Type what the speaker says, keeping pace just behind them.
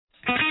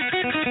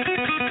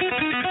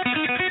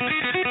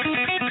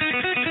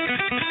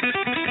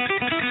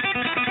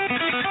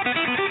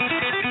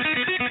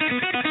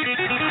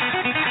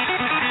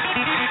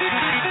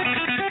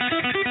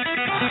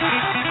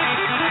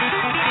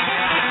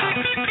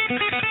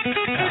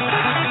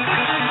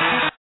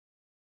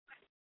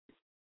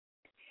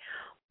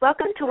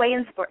Welcome to Weigh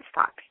In Sports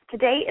Talk.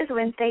 Today is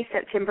Wednesday,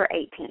 September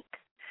 18th.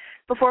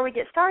 Before we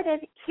get started,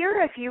 here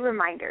are a few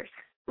reminders.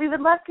 We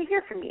would love to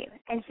hear from you,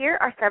 and here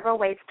are several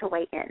ways to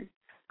weigh in.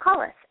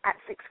 Call us at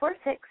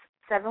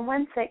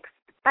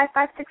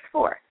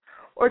 646-716-5564,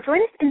 or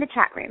join us in the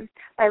chat room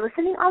by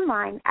listening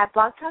online at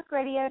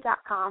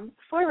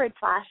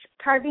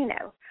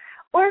blogtalkradio.com/Tarvino,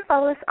 or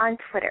follow us on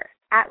Twitter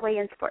at Weigh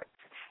In Sports.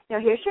 Now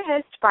here's your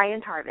host,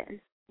 Brian Tarvin.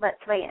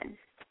 Let's weigh in.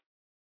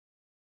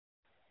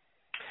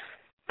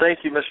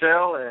 Thank you,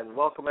 Michelle, and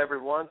welcome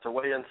everyone to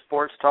Weigh In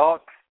Sports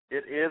Talk.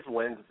 It is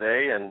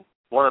Wednesday, and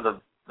one of the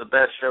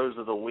best shows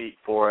of the week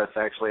for us,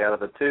 actually, out of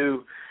the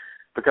two,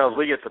 because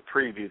we get to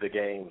preview the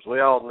games. We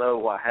all know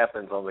what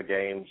happens on the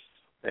games,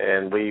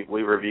 and we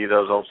review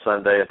those on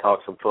Sunday and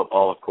talk some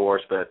football, of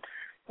course, but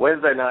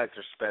Wednesday nights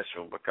are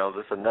special because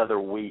it's another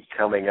week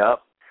coming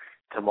up.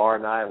 Tomorrow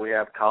night we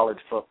have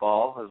college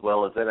football as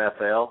well as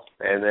NFL,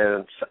 and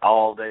then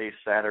all day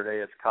Saturday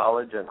it's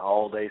college, and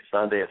all day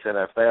Sunday it's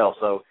NFL.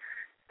 So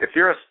if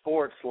you're a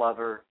sports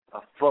lover, a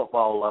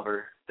football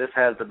lover, this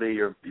has to be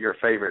your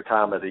favorite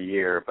time of the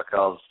year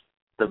because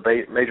the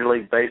Major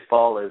League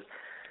Baseball is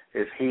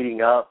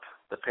heating up.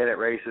 The pennant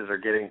races are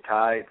getting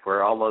tight.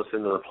 We're almost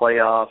into the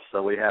playoffs,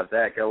 so we have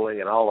that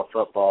going and all of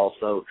football.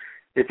 So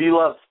if you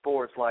love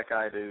sports like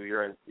I do,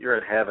 you're in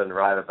heaven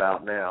right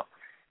about now.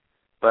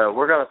 But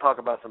we're going to talk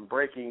about some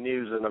breaking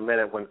news in a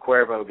minute when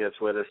Cuervo gets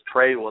with us.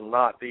 Trey will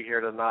not be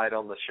here tonight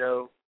on the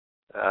show.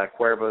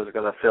 Cuervo is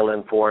going to fill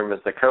in for him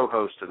as the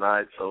co-host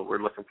tonight, so we're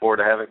looking forward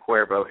to having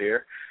Cuervo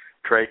here.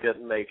 Trey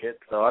couldn't make it.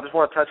 So I just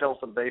want to touch on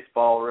some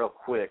baseball real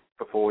quick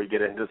before we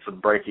get into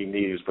some breaking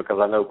news because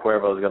I know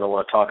Cuervo is going to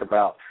want to talk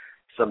about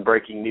some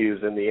breaking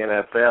news in the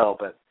NFL.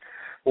 But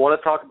I want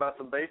to talk about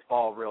some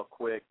baseball real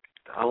quick.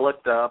 I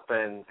looked up,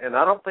 and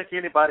I don't think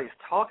anybody's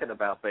talking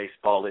about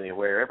baseball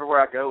anywhere.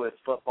 Everywhere I go, it's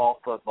football,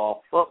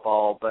 football,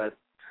 football. But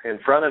in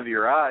front of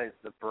your eyes,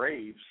 the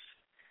Braves,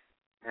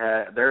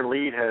 their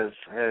lead has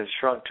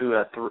shrunk to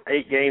a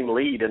 8-game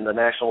lead in the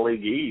National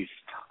League East.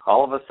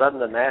 All of a sudden,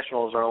 the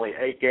Nationals are only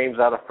 8 games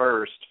out of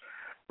first.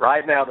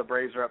 Right now, the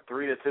Braves are up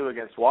 3-2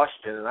 against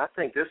Washington, and I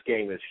think this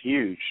game is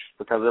huge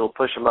because it'll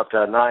push them up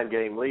to a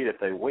 9-game lead if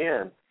they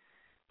win.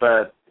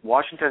 But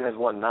Washington has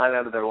won 9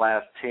 out of their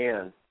last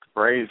 10.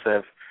 Braves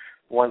have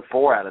won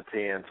 4 out of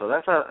 10. So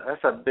that's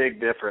a big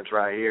difference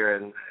right here.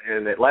 And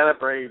Atlanta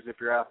Braves, if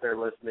you're out there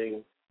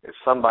listening, if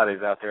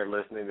somebody's out there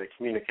listening that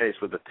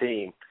communicates with the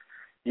team,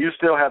 you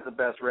still have the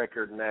best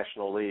record in the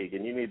National League,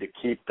 and you need to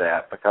keep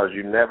that because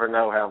you never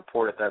know how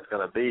important that's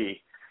going to be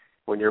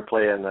when you're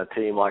playing a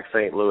team like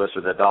St. Louis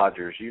or the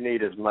Dodgers. You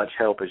need as much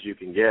help as you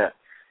can get.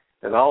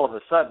 And all of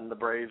a sudden, the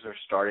Braves are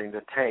starting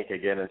to tank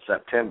again in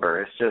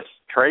September. It's just,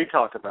 Trey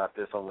talked about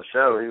this on the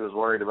show. He was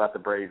worried about the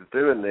Braves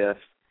doing this.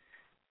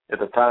 At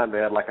the time, they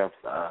had like a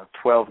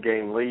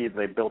 12-game lead.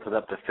 They built it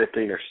up to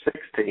 15 or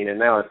 16, and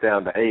now it's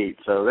down to 8.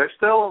 So there's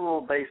still a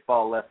little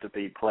baseball left to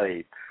be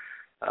played.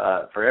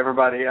 For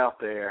everybody out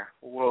there,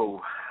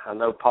 whoa, I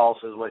know Paul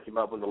says wake him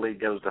up when the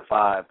lead goes to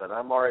 5, but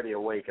I'm already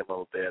awake a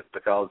little bit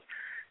because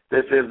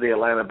this is the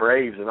Atlanta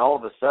Braves, and all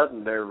of a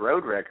sudden their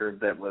road record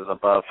that was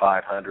above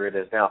 500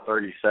 is now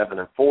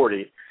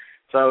 37-40.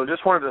 So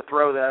just wanted to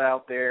throw that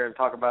out there and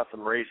talk about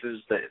some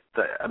races. The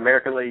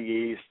American League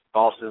East,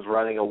 Boston's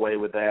running away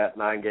with that,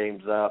 9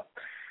 games up.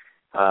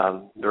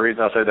 The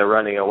reason I say they're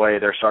running away,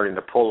 they're starting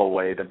to pull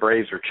away. The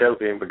Braves are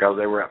choking because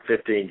they were up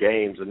 15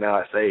 games, and now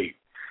it's 8.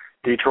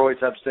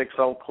 Detroit's up 6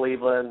 on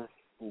Cleveland.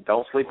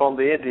 Don't sleep on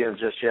the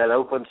Indians just yet.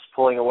 Oakland's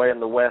pulling away in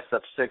the West,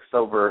 up 6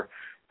 over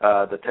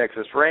the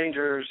Texas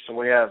Rangers. And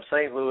we have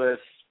St. Louis,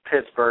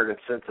 Pittsburgh, and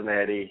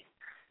Cincinnati.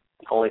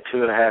 Only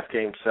 2.5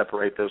 games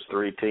separate those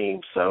 3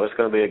 teams. So it's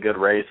going to be a good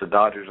race. The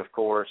Dodgers, of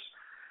course,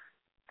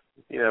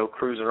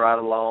 cruising right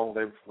along.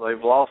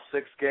 They've lost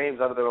 6 games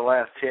out of their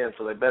last 10,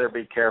 so they better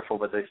be careful,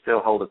 but they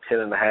still hold a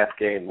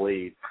 10.5-game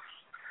lead.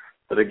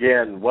 But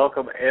again,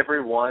 welcome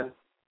everyone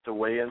to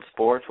Weigh In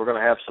Sports. We're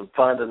going to have some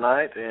fun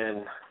tonight,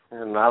 and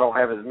I don't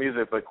have his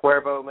music, but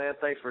Cuervo, man,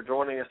 thanks for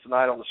joining us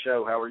tonight on the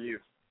show. How are you?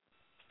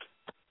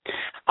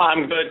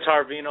 I'm good,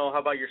 Tarvino. How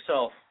about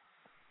yourself?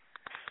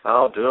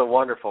 Oh, doing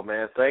wonderful,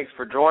 man. Thanks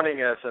for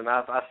joining us, and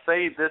I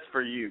saved this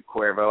for you,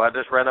 Cuervo. I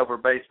just ran over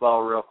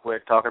baseball real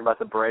quick, talking about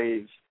the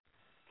Braves.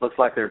 Looks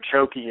like they're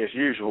choking as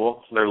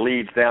usual. Their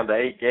lead's down to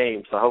 8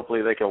 games, so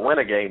hopefully they can win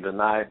a game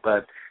tonight.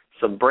 But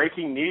some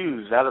breaking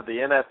news out of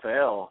the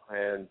NFL,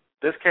 and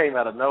this came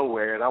out of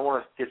nowhere, and I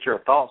want to get your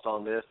thoughts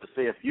on this to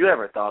see if you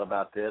ever thought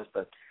about this.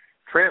 But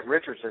Trent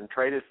Richardson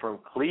traded from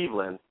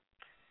Cleveland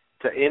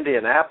to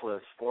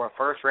Indianapolis for a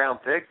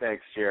first-round pick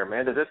next year.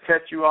 Man, did this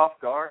catch you off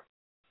guard?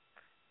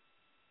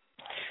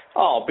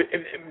 Oh,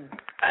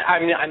 I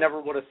mean, I never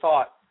would have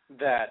thought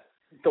that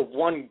the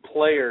one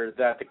player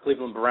that the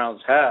Cleveland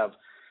Browns have,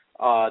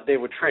 they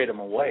would trade him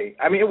away.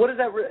 I mean, what does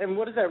that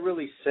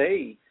really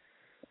say,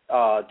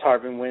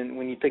 Tarvin,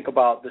 when you think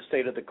about the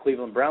state of the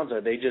Cleveland Browns? Are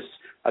they just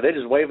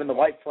waving the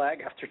white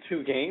flag after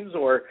 2 games,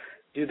 or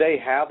do they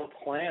have a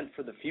plan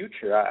for the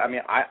future? I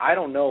mean, I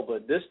don't know,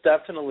 but this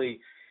definitely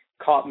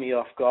caught me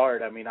off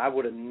guard. I mean, I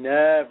would have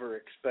never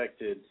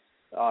expected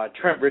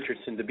Trent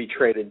Richardson to be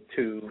traded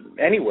to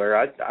anywhere.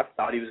 I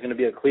thought he was going to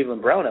be a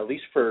Cleveland Brown, at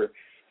least for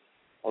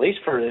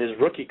his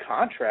rookie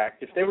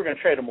contract. If they were going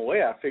to trade him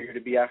away, I figured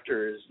it'd be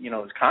after his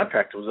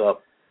contract was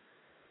up.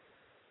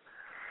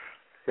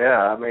 Yeah,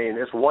 I mean,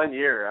 it's 1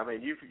 year. I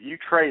mean, you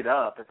trade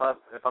up.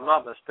 If I'm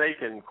not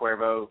mistaken,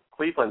 Cuervo,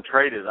 Cleveland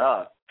traded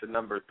up to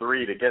number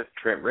 3 to get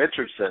Trent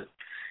Richardson,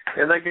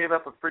 and they gave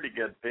up a pretty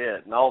good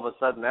bid. And all of a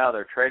sudden now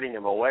they're trading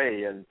him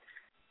away. And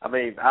I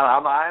mean,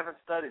 I haven't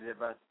studied it,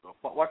 but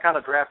what kind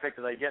of draft pick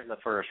do they get in the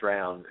first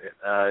round?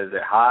 Is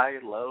it high,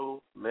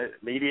 low,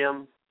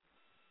 medium?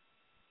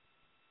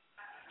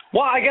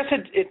 Well, I guess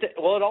it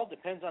all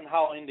depends on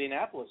how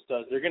Indianapolis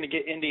does. They're going to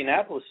get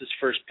Indianapolis'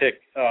 first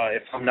pick,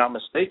 if I'm not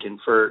mistaken,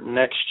 for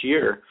next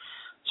year.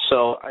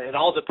 So it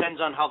all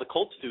depends on how the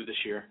Colts do this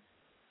year.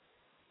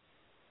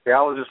 Yeah,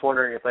 I was just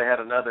wondering if they had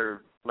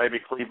another, maybe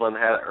Cleveland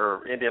had,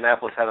 or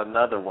Indianapolis had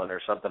another one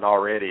or something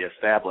already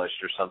established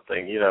or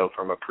something,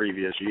 from a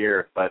previous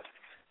year. But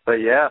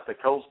yeah, if the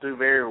Colts do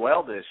very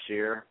well this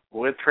year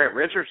with Trent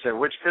Richardson,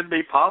 which could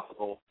be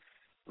possible,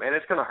 man,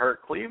 it's going to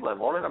hurt Cleveland,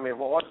 won't it? I mean,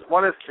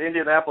 what if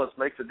Indianapolis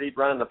makes a deep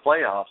run in the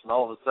playoffs and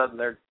all of a sudden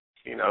they're,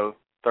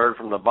 third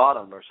from the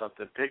bottom or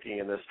something picking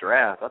in this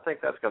draft? I think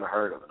that's going to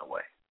hurt them in a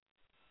way.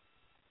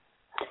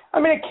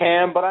 I mean, it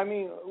can, but I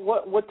mean,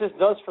 what this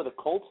does for the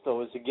Colts,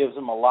 though, is it gives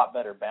them a lot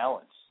better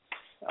balance.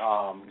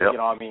 Yep.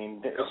 I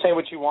mean, say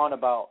what you want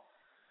about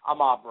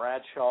Ahmad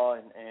Bradshaw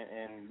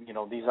and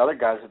these other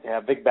guys that they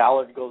have. Big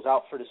Ballard goes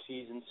out for the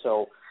season,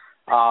 so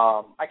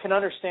I can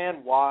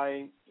understand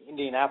why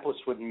Indianapolis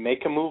would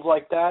make a move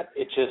like that.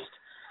 It just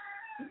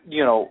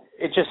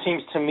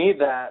seems to me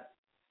that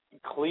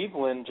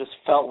Cleveland just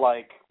felt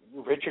like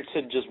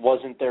Richardson just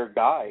wasn't their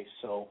guy.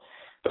 So,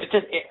 but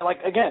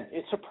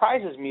it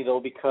surprises me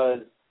though, because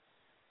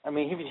I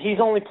mean he's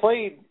only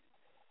played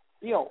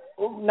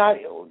not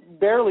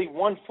barely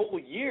one full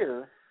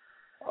year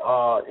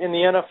in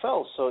the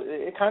NFL. So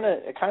it kind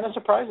of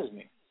surprises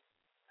me.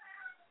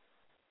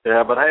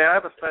 Yeah, but hey, I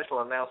have a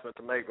special announcement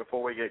to make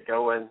before we get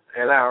going.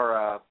 In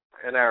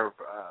our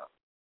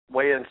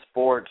Weigh-In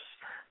Sports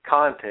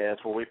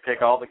contest where we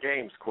pick all the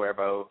games,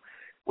 Cuervo,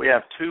 we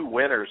have 2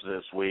 winners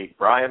this week.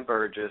 Brian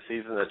Burgess,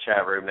 he's in the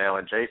chat room now,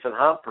 and Jason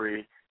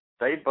Humphrey.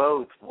 They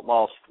both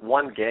lost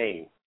one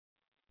game.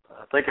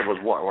 I think it was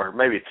 1 or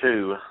maybe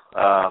 2.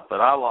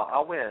 But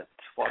I went,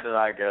 what did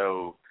I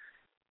go,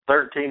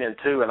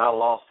 13-2, and I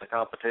lost the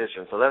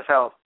competition. So that's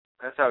how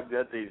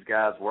good these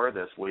guys were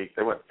this week.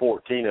 They went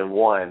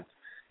 14-1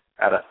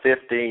 out of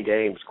 15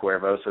 games,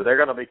 Cuervo. So they're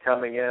going to be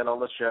coming in on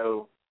the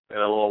show in a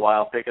little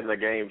while, picking the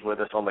games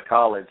with us on the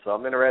college. So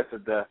I'm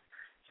interested to,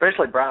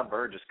 especially Brian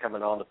Burgess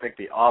coming on to pick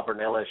the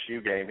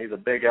Auburn-LSU game. He's a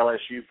big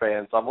LSU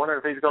fan, so I'm wondering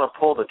if he's going to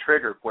pull the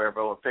trigger,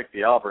 Cuervo, and pick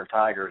the Auburn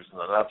Tigers in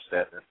an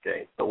upset in this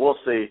game. But we'll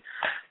see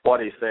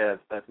what he says.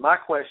 But my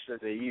question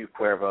to you,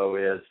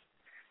 Cuervo, is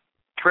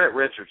Trent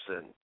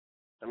Richardson.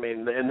 I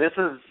mean, and this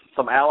is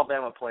some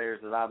Alabama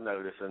players that I've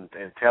noticed, and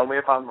tell me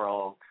if I'm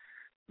wrong,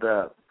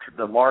 the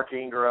Mark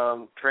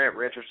Ingram, Trent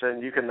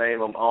Richardson, you can name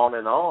them on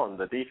and on.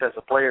 The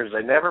defensive players,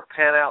 they never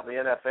pan out in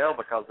the NFL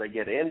because they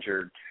get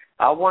injured.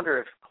 I wonder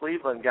if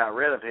Cleveland got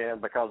rid of him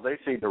because they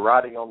see the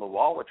writing on the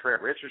wall with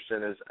Trent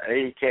Richardson is,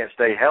 A, he can't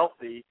stay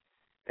healthy,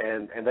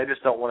 and they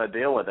just don't want to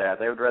deal with that.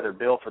 They would rather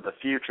build for the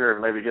future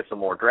and maybe get some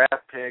more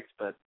draft picks,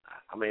 but,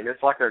 I mean,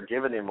 it's like they're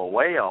giving him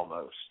away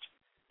almost.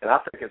 And I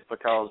think it's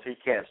because he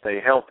can't stay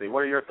healthy. What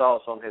are your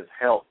thoughts on his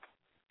health,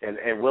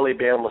 and will he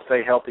be able to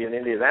stay healthy in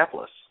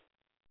Indianapolis?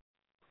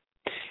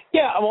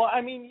 Yeah, well,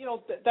 I mean,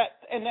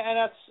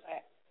 that's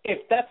if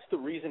that's the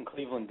reason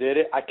Cleveland did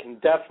it, I can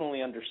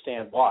definitely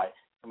understand why.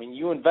 I mean,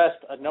 you invest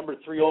a number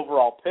 3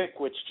 overall pick,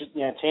 which,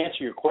 to answer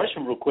your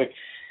question real quick,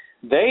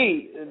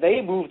 they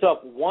moved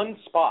up 1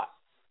 spot.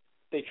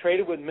 They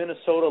traded with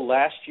Minnesota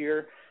last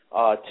year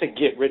to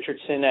get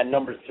Richardson at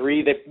number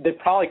 3. They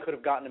probably could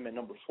have gotten him at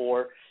number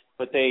 4,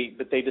 but they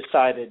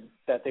decided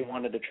that they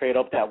wanted to trade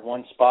up that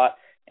 1 spot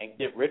and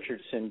get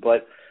Richardson.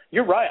 But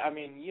you're right. I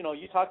mean,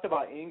 you talked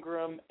about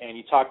Ingram and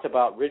you talked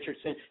about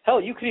Richardson.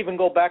 Hell, you could even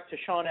go back to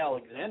Shaun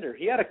Alexander.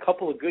 He had a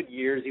couple of good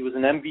years. He was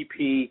an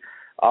MVP,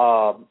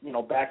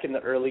 back in the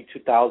early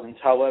 2000s.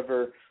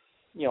 However,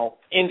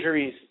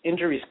 injuries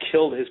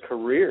killed his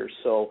career.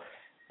 So,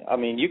 I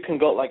mean, you can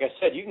go, like I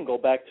said, you can go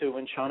back to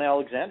when Shaun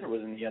Alexander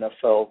was in the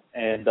NFL,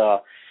 and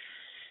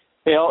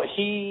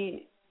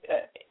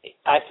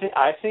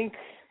I think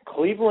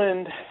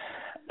Cleveland,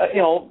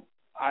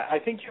 I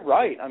think you're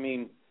right. I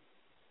mean,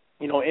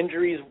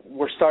 injuries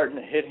were starting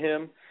to hit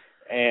him,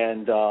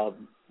 and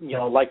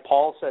like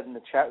Paul said in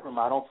the chat room,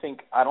 I don't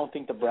think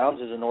the Browns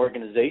as an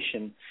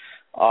organization,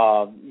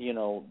 they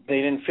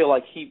didn't feel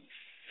like he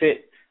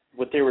fit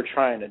what they were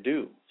trying to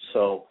do.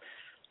 So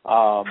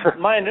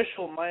my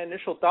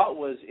initial thought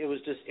was it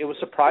was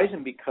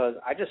surprising because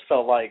I just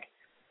felt like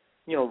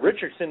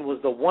Richardson was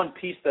the one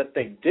piece that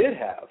they did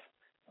have,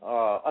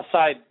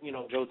 aside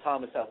Joe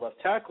Thomas at left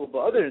tackle. But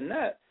other than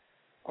that,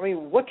 I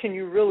mean, what can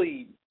you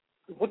really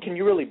can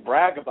you really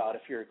brag about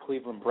if you're a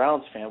Cleveland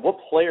Browns fan? What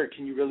player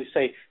can you really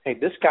say, hey,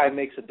 this guy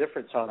makes a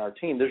difference on our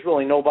team? There's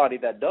really nobody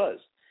that does.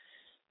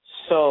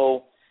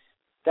 So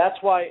that's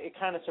why it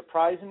kind of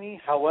surprised me.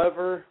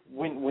 However,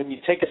 when you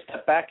take a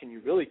step back and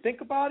you really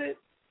think about it,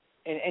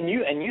 and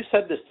you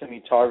said this to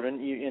me, Tarvin,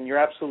 and you're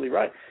absolutely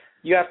right.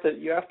 You have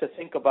to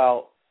think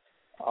about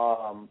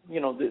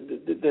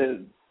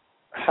the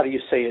how do you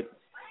say it,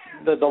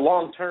 the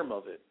long term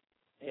of it.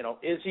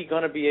 Is he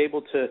going to be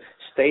able to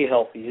stay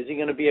healthy? Is he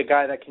going to be a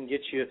guy that can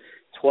get you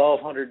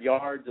 1,200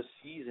 yards a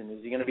season?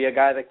 Is he going to be a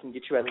guy that can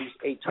get you at least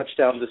 8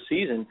 touchdowns a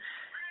season?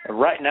 And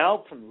right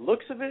now, from the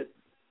looks of it,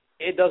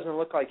 it doesn't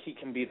look like he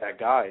can be that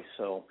guy.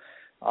 So,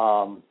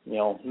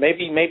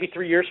 maybe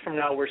 3 years from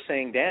now we're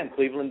saying, Dan,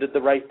 Cleveland did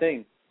the right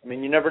thing. I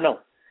mean, you never know.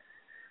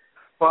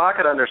 Well, I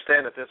could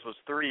understand if this was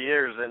 3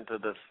 years into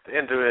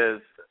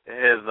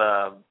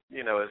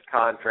his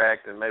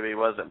contract, and maybe he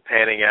wasn't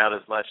panning out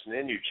as much, and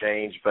then you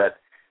change. But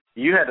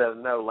you had to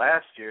know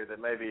last year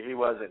that maybe he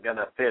wasn't going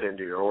to fit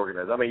into your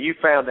organization. I mean, you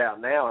found out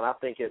now, and I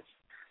think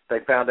they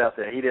found out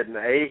that he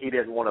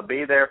didn't want to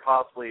be there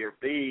possibly, or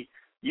B,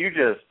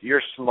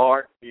 you're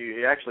smart.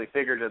 You actually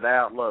figured it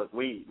out. Look,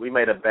 we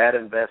made a bad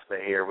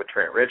investment here with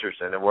Trent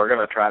Richardson, and we're going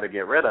to try to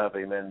get rid of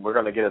him, and we're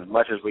going to get as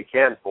much as we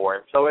can for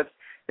him. So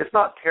it's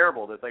not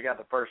terrible that they got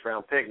the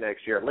first-round pick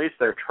next year. At least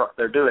they're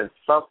doing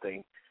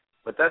something.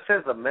 But that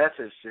sends a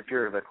message, if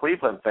you're the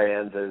Cleveland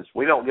fans, is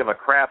we don't give a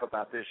crap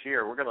about this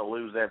year. We're going to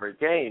lose every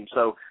game.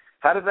 So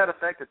how does that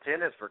affect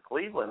attendance for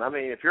Cleveland? I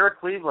mean, if you're a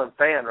Cleveland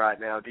fan right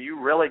now, do you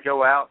really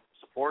go out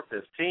and support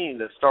this team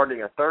that's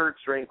starting a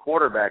third-string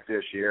quarterback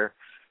this year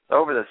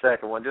over the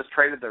second one, just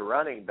traded their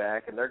running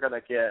back, and they're going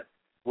to get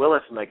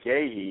Willis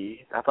McGahee?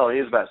 I thought he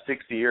was about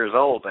 60 years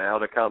old now,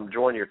 to come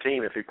join your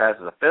team if he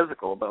passes a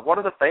physical. But what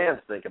do the fans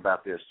think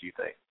about this, do you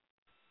think?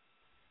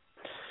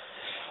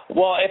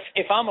 Well,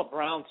 if I'm a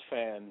Browns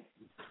fan,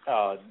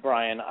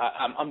 Brian,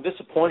 I'm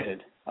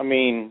disappointed. I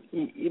mean,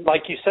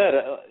 like you said,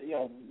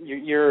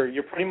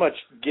 you're pretty much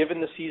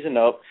giving the season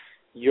up.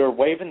 You're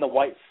waving the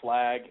white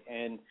flag,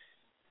 and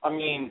I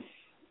mean,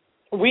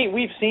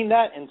 we've seen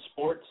that in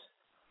sports.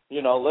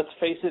 Let's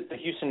face it, the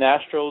Houston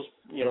Astros,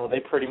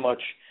 they pretty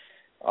much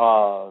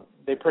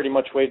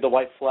wave the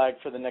white flag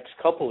for the next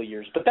couple of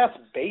years. But that's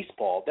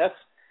baseball. That's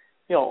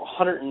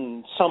 100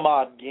 and some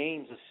odd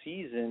games a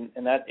season,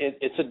 and that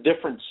it's a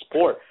different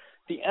sport.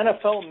 The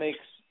NFL makes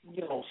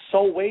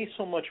way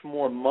so much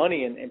more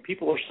money, and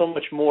people are so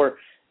much more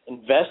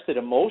invested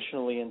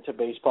emotionally into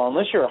baseball.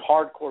 Unless you're a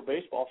hardcore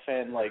baseball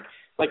fan, like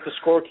the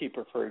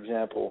scorekeeper, for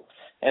example,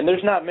 and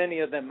there's not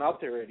many of them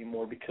out there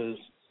anymore because,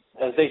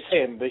 as they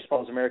say,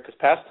 baseball is America's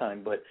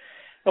pastime. But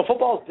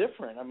football is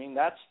different. I mean,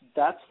 that's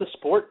the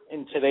sport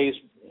in today's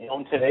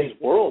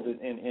world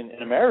in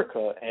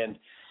America, and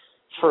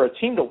for a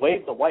team to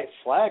wave the white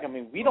flag, I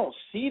mean, we don't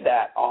see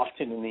that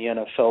often in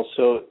the NFL.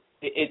 So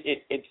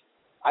it's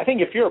I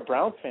think if you're a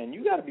Browns fan,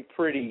 you got to be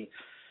pretty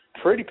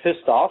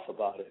pissed off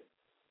about it.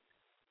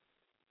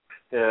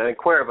 Yeah, and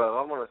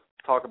Cuervo, I want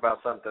to talk about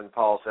something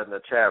Paul said in the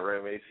chat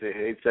room.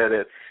 He said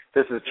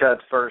this is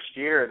Chud's first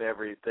year and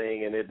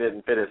everything, and it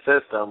didn't fit his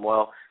system.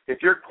 Well,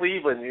 if you're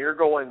Cleveland, you're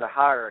going to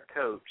hire a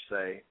coach,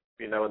 say,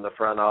 in the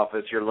front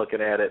office, you're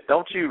looking at it.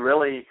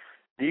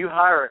 Do you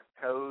hire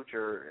a coach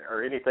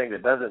or anything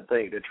that doesn't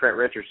think that Trent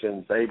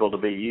Richardson's able to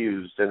be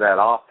used in that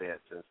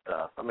offense and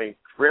stuff? I mean,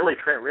 really,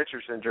 Trent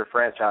Richardson's your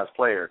franchise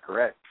player,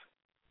 correct?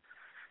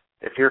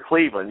 If you're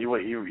Cleveland,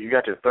 you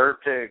got your third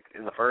pick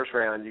in the first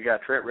round, you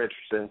got Trent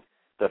Richardson.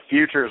 The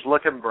future's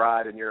looking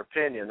bright, in your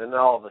opinion, and then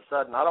all of a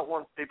sudden, I don't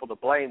want people to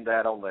blame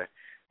that on the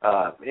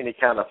any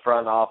kind of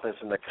front office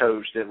and the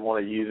coach didn't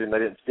want to use him. They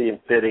didn't see him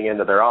fitting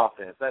into their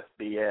offense. That's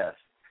BS.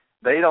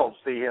 They don't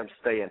see him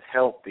staying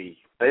healthy.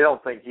 They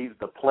don't think he's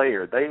the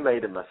player. They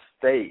made a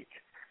mistake,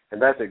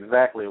 and that's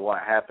exactly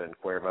what happened,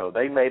 Cuervo.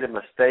 They made a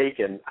mistake,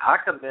 and I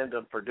commend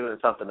them for doing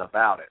something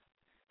about it.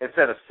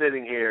 Instead of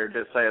sitting here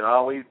just saying,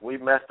 we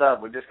messed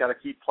up. We just got to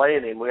keep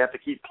playing him. We have to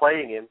keep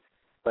playing him.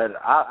 But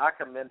I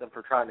commend them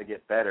for trying to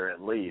get better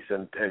at least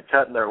and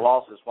cutting their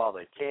losses while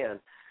they can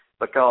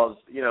because,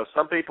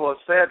 some people have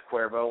said,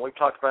 Cuervo, and we've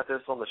talked about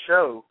this on the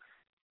show,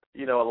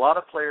 a lot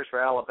of players for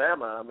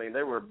Alabama, I mean,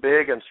 they were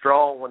big and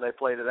strong when they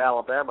played at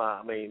Alabama.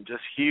 I mean,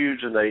 just huge,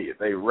 and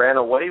they ran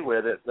away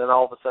with it. Then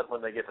all of a sudden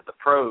when they get to the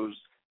pros,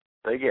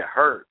 they get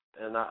hurt.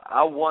 And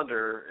I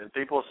wonder, and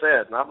people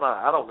said, and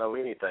I don't know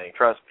anything,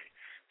 trust me,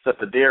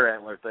 except the deer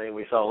antler thing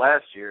we saw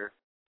last year.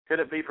 Could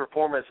it be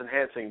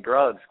performance-enhancing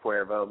drugs,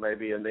 Cuervo,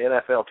 maybe in the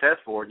NFL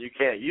test board? You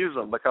can't use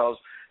them because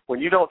when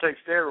you don't take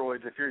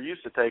steroids, if you're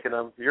used to taking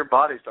them, your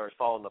body starts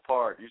falling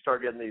apart. You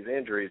start getting these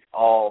injuries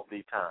all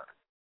the time.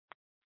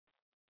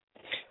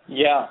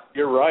 Yeah,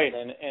 you're right,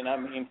 and I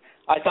mean,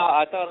 I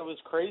thought it was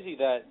crazy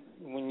that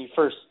when you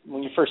first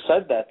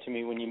said that to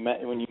me, when you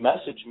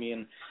messaged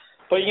me,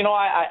 but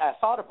I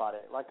thought about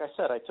it. Like I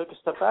said, I took a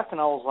step back and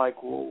I was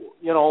like,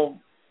 well,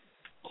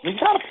 he's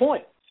got a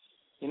point.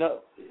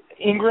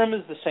 Ingram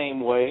is the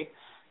same way.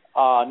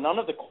 None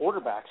of the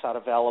quarterbacks out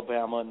of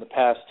Alabama in the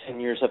past 10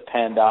 years have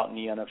panned out in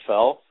the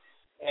NFL,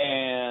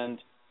 and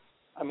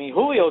I mean,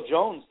 Julio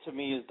Jones, to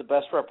me, is the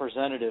best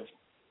representative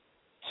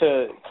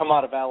to come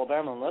out of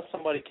Alabama, unless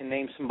somebody can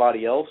name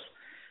somebody else.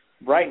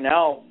 Right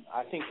now,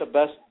 I think the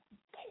best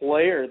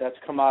player that's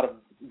come out of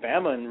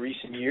Bama in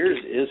recent years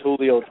is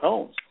Julio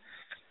Jones.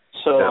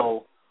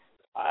 So,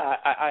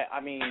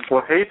 I mean...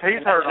 Well, he's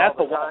hurt all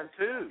the time,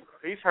 too.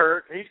 He's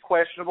hurt. He's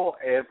questionable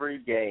every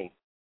game.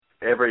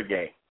 Every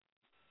game.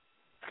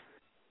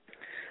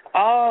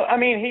 I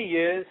mean, he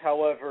is.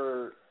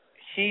 However,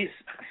 he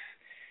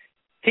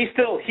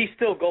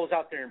still goes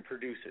out there and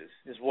produces.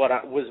 Is what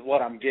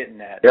I'm getting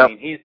at. Yep. I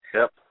mean,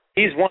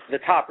 he's one of the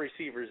top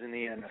receivers in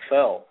the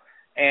NFL,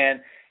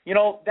 and you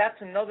know that's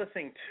another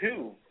thing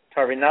too,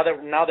 Tarvey. Now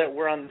that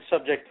we're on the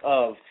subject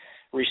of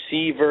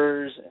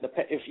receivers,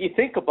 if you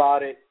think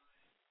about it,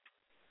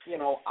 you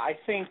know, I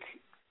think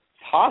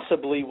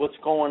possibly what's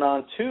going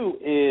on too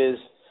is,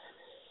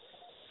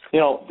 you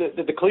know,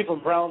 the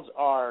Cleveland Browns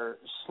are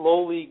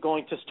slowly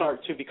going to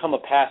start to become a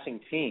passing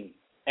team.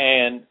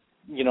 And,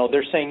 you know,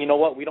 they're saying, you know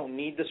what, we don't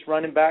need this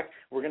running back.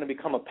 We're going to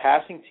become a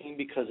passing team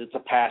because it's a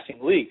passing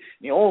league.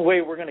 The only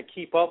way we're going to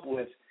keep up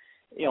with,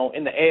 you know,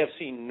 in the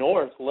AFC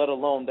North, let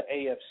alone the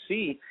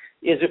AFC,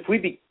 is if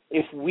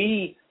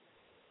we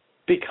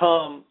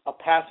become a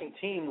passing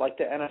team like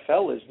the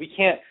NFL is. We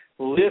can't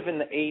live in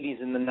the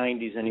 80s and the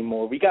 90s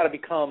anymore. We got to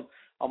become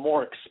a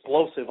more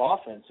explosive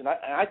offense, and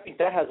I think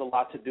that has a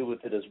lot to do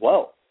with it as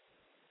well.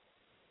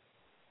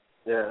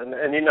 Yeah,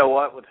 and you know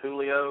what, with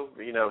Julio,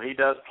 you know, he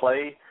does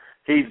play.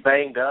 He's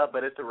banged up,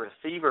 but at the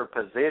receiver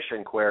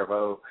position,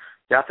 Cuervo,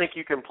 I think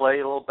you can play a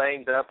little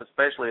banged up,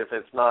 especially if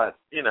it's not,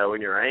 you know,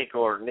 in your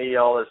ankle or knee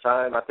all the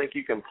time. I think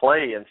you can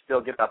play and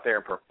still get out there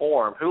and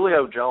perform.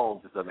 Julio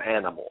Jones is an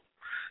animal.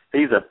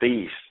 He's a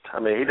beast. I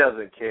mean, he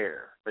doesn't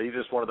care. But he's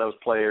just one of those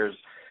players.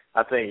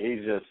 I think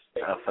he's just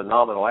a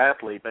phenomenal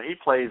athlete, but he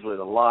plays with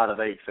a lot of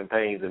aches and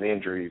pains and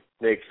injury,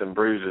 nicks and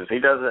bruises.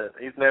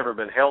 He's never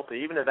been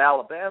healthy. Even at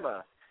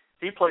Alabama,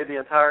 he played the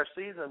entire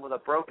season with a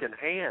broken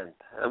hand.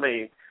 I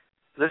mean,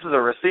 this is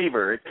a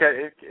receiver.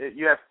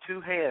 You have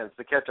two hands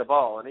to catch a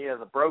ball, and he has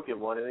a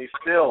broken one, and he's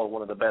still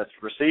one of the best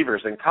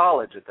receivers in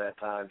college at that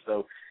time.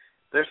 So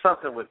there's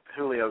something with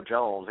Julio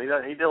Jones.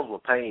 He deals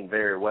with pain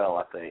very well,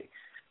 I think.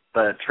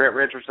 But Trent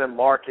Richardson,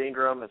 Mark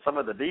Ingram, and some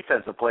of the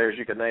defensive players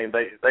you can name,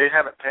 they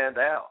haven't panned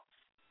out.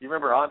 You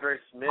remember Andre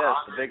Smith,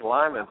 the big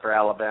lineman for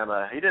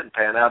Alabama? He didn't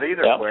pan out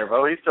either,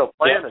 Cuervo. He's still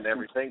playing and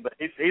everything, but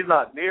he's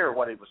not near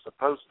what he was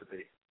supposed to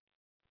be.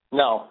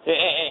 No,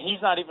 and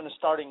he's not even a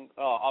starting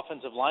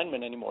offensive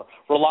lineman anymore.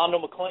 Rolando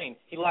McClain,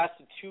 he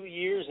lasted 2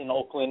 years in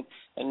Oakland,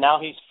 and now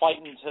he's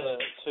fighting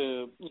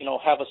to you know,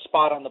 have a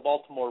spot on the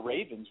Baltimore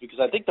Ravens, because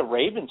I think the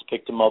Ravens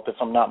picked him up, if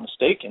I'm not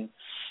mistaken.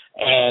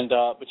 And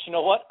but you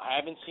know what? I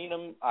haven't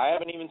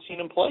even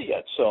seen him play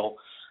yet. So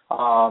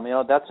you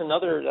know, that's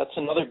another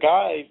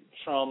guy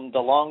from the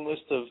long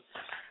list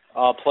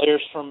of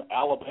players from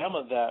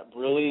Alabama that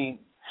really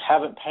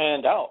haven't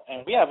panned out.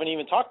 And we haven't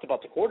even talked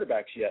about the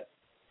quarterbacks yet.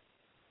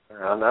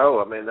 I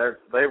know. I mean,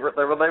 they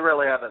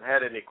really haven't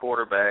had any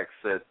quarterbacks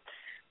that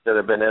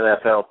have been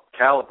NFL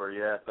caliber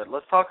yet. But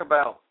let's talk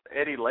about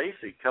Eddie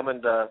Lacy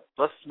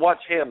let's watch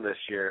him this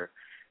year,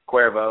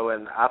 Cuervo,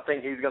 and I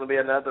think he's going to be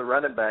another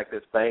running back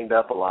that's banged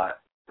up a lot.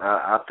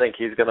 I think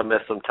he's going to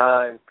miss some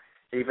time,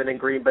 even in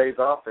Green Bay's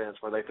offense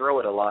where they throw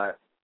it a lot.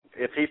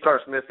 If he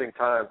starts missing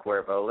time,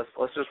 Cuervo,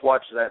 let's just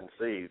watch that and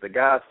see. The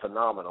guy's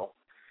phenomenal.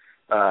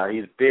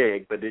 He's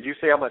big, but did you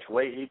see how much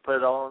weight he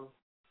put on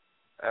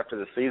after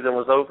the season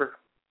was over?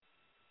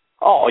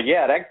 Oh,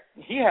 yeah,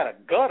 he had a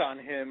gut on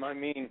him. I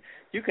mean,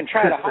 you can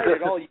try to hide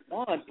it all you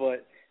want,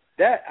 but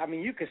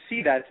you can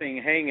see that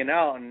thing hanging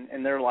out,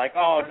 and they're like,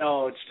 oh,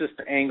 no, it's just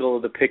the angle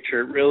of the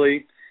picture.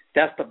 Really?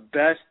 That's the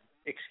best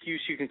excuse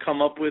you can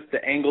come up with,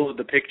 the angle of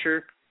the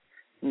picture?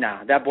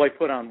 Nah, that boy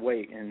put on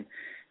weight, and,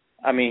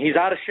 I mean, he's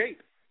out of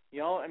shape.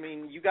 You know, I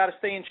mean, you got to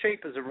stay in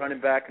shape as a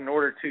running back in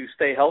order to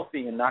stay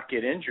healthy and not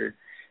get injured.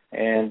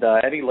 And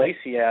Eddie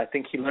Lacy, I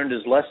think he learned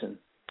his lesson.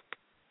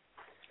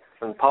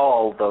 And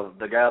Paul,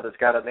 the guy that's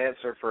got an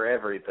answer for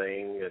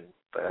everything, and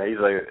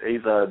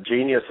he's a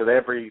genius at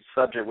every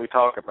subject we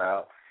talk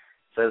about,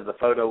 says the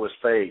photo was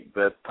fake,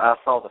 but I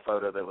saw the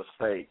photo that was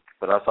fake,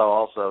 but I saw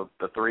also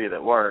the three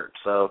that weren't.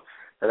 So,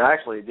 and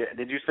actually,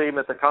 did you see him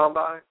at the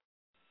Combine,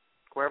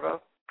 Cuervo?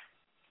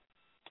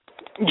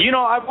 You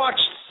know, I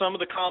watched some of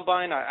the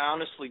Combine. I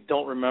honestly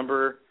don't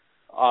remember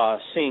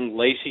seeing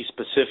Lacy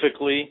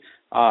specifically.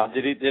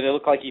 Did it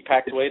look like he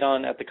packed weight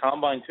on at the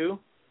Combine too?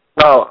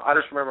 No, I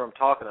just remember them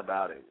talking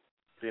about him.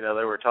 You know,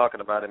 they were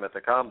talking about him at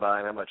the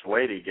Combine, how much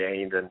weight he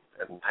gained and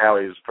how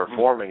he was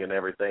performing and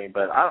everything.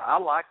 But I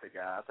like the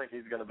guy. I think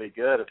he's going to be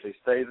good if he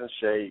stays in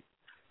shape.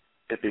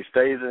 If he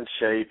stays in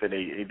shape and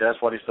he does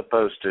what he's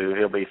supposed to,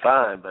 he'll be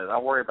fine. But I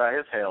worry about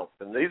his health.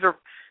 And these are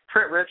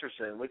Trent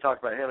Richardson. We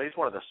talked about him. He's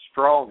one of the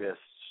strongest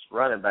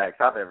running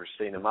backs I've ever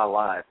seen in my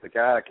life. The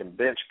guy can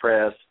bench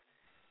press.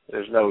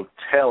 There's no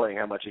telling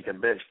how much he can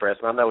bench press.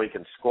 And I know he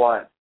can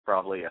squat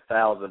probably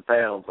 1,000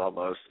 pounds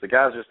almost. The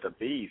guy's just a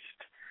beast.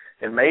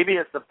 And maybe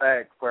it's the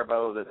fact,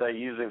 Cuervo, that they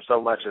use him so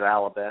much at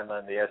Alabama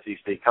and the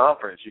SEC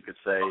conference, you could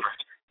say,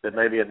 that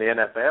maybe in the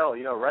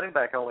NFL, running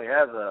back only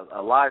has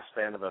a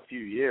lifespan of a few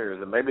years,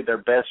 and maybe their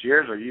best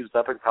years are used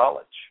up in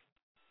college.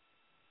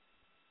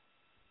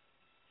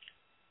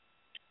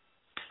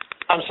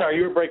 I'm sorry,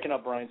 you were breaking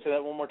up, Brian. Say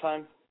that one more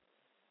time.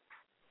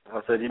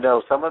 I said,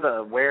 some of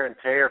the wear and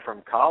tear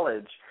from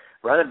college,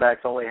 running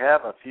backs only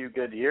have a few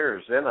good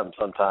years in them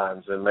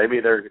sometimes, and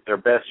maybe their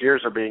best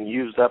years are being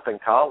used up in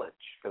college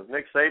because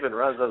Nick Saban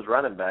runs those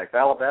running backs.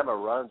 Alabama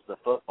runs the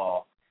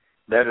football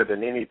better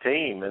than any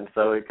team, and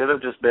so it could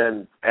have just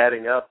been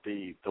adding up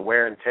the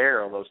wear and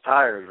tear on those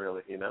tires,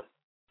 really,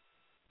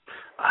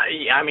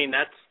 I mean,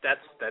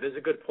 that is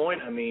a good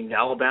point. I mean,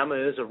 Alabama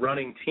is a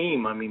running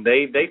team. I mean,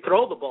 they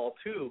throw the ball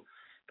too,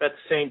 but at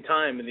the same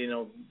time,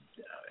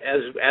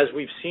 as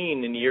we've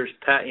seen in years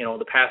past,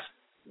 the past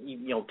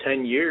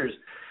 10 years,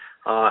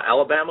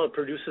 Alabama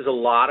produces a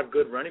lot of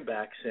good running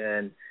backs,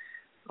 and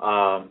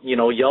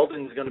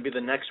Yeldon's going to be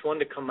the next one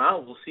to come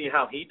out. We'll see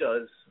how he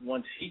does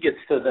once he gets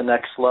to the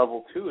next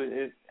level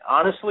too.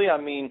 Honestly, I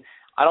mean,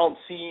 I don't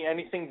see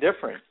anything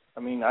different. I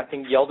mean, I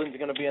think Yeldon's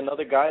going to be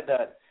another guy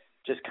that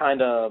just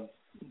kind of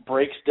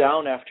breaks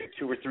down after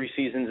 2 or 3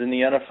 seasons in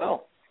the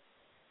NFL.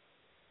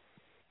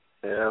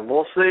 Yeah,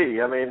 we'll see.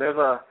 I mean, there's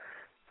a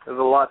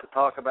lot to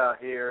talk about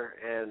here,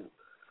 and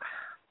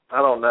I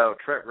don't know,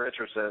 Trent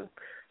Richardson,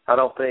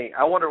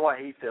 I wonder what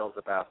he feels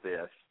about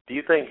this. Do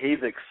you think he's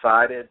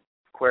excited,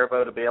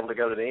 Cuervo, to be able to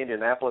go to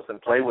Indianapolis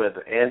and play with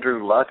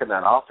Andrew Luck in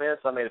that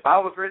offense? I mean, if I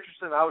was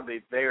Richardson, I would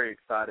be very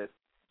excited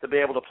to be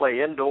able to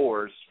play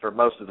indoors for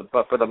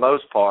the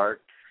most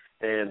part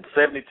in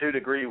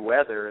 72-degree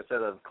weather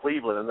instead of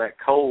Cleveland and that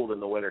cold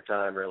in the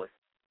wintertime, really.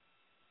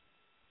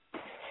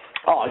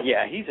 Oh,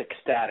 yeah, he's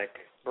ecstatic,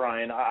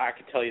 Brian. I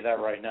can tell you that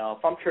right now.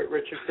 If I'm Trent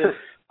Richardson,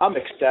 I'm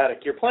ecstatic.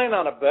 You're playing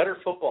on a better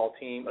football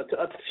team, a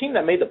team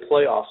that made the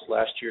playoffs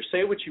last year.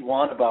 Say what you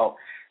want about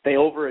they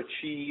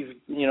overachieved,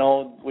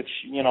 which,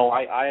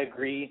 I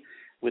agree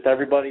with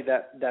everybody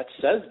that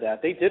says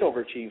that. They did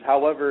overachieve.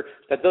 However,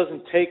 that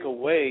doesn't take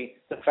away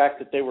the fact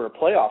that they were a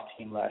playoff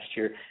team last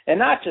year. And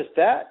not just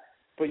that,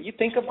 but you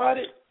think about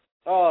it,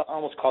 I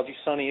almost called you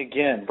Sonny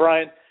again.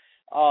 Brian,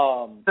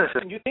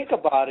 when you think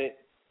about it,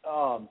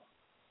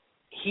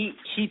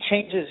 he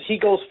changes. He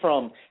goes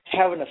from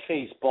having to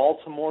face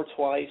Baltimore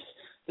twice,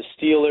 the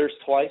Steelers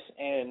twice,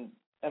 and,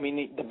 I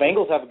mean, the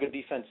Bengals have a good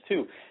defense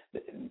too.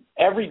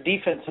 Every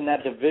defense in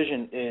that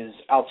division is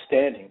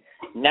outstanding.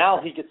 Now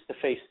he gets to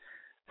face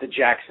the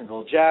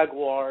Jacksonville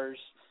Jaguars.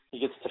 He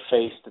gets to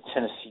face the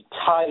Tennessee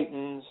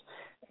Titans.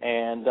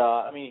 And,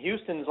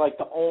 Houston's like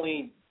the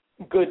only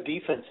good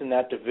defense in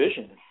that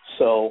division.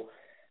 So,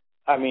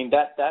 I mean,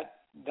 that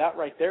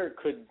right there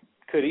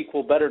could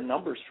equal better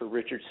numbers for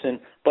Richardson.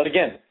 But,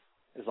 again,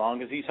 as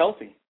long as he's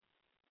healthy.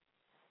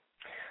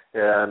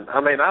 Yeah, I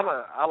mean,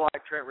 I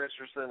like Trent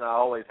Richardson. I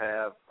always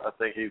have. I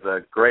think he's a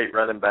great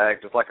running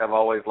back, just like I've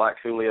always liked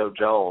Julio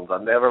Jones.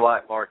 I never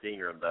liked Mark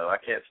Ingram, though. I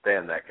can't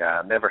stand that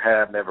guy. I never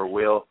have, never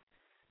will.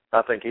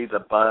 I think he's a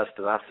bust,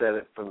 and I said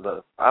it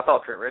I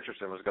thought Trent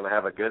Richardson was going to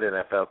have a good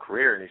NFL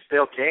career, and he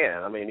still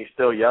can. I mean, he's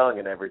still young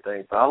and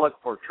everything. But I look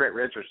for Trent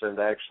Richardson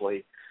to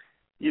actually,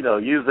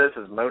 use this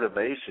as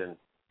motivation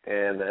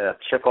and a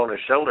chip on his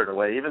shoulder in a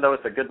way. Even though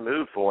it's a good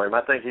move for him,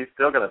 I think he's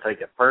still going to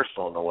take it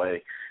personal in a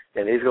way.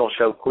 And he's going to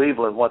show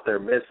Cleveland what they're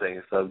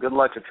missing. So good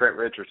luck to Trent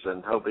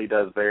Richardson. Hope he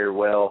does very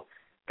well.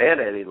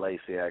 And Eddie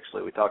Lacy,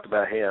 actually. We talked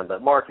about him.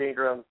 But Mark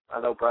Ingram, I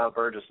know Brian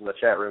Burgess in the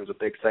chat room is a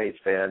big Saints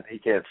fan. He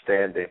can't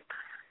stand him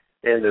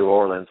in New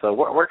Orleans. So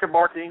where can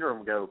Mark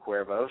Ingram go,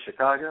 Cuervo?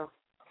 Chicago?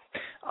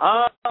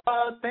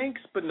 Thanks,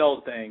 but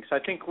no thanks. I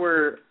think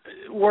we're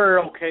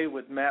okay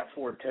with Matt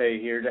Forte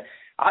here.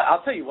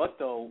 I'll tell you what,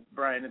 though,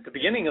 Brian, at the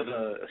beginning of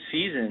the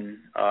season,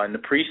 in the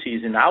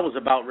preseason, I was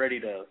about ready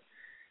to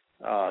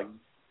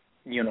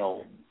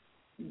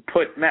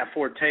put Matt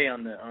Forte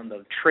on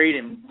the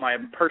trading, my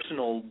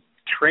personal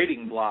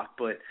trading block.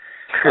 But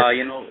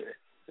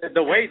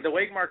the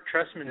way Mark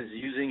Trestman is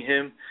using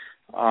him,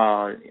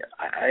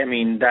 I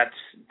mean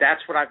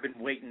that's what I've been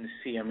waiting to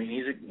see. I mean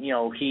he's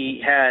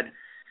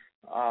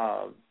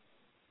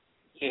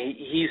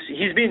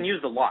being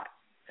used a lot,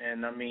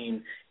 and I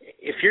mean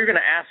if you're going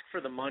to ask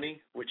for the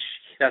money, which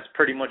that's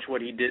pretty much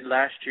what he did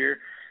last year,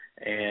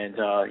 and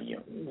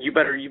you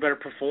better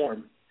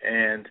perform.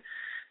 And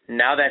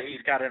now that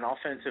he's got an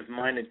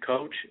offensive-minded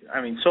coach,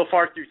 I mean, so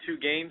far through 2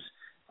 games,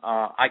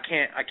 I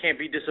can't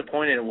be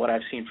disappointed in what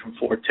I've seen from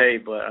Forte.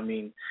 But I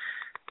mean,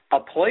 a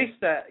place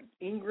that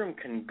Ingram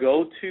can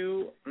go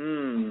to,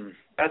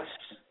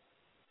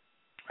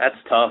 that's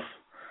tough.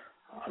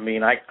 I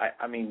mean,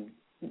 I mean,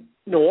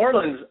 New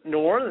Orleans.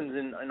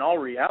 In all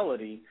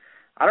reality,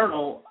 I don't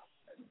know.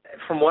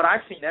 From what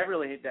I've seen,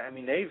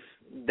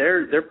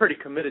 they're pretty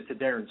committed to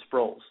Darren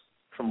Sproles.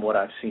 From what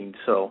I've seen,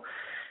 so.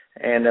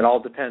 And it all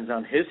depends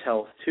on his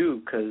health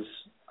too, because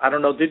I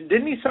don't know.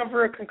 Didn't he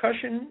suffer a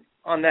concussion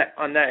on that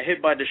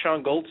hit by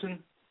Deshaun Goldson?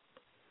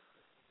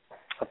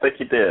 I think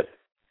he did.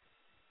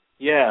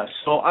 Yeah.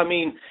 So I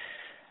mean,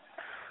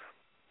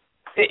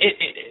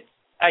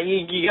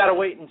 you got to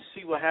wait and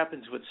see what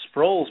happens with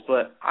Sproles.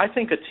 But I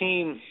think a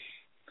team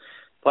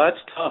Well,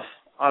 that's tough.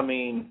 I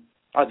mean,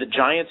 are the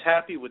Giants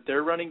happy with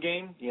their running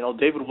game? You know,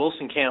 David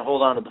Wilson can't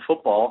hold on to the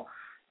football,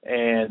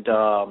 and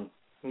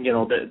you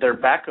know, their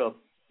backup,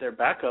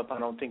 I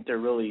don't think they're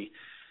really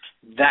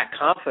that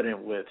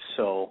confident with.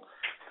 So,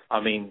 I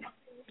mean,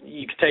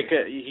 he could take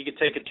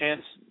a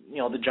chance. You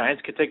know, the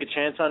Giants could take a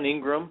chance on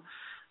Ingram.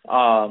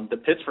 The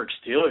Pittsburgh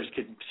Steelers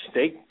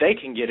they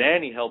can get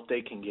any help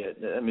they can get.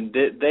 I mean,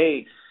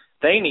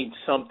 they need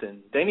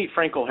something. They need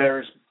Franco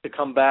Harris to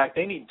come back.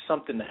 They need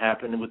something to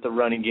happen with the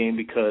running game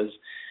because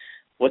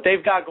what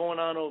they've got going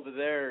on over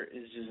there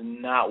is just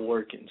not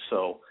working.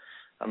 So,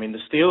 I mean, the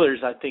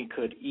Steelers I think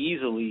could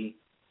easily,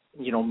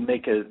 you know,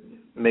 make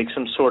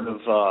some sort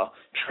of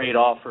trade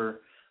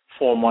offer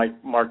for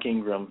Mark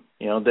Ingram.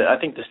 You know, I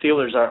think the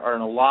Steelers are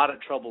in a lot of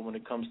trouble when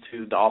it comes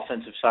to the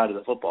offensive side of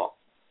the football.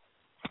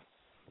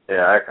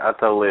 Yeah, I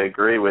totally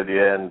agree with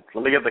you. And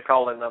let me get the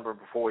call-in number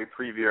before we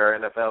preview our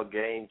NFL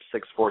game,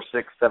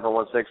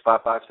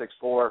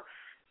 646-716-5564.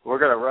 We're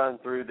going to run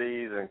through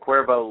these, and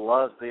Cuervo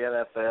loves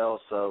the NFL,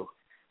 so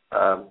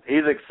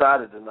he's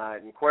excited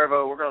tonight. And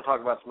Cuervo, we're going to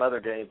talk about some other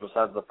games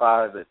besides the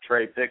 5 that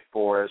Trey picked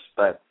for us,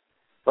 but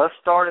let's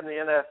start in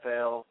the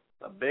NFL,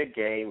 a big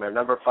game, our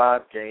number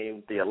 5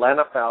 game. The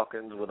Atlanta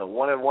Falcons, with a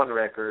 1-1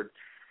 record,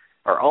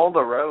 are on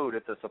the road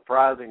at the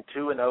surprising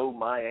 2-0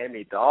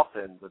 Miami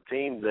Dolphins, a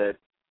team that,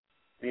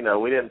 you know,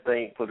 we didn't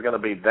think was going to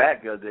be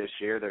that good this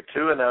year. They're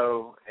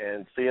 2-0,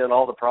 and seeing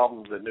all the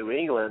problems in New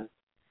England,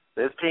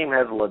 this team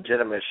has a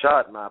legitimate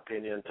shot, in my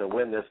opinion, to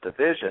win this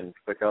division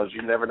because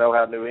you never know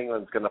how New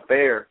England's going to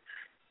fare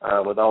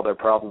with all their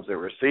problems at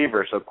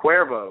receiver. So,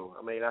 Cuervo,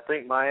 I mean, I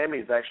think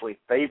Miami's actually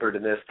favored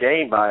in this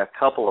game by a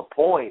couple of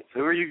points.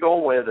 Who are you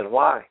going with and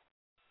why?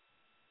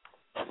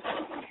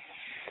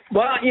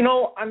 Well, you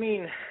know, I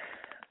mean,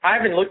 I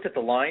haven't looked at the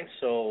line,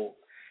 so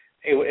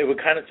it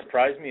would kind of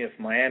surprise me if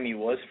Miami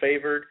was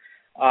favored.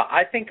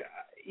 I think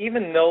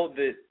even though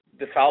the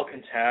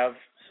Falcons have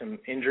some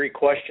injury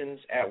questions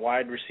at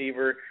wide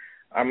receiver,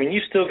 I mean,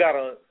 you still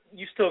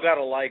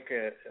gotta like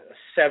a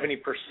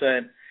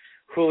 70%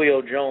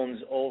 Julio Jones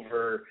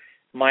over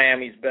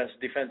Miami's best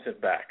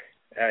defensive back,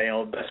 you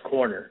know, best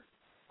corner.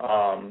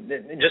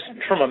 Just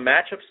from a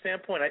matchup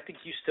standpoint, I think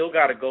you still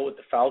got to go with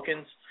the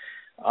Falcons,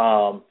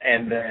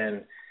 and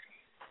then,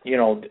 you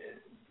know,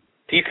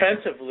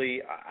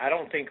 defensively, I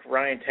don't think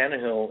Ryan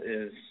Tannehill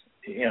is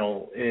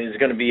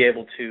going to be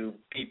able to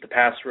beat the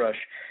pass rush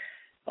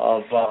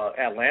of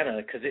Atlanta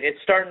because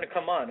it's starting to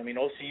come on. I mean,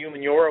 Osi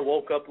Umenyiora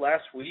woke up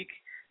last week,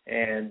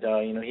 and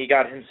you know, he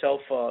got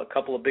himself a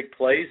couple of big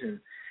plays, and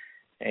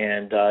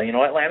you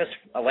know,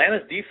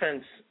 Atlanta's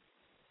defense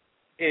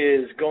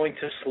is going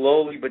to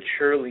slowly but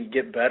surely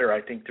get better,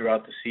 I think,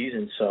 throughout the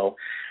season. So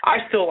I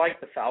still like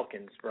the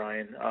Falcons,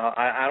 Brian.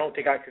 I don't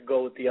think I could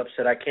go with the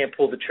upset. I can't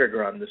pull the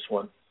trigger on this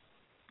one.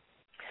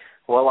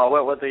 Well, I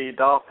went with the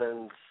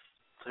Dolphins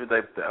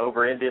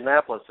over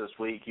Indianapolis this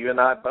week. You and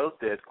I both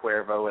did,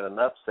 Cuervo, in an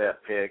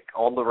upset pick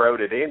on the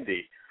road at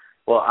Indy.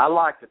 Well, I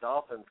like the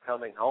Dolphins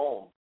coming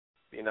home.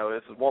 You know,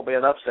 this won't be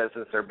an upset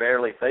since they're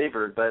barely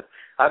favored, but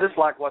I just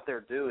like what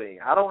they're doing.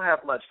 I don't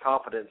have much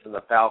confidence in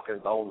the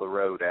Falcons on the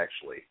road,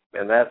 actually,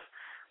 and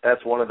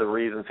that's one of the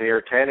reasons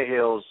here.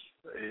 Tannehill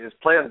is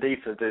playing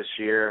decent this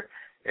year,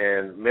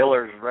 and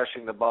Miller's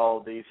rushing the ball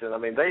decent. I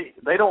mean,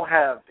 they don't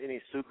have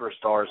any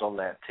superstars on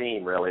that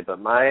team, really, but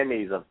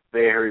Miami's a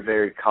very,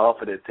 very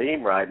confident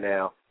team right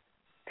now,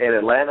 and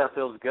Atlanta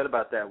feels good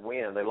about that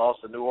win. They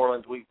lost to New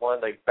Orleans week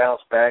 1. They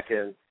bounced back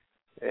and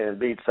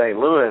beat St.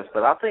 Louis,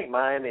 but I think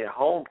Miami at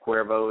home,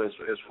 Cuervo,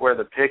 is where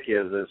the pick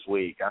is this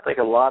week. I think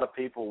a lot of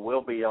people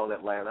will be on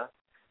Atlanta,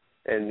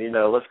 and, you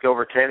know, let's go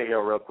over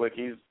Tannehill real quick.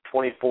 He's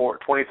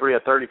 23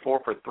 of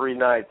 34 for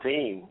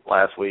 319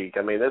 last week.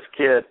 I mean, this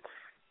kid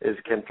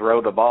can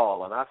throw the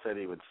ball, and I said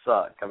he would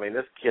suck. I mean,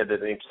 this kid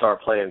didn't even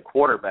start playing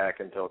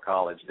quarterback until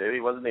college, did he?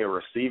 Wasn't he a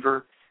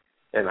receiver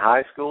in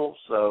high school?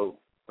 So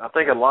I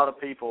think a lot of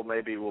people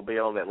maybe will be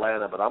on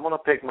Atlanta, but I'm going to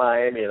pick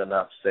Miami in an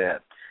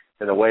upset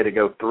in a way to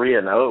go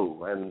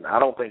 3-0, and I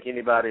don't think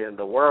anybody in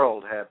the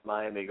world had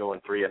Miami going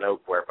 3-0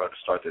 Cuervo to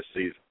start this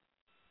season.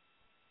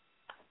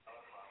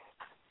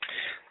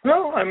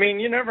 No, I mean,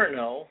 you never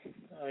know.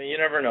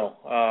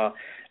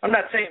 I'm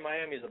not saying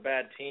Miami's a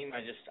bad team.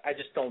 I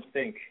just don't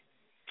think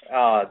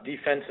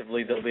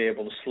defensively they'll be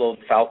able to slow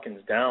the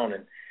Falcons down.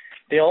 And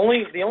the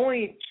only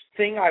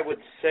thing I would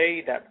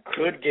say that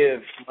could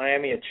give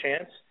Miami a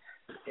chance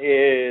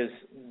is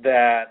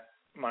that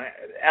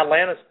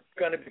Atlanta's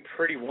going to be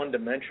pretty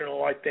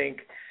one-dimensional, I think,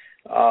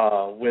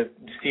 with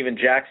Steven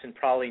Jackson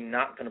probably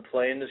not going to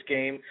play in this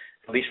game,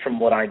 at least from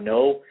what I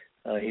know.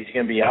 He's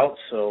going to be out.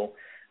 So,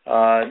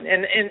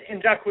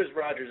 and Jacquizz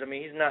Rodgers, I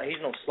mean, he's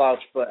no slouch,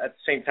 but at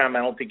the same time, I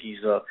don't think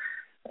he's a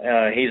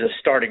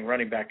starting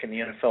running back in the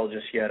NFL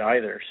just yet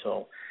either.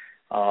 So,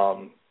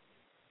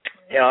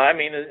 yeah, I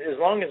mean, as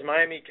long as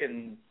Miami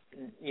can,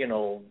 you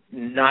know,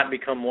 not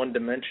become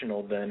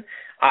one-dimensional, then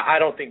I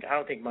don't think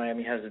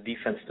Miami has a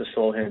defense to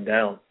slow him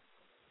down.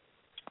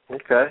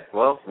 Okay,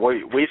 well,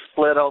 we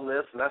split on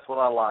this, and that's what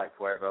I like,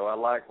 Cuervo. I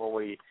like when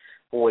we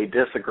when we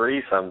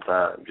disagree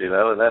sometimes,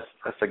 and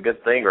that's a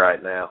good thing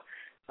right now.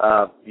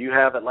 You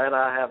have Atlanta,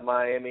 I have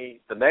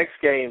Miami. The next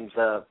game's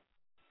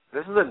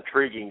this is an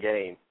intriguing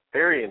game,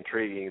 very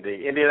intriguing.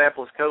 The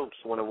Indianapolis Colts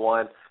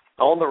 1-1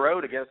 on the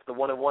road against the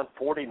 1-1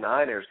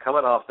 49ers,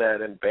 coming off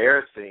that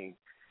embarrassing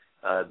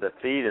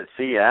defeat at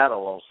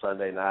Seattle on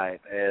Sunday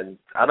night. And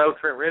I know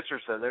Trent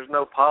Richardson, there's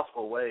no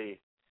possible way,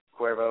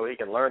 Cuervo, he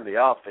can learn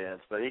the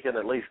offense, but he can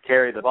at least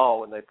carry the ball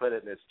when they put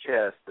it in his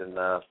chest and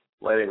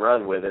let him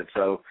run with it.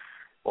 So,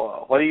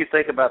 well, what do you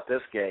think about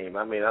this game?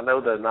 I mean, I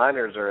know the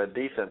Niners are a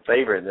decent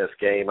favorite in this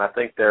game. I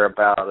think they're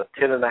about a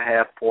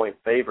 10.5-point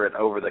favorite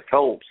over the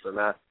Colts, and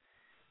I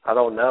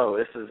don't know.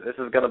 This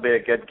is going to be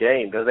a good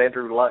game. Does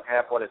Andrew Luck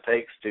have what it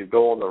takes to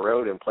go on the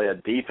road and play a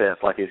defense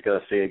like he's going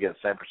to see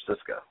against San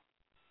Francisco?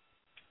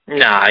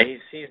 Nah,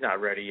 he's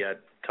not ready yet,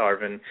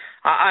 Tarvin.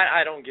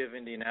 I don't give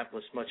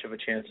Indianapolis much of a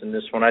chance in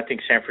this one. I think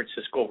San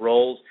Francisco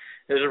rolls.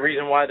 There's a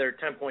reason why they're a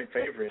 10-point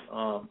favorite.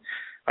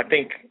 I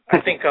think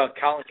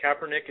Colin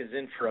Kaepernick is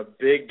in for a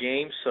big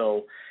game.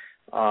 So,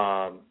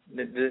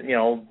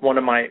 one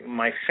of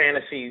my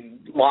fantasy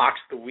locks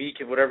of the week,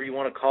 whatever you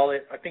want to call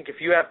it. I think if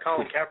you have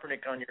Colin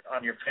Kaepernick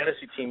on your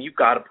fantasy team, you've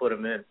got to put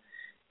him in.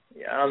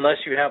 Yeah, unless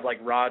you have like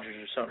Rodgers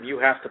or something, you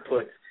have to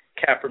put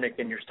Kaepernick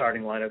in your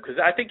starting lineup because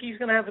I think he's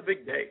going to have a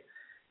big day,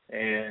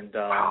 and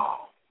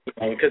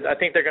because I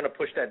think they're going to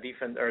push that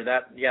defense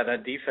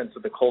that defense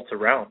of the Colts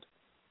around.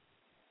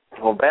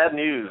 Well, bad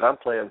news. I'm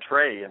playing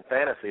Trey in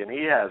fantasy, and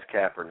he has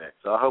Kaepernick,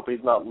 so I hope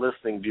he's not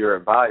listening to your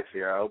advice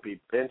here. I hope he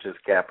benches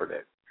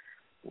Kaepernick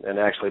and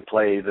actually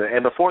plays.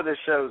 And before this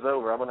show's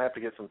over, I'm going to have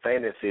to get some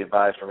fantasy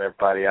advice from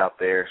everybody out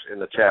there in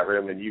the chat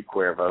room and you,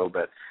 Cuervo,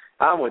 but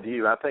I'm with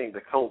you. I think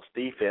the Colts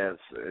defense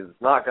is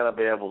not going to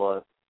be able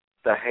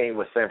to hang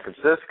with San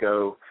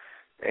Francisco,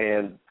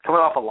 and coming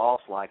off a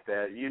loss like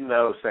that,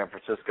 San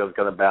Francisco's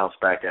going to bounce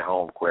back at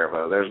home,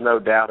 Cuervo. There's no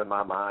doubt in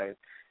my mind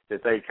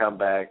that they come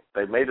back.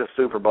 They made the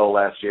Super Bowl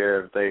last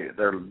year.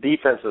 Their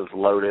defense is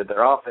loaded.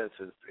 Their offense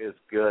is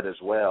good as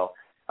well.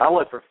 I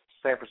look for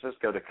San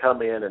Francisco to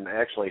come in and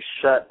actually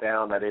shut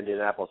down that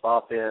Indianapolis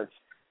offense.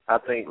 I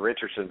think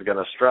Richardson's going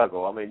to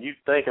struggle. I mean, you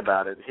think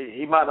about it.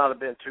 He might not have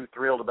been too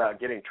thrilled about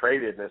getting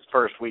traded in his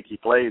first week he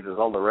plays is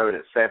on the road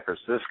at San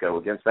Francisco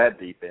against that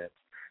defense.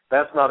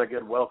 That's not a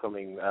good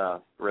welcoming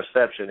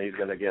reception he's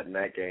going to get in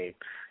that game.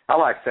 I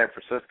like San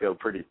Francisco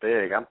pretty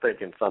big. I'm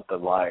thinking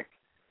something like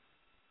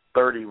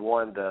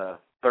 31-13,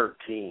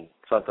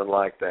 something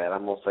like that.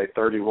 I'm going to say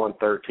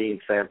 31-13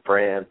 San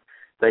Fran.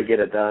 They get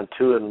it done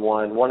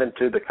 2-1,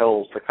 1-2 the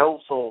Colts. The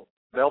Colts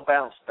they'll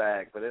bounce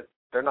back, but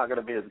they're not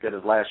going to be as good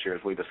as last year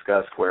as we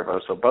discussed,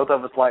 Cuervo. So both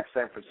of us like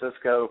San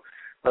Francisco.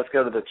 Let's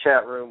go to the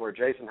chat room where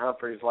Jason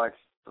Humphreys likes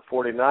the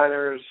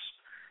 49ers.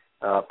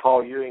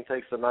 Paul Ewing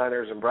takes the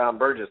Niners, and Brian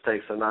Burgess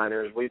takes the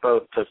Niners. We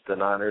both took the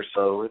Niners,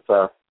 so it's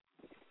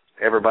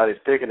everybody's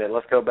picking it.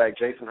 Let's go back.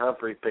 Jason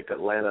Humphrey picked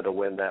Atlanta to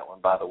win that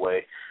one, by the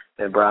way,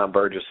 and Brian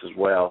Burgess as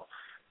well.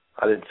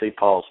 I didn't see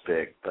Paul's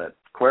pick, but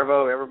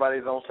Cuervo,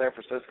 everybody's on San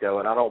Francisco,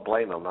 and I don't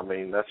blame them. I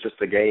mean, that's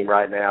just a game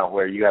right now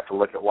where you have to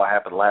look at what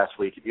happened last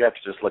week. You have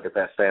to just look at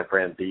that San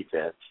Fran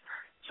defense.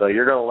 So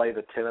you're going to lay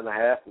the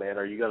 10.5, man.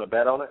 Are you going to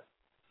bet on it?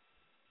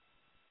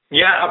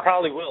 Yeah, I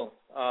probably will,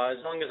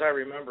 as long as I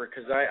remember,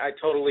 because I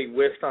totally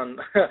whiffed on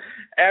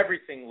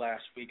everything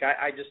last week.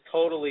 I just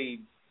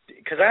totally,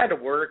 because I had to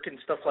work and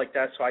stuff like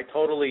that, so I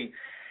totally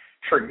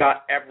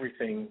forgot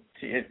everything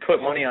to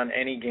put money on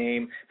any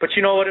game. But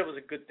you know what? It was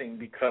a good thing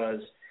because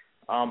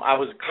I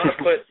was going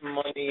to put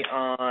money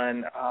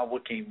on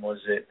what game was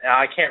it?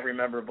 I can't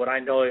remember, but I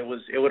know it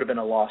would have been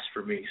a loss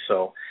for me.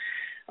 So,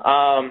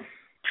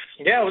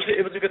 yeah,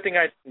 it was a good thing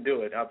I didn't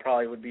do it. I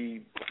probably would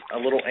be a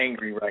little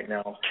angry right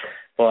now.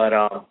 But,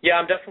 yeah,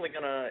 I'm definitely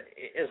going to,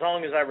 as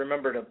long as I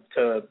remember to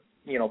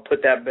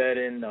put that bet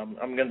in,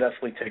 I'm going to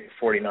definitely take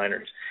the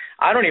 49ers.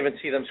 I don't even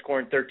see them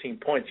scoring 13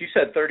 points. You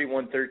said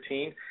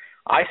 31-13.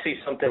 I see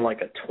something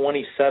like a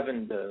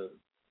 27-3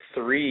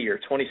 or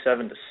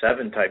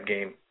 27-7 type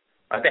game.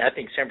 I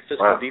think San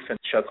Francisco defense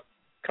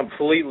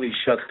completely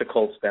shuts the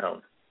Colts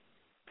down.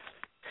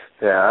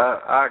 Yeah,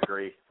 I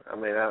agree. I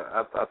mean,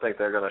 I think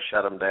they're going to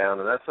shut them down,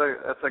 and that's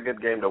a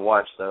good game to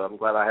watch. Though I'm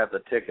glad I have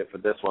the ticket for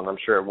this one. I'm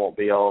sure it won't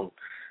be on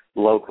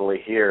locally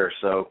here.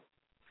 So,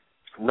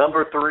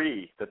 number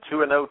 3, the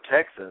 2-0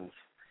 Texans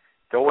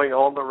going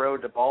on the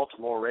road to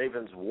Baltimore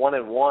Ravens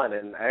 1-1,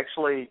 and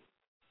actually,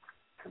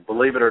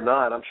 believe it or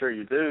not, I'm sure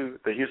you do,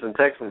 the Houston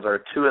Texans are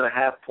a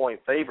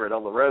 2.5-point favorite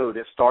on the road.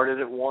 It started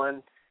at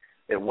 1.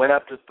 It went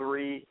up to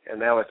 3, and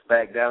now it's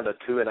back down to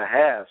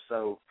 2.5.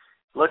 So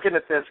looking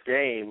at this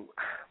game,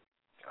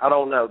 I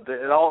don't know.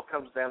 It all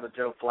comes down to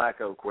Joe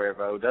Flacco,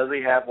 Cuervo. Does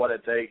he have what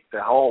it takes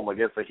at home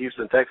against the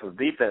Houston Texans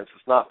defense?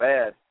 It's not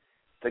bad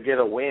to get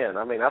a win.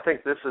 I mean, I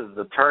think this is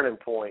the turning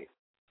point,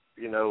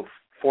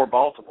 for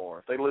Baltimore.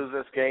 If they lose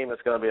this game,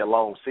 it's going to be a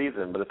long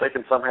season. But if they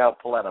can somehow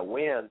pull out a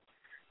win,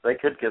 they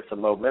could get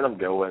some momentum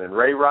going. And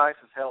Ray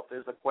Rice's health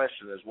is a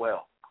question as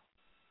well.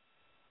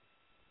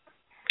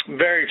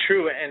 Very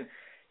true. And,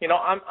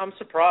 I'm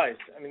surprised.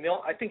 I mean,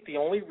 I think the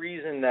only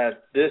reason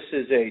that this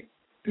is a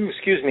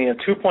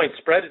 2-point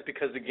spread is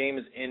because the game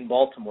is in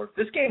Baltimore. If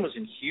this game was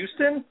in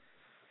Houston,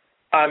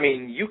 I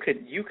mean, you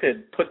could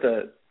put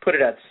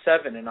it at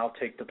 7 and I'll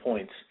take the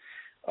points.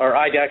 Or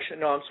I'd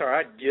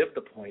give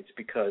the points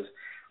because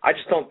I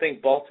just don't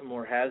think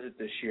Baltimore has it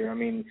this year. I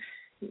mean,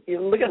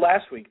 look at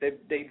last week. They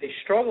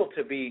struggled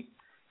to beat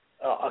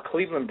a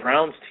Cleveland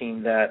Browns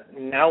team that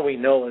now we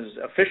know has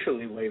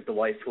officially waved the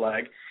white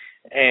flag,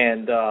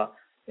 and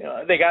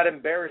they got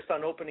embarrassed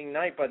on opening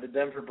night by the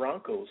Denver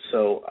Broncos.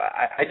 So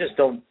I just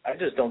don't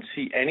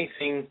see any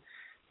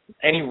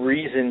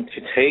reason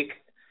to take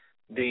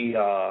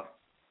the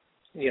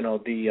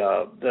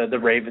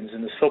Ravens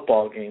in this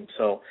football game.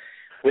 So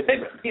with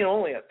it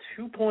only a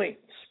 2-point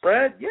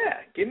spread,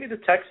 yeah, give me the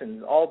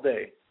Texans all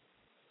day.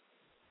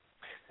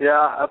 Yeah,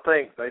 I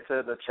think they said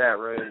in the chat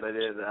room they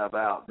did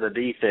about the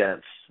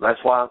defense.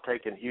 That's why I'm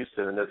taking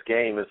Houston in this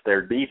game. Is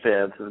their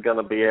defense is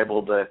going to be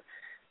able to,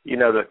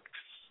 to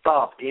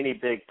stop any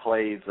big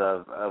plays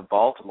of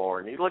Baltimore.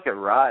 And you look at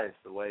Rice,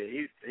 the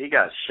way he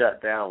got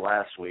shut down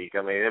last week.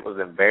 I mean, it was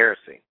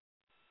embarrassing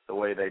the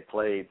way they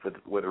played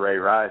with Ray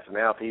Rice. And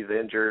now if he's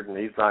injured and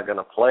he's not going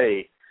to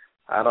play,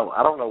 I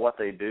don't know what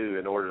they do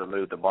in order to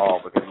move the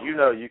ball, because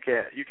you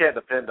can't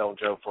depend on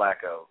Joe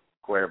Flacco,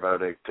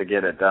 Cuervo, to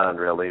get it done,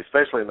 really,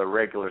 especially in the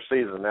regular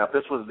season. Now, if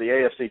this was the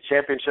AFC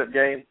Championship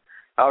game,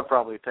 I would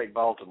probably take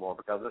Baltimore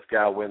because this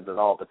guy wins it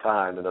all the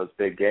time in those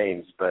big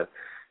games. But,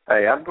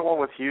 hey, I'm going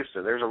with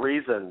Houston. There's a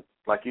reason,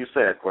 like you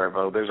said,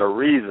 Cuervo, there's a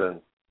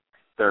reason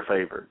they're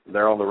favored.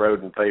 They're on the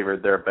road and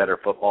favored. They're a better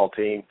football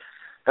team,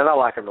 and I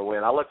like them to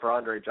win. I look for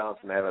Andre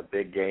Johnson to have a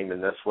big game in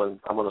this one.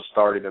 I'm going to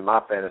start him in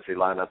my fantasy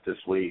lineup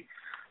this week.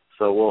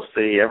 So we'll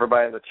see.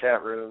 Everybody in the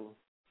chat room,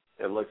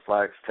 it looks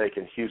like, is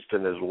taking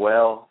Houston as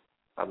well.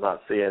 I'm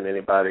not seeing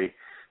anybody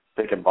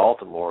picking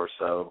Baltimore,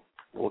 so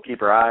we'll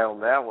keep our eye on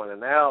that one.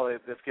 And now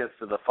this gets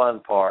to the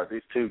fun part,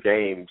 these two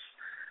games.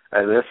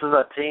 And this is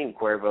a team,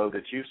 Cuervo,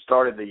 that you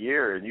started the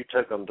year and you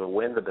took them to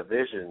win the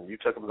division. You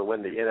took them to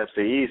win the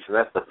NFC East, and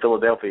that's the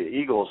Philadelphia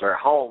Eagles. They're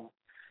home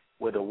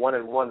with a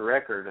 1-1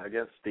 record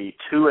against the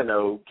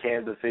 2-0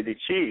 Kansas City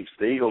Chiefs.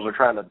 The Eagles are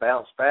trying to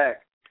bounce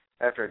back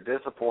after a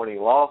disappointing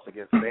loss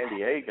against San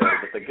Diego.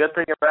 But the good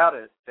thing about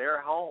it,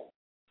 they're home.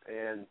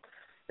 And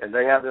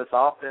they have this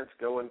offense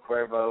going,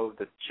 Cuervo.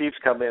 The Chiefs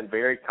come in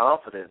very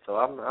confident. So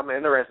I'm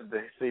interested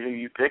to see who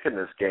you pick in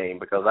this game,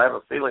 because I have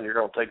a feeling you're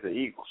going to take the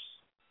Eagles.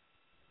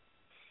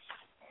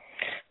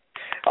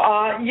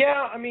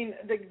 Yeah, I mean,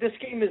 this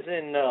game is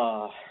in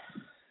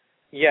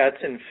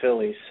it's in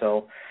Philly.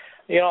 So,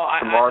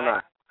 tomorrow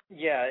night.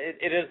 Yeah,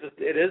 it is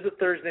a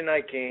Thursday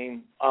night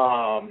game.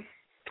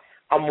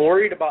 I'm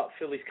worried about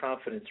Philly's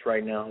confidence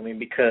right now. I mean,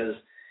 because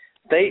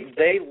they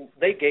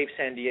gave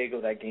San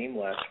Diego that game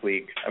last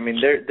week. I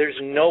mean, there's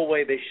no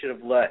way they should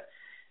have let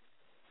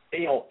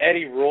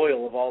Eddie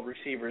Royal, of all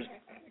receivers,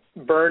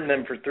 burn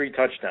them for 3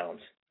 touchdowns.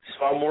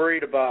 So I'm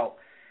worried about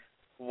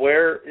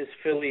where is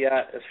Philly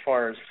at as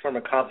far as from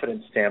a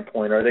confidence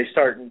standpoint. Are they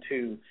starting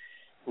to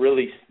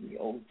really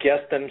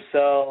guess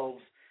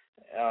themselves?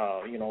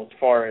 As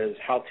far as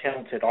how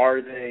talented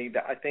are they?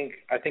 I think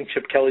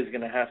Chip Kelly's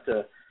going to have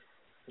to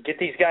get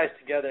these guys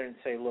together and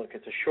say, look,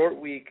 it's a short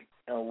week.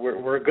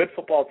 We're a good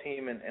football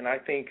team, and I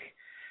just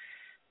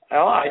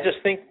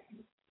think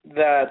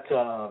that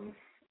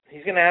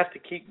he's going to have to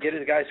get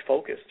his guys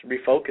refocused.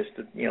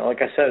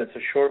 Like I said, it's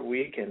a short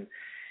week, and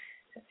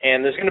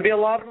there's going to be a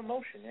lot of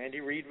emotion.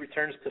 Andy Reid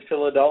returns to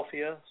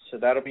Philadelphia, so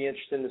that'll be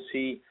interesting to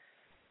see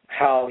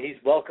how he's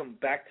welcomed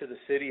back to the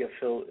city of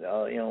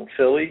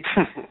Philly.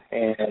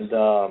 And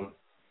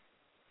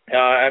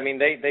I mean,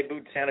 they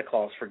booed Santa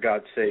Claus, for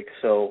God's sake.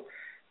 So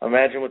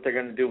imagine what they're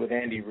going to do with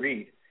Andy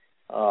Reid.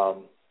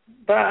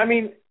 But I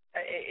mean,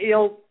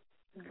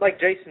 like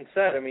Jason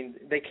said, I mean,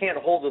 they can't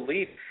hold the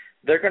lead.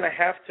 They're going to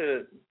have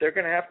to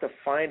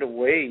find a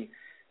way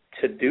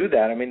to do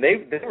that. I mean,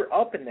 they were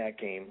up in that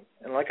game,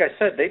 and like I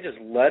said, they just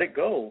let it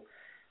go.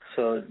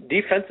 So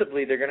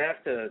defensively, they're going to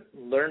have to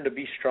learn to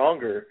be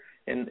stronger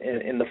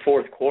in the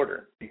fourth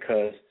quarter,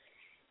 because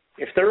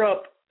if they're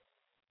up,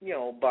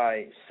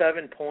 by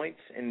 7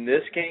 points in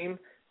this game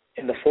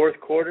in the fourth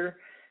quarter,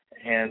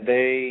 and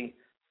they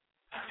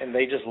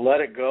just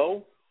let it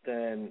go,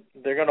 then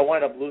they're going to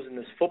wind up losing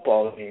this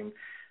football game.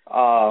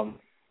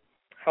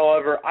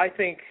 However, I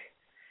think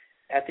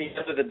at the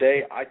end of the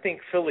day, I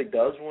think Philly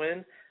does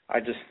win. I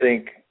just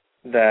think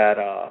that,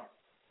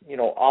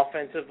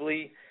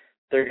 offensively,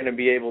 they're going to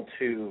be able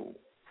to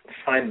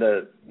find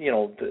the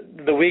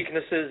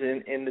weaknesses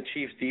in the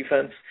Chiefs'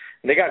 defense.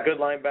 And they got good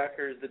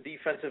linebackers. The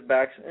defensive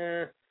backs,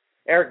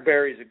 Eric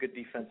Berry's a good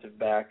defensive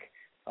back,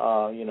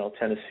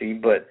 Tennessee.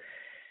 But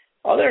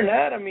other than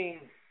that, I mean,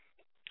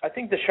 I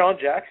think Deshaun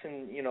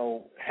Jackson,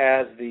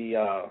 has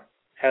the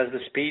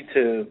speed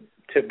to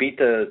beat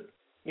the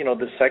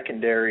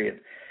secondary, and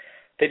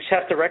they just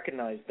have to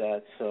recognize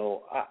that.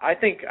 So I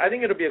think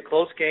it'll be a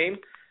close game,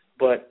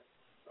 but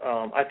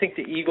I think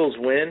the Eagles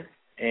win,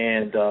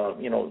 and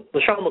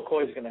LaShawn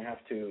McCoy is going to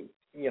have to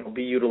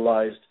be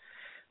utilized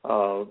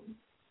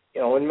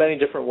in many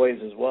different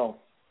ways as well.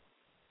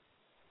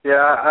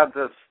 Yeah,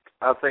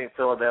 I think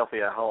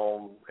Philadelphia at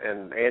home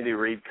and Andy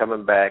Reid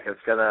coming back, it's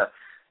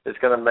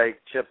gonna make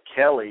Chip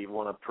Kelly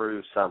want to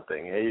prove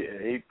something.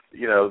 He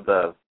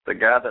the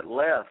guy that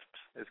left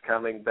is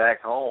coming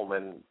back home,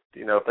 and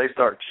if they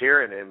start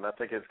cheering him, I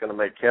think it's going to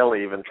make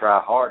Kelly even try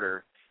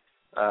harder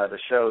to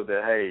show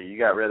that, hey, you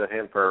got rid of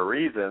him for a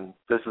reason.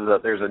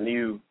 There's a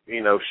new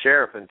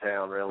sheriff in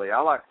town. Really,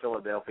 I like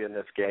Philadelphia in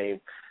this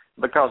game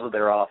because of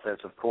their offense,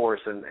 of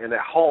course, and at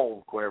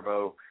home,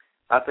 Cuervo,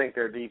 I think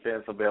their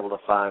defense will be able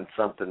to find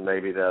something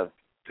maybe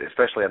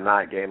especially a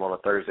night game on a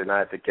Thursday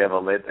night to give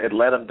them. It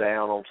let them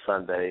down on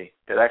Sunday.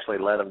 It actually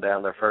let them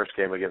down their first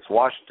game against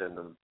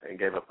Washington and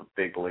gave up a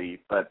big lead.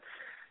 But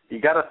you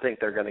got to think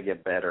they're going to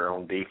get better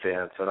on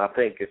defense, and I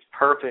think it's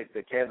perfect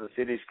that Kansas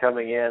City's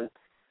coming in.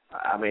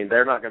 I mean,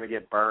 they're not going to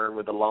get burned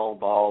with the long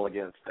ball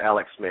against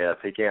Alex Smith.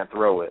 He can't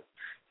throw it.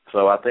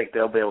 So I think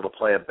they'll be able to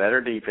play a better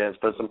defense,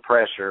 put some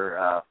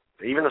pressure,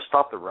 even to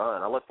stop the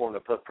run. I look for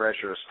them to put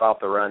pressure to stop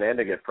the run and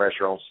to get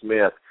pressure on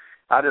Smith.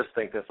 I just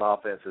think this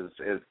offense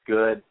is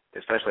good,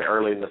 especially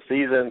early in the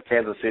season.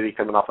 Kansas City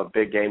coming off a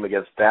big game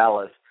against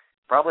Dallas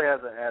probably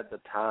hasn't had the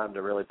time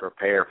to really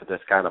prepare for this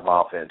kind of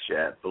offense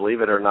yet.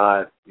 Believe it or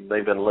not,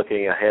 they've been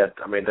looking ahead.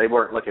 I mean, they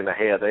weren't looking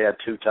ahead. They had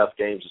 2 tough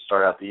games to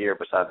start out the year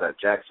besides that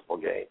Jacksonville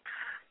game.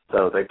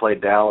 So they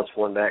played Dallas,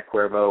 won that,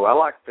 Cuervo. I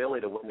like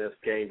Philly to win this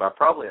game by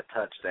probably a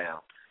touchdown.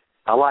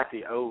 I like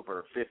the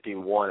over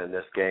 51 in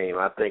this game.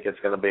 I think it's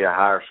going to be a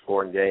higher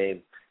scoring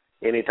game.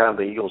 Anytime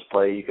the Eagles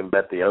play, you can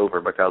bet the over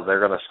because they're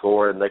going to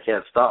score and they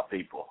can't stop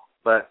people.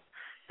 But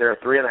they're a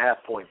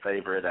 3.5-point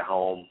favorite at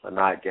home, a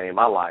night game.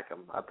 I like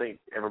them. I think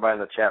everybody in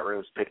the chat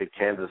room is picking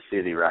Kansas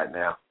City right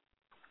now.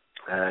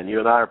 And you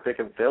and I are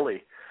picking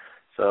Philly.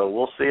 So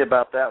we'll see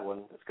about that one.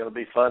 It's going to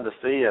be fun to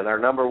see. And our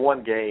number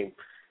one game,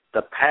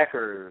 the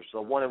Packers, the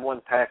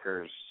 1-1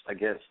 Packers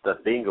against the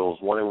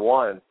Bengals,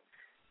 1-1.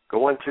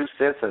 Going to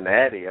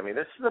Cincinnati. I mean,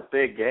 this is a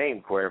big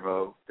game,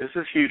 Cuervo. This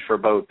is huge for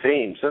both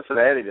teams.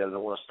 Cincinnati doesn't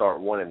want to start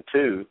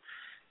 1-2,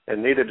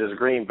 and neither does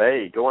Green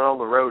Bay. Going on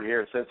the road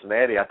here in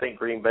Cincinnati, I think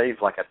Green Bay is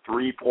like a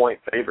 3-point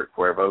favorite,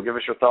 Cuervo. Give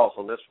us your thoughts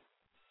on this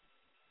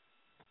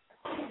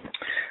one.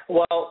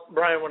 Well,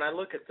 Brian, when I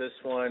look at this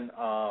one,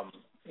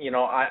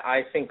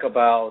 I think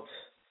about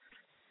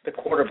the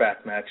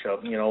quarterback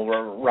matchup,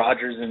 where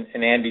Rodgers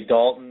and Andy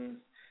Dalton,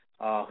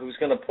 who's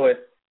going to put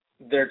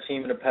their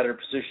team in a better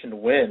position to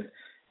win.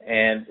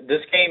 And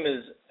this game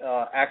is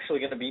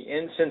actually going to be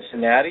in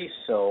Cincinnati,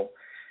 so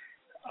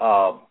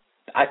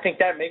I think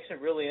that makes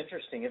it really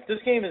interesting. If this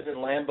game is in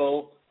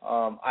Lambeau,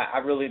 I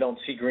really don't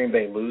see Green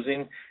Bay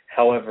losing.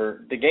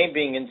 However, the game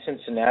being in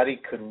Cincinnati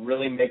could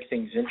really make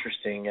things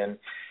interesting, and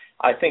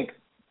I think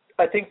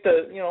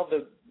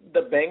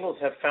the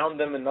Bengals have found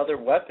them another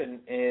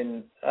weapon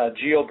in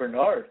Gio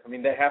Bernard. I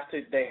mean, they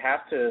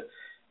have to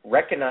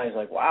recognize,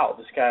 like, wow,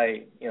 this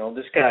guy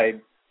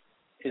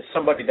is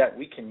somebody that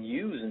we can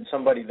use and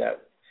somebody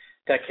that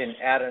can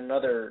add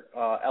another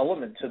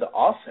element to the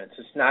offense.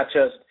 It's not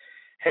just,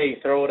 hey,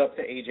 throw it up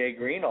to A.J.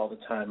 Green all the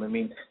time. I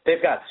mean, they've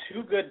got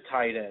 2 good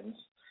tight ends.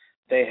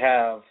 They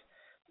have,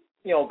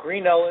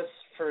 Green Ellis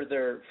for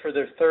their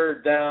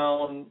third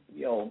down,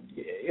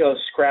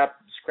 scrap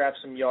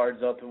some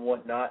yards up and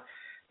whatnot.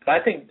 But I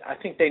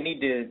think they need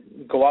to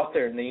go out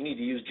there and they need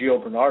to use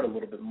Gio Bernard a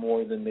little bit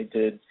more than they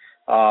did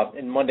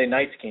in Monday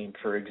night's game,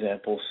 for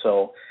example.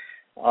 So,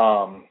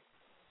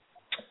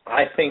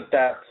 I think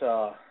that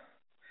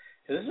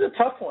this is a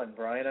tough one,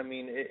 Brian. I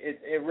mean,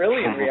 it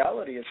really, in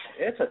reality,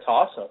 it's a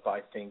toss-up, I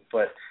think.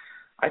 But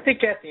I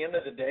think at the end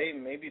of the day,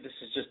 maybe this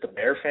is just a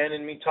Bear fan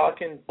in me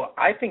talking, but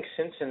I think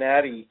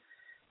Cincinnati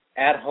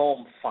at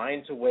home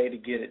finds a way to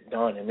get it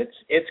done. And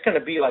it's going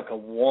to be like a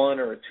 1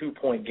 or a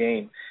 2-point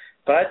game.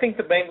 But I think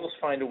the Bengals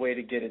find a way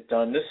to get it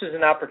done. This is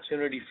an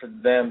opportunity for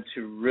them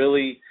to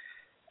really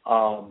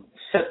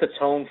set the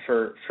tone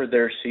for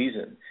their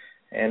season.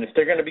 And if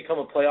they're going to become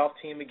a playoff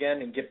team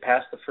again and get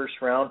past the first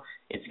round,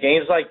 it's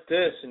games like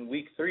this in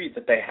week 3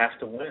 that they have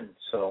to win.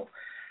 So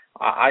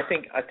I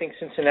think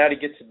Cincinnati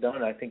gets it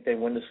done. I think they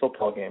win this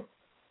football game.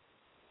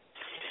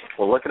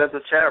 Well, looking at the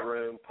chat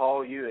room,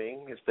 Paul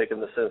Ewing is picking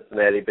the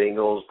Cincinnati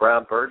Bengals.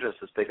 Brian Burgess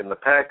is picking the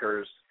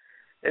Packers.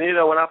 And,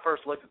 when I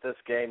first looked at this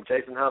game,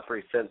 Jason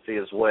Humphrey Cincy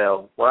as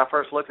well. When I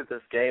first looked at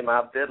this game,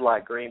 I did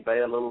like Green Bay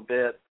a little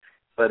bit.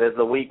 But as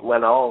the week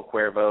went on,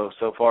 Cuervo,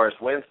 so far as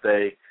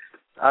Wednesday,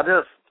 I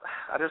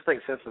just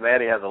think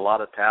Cincinnati has a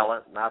lot of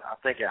talent, and I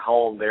think at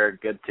home they're a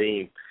good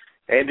team.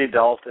 Andy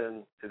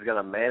Dalton is going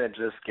to manage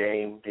this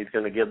game. He's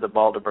going to give the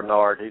ball to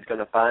Bernard. He's going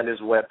to find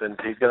his weapons.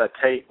 He's going to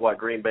take what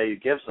Green Bay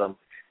gives them.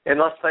 And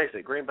let's face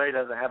it, Green Bay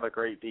doesn't have a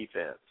great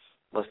defense.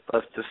 Let's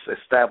just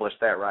establish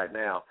that right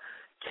now.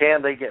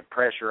 Can they get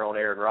pressure on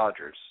Aaron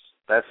Rodgers?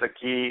 That's the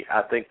key.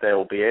 I think they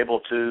will be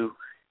able to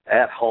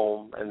at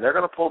home, and they're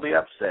going to pull the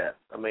upset.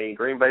 I mean,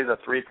 Green Bay's a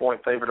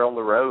 3-point favorite on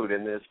the road,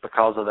 and it's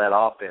because of that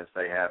offense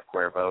they have,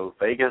 Cuervo.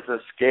 Vegas is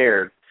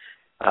scared,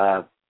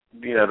 to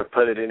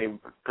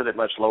put it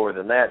much lower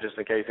than that, just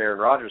in case Aaron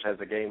Rodgers has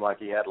a game like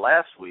he had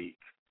last week.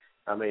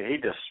 I mean, he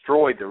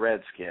destroyed the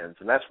Redskins,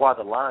 and that's why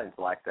the line's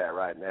like that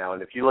right now.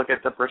 And if you look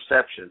at the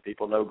perception,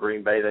 people know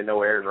Green Bay, they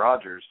know Aaron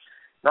Rodgers.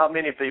 Not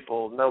many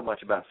people know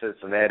much about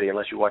Cincinnati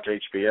unless you watch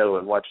HBO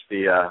and watch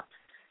the,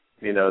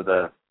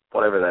 the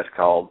whatever that's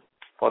called.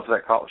 What's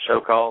that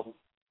show called?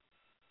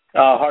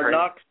 Hard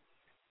Knocks?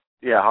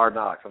 Yeah, Hard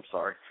Knocks. I'm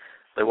sorry.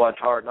 They watch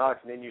Hard Knocks,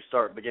 and then you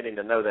start beginning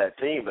to know that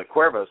team. But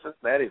Cuervo,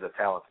 Cincinnati's a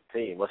talented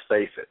team. Let's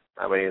face it.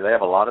 I mean, they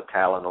have a lot of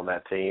talent on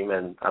that team,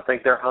 and I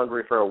think they're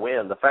hungry for a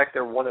win. The fact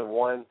they're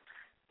 1-1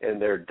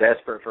 and they're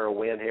desperate for a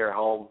win here at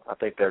home, I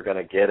think they're going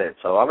to get it.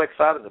 So I'm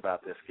excited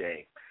about this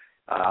game.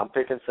 I'm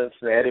picking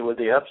Cincinnati with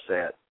the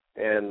upset.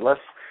 And let's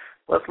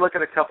look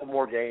at a couple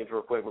more games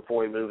real quick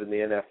before we move in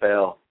the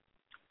NFL.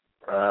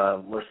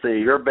 Let's see.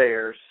 Your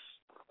Bears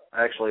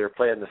actually are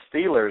playing the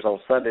Steelers on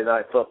Sunday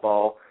Night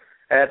Football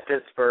at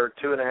Pittsburgh,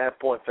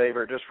 2.5-point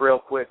favorite. Just real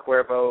quick,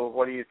 Cuervo,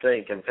 what do you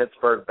think? Can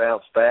Pittsburgh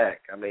bounce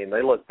back? I mean,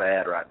 they look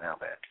bad right now,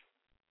 man.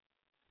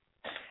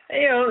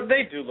 You know,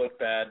 they do look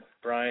bad,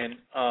 Brian.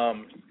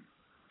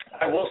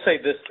 I will say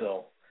this,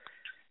 though.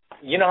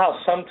 You know how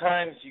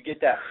sometimes you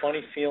get that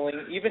funny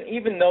feeling,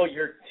 even though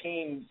your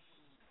team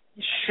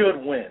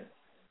should win,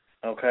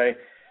 okay?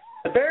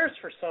 The Bears,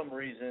 for some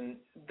reason,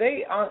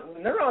 when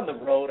they're on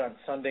the road on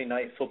Sunday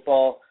Night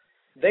Football,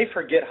 they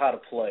forget how to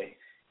play.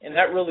 And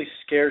that really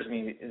scares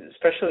me,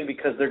 especially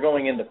because they're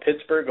going into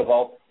Pittsburgh of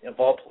all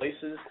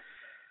places.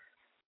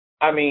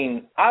 I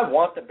mean, I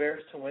want the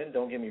Bears to win,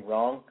 don't get me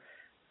wrong.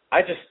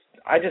 I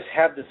just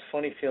have this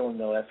funny feeling,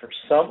 though, that for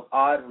some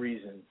odd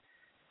reason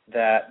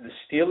that the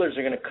Steelers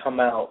are going to come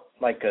out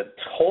like they're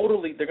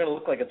going to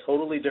look like a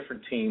totally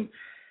different team.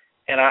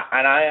 And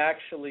I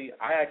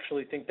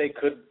actually think they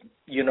could,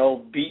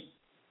 beat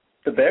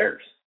the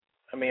Bears.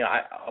 I mean,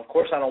 of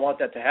course I don't want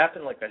that to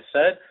happen, like I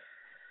said.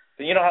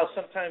 But you know how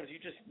sometimes you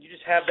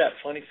just have that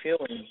funny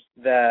feeling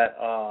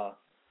that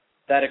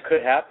it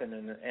could happen,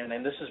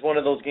 and this is one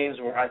of those games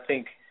where I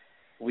think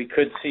we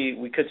could see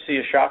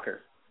a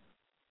shocker.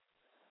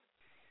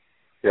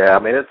 Yeah, I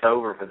mean, it's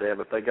over for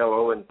them. If they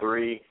go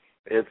 0-3,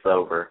 it's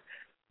over.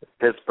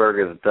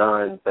 Pittsburgh is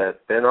done,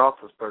 but Ben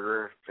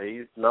Roethlisberger,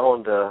 he's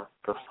known to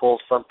pull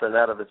something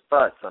out of his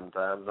butt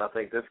sometimes. I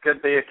think this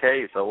could be a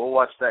case, so we'll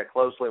watch that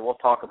closely, and we'll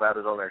talk about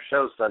it on our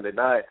show Sunday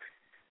night.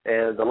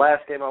 And the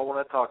last game I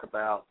want to talk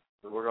about,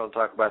 we're going to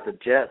talk about the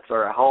Jets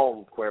are at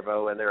home,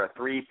 Cuervo, and they're a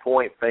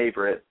 3-point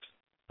favorite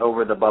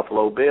over the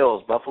Buffalo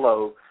Bills.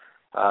 Buffalo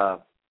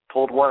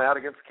pulled one out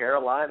against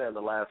Carolina in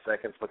the last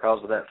seconds because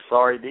of that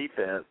sorry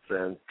defense.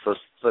 And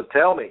so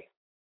tell me,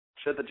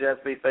 should the Jets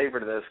be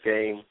favored in this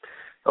game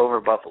over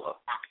Buffalo?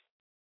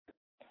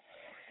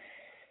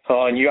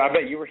 Oh, and I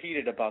bet you were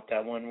heated about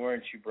that one,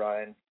 weren't you,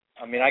 Brian?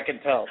 I mean, I can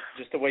tell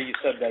just the way you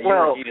said that. You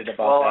were heated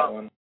about that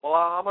one. Well,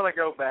 I'm going to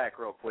go back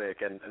real quick,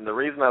 and the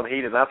reason I'm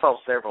heated, I saw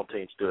several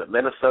teams do it.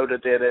 Minnesota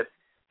did it.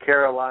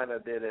 Carolina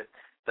did it.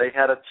 They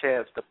had a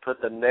chance to put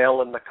the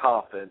nail in the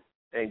coffin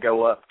and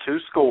go up 2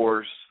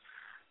 scores,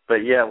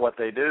 but yet what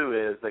they do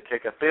is they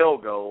kick a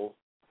field goal,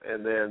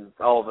 and then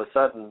all of a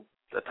sudden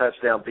the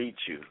touchdown beats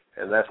you.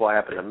 And that's what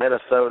happened to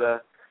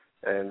Minnesota,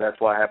 and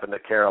that's what happened to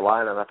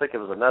Carolina. And I think it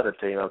was another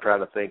team I'm trying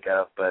to think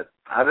of. But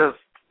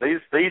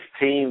these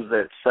teams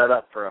that set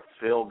up for a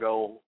field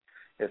goal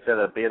instead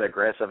of being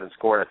aggressive and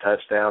scoring a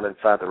touchdown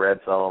inside the red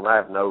zone, I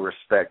have no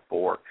respect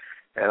for.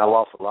 And I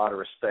lost a lot of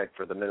respect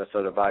for the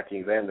Minnesota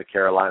Vikings and the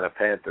Carolina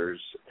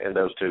Panthers in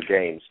those 2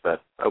 games.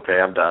 But, okay,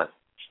 I'm done.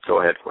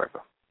 Go ahead,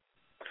 Cuervo.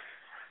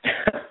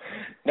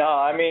 No,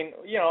 I mean,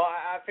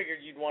 I figured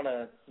you'd want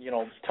to,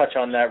 touch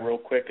on that real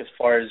quick as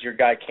far as your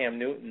guy Cam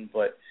Newton.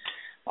 But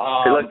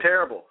he looked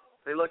terrible.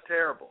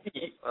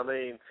 I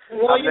mean,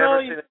 I've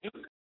never seen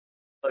him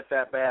look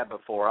that bad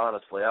before,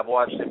 honestly. I've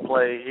watched him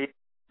play. He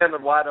had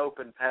wide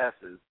open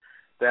passes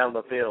down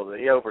the field that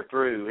he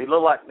overthrew. He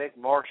looked like Nick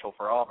Marshall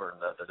for Auburn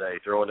the other day,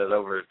 throwing it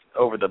over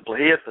the –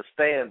 he hit the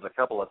stands a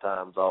couple of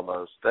times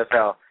almost. That's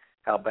how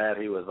bad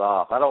he was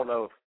off. I don't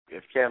know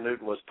if Cam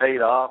Newton was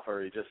paid off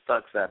or he just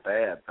sucks that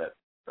bad, but,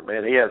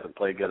 man, he hasn't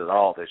played good at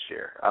all this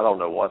year. I don't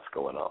know what's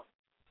going on.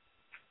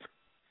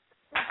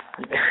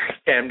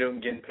 Cam Newton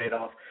getting paid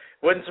off.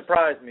 Wouldn't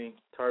surprise me,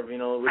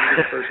 Tarvino. It wouldn't be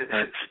the first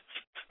time.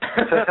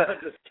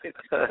 Just kidding.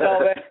 No,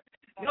 man.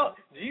 No,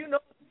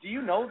 do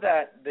you know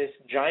that this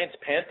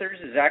Giants-Panthers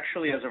is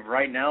actually, as of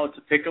right now, it's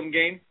a pick'em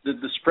game? The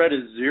spread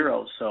is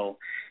 0. So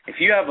if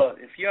you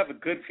have a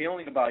good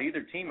feeling about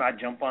either team, I'd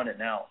jump on it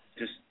now.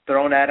 Just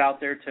throwing that out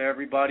there to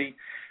everybody.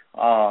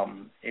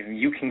 If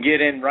you can get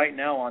in right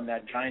now on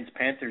that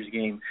Giants-Panthers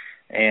game,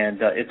 and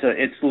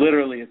it's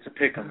literally a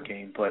pick'em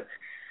game. But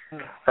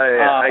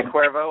hey,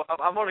 Cuervo,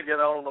 I'm going to get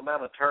on the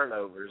amount of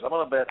turnovers. I'm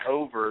going to bet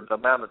over the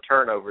amount of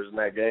turnovers in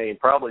that game.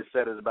 Probably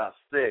said it's about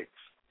 6.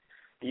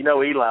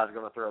 Eli's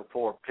going to throw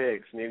 4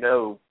 picks, and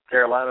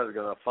Carolina's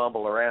going to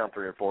fumble around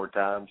 3 or 4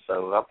 times.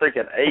 So I'm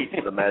thinking 8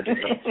 is the magic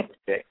number.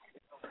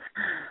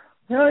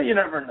 No, you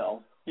never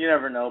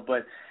know.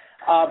 But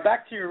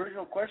back to your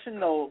original question,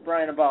 though,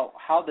 Brian, about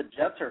how the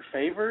Jets are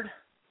favored.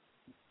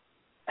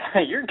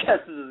 Your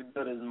guess is as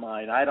good as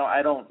mine.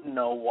 I don't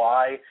know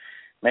why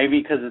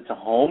Maybe because it's a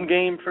home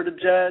game for the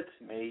Jets.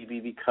 Maybe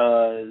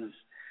because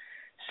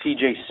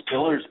C.J.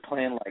 Spiller's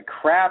playing like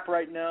crap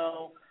right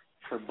now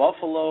for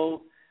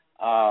Buffalo.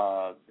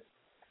 I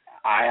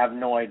have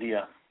no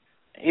idea.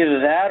 Either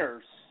that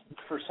or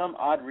for some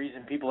odd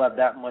reason people have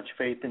that much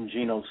faith in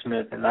Geno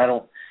Smith, and I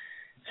don't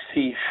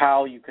see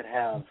how you could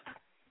have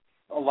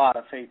a lot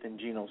of faith in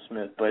Geno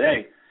Smith. But,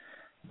 hey,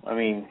 I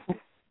mean,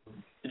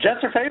 the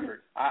Jets are favored.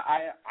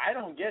 I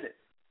don't get it.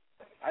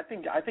 I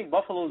think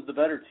Buffalo's the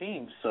better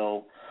team,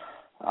 so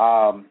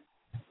I'm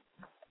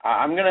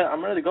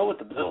gonna go with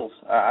the Bills.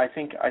 I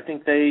think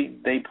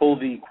they pull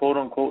the quote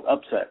unquote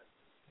upset.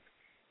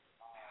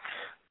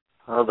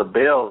 Oh, the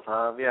Bills,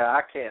 huh? Yeah,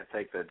 I can't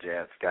take the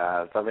Jets,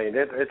 guys. I mean,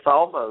 it's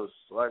almost,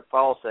 like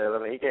Paul said, I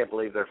mean, he can't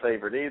believe they're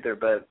favored either,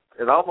 but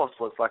it almost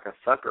looks like a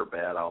sucker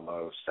bet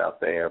almost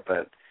out there.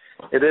 But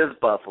it is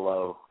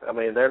Buffalo. I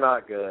mean, they're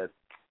not good.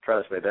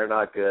 Trust me, they're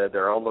not good.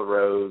 They're on the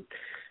road.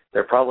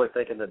 They're probably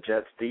thinking the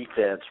Jets'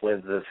 defense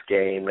wins this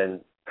game,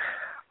 and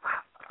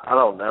I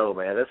don't know,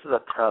 man. This is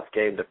a tough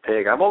game to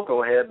pick. I'm going to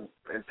go ahead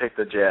and pick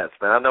the Jets,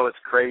 man. I know it's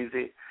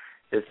crazy.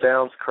 It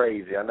sounds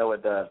crazy. I know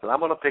it does. But I'm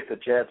going to pick the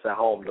Jets at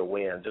home to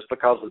win just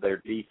because of their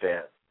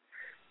defense.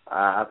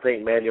 I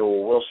think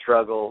Manuel will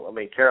struggle. I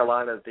mean,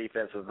 Carolina's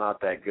defense is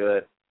not that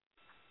good,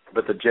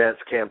 but the Jets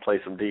can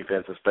play some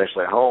defense,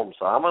 especially at home.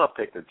 So I'm going to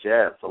pick the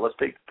Jets. So let's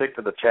pick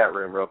to the chat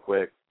room real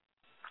quick.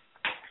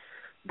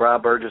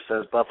 Brian Burgess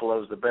says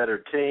Buffalo's the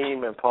better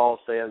team, and Paul's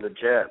saying the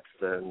Jets,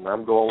 and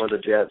I'm going with the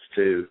Jets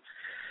too.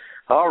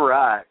 All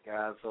right,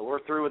 guys, so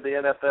we're through with the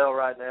NFL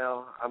right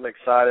now. I'm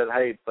excited.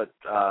 Hey, but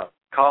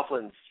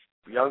Coughlin's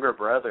younger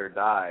brother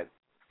died.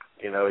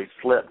 You know, he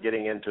slipped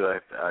getting into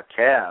a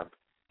cab,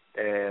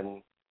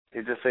 and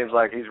it just seems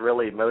like he's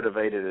really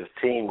motivated his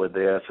team with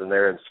this, and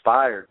they're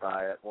inspired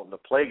by it, wanting to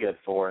play good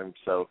for him.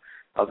 So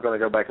I was going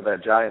to go back to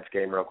that Giants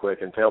game real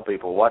quick and tell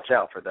people, watch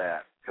out for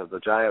that, because the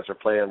Giants are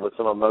playing with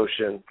some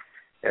emotion,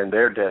 and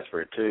they're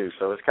desperate too.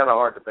 So it's kind of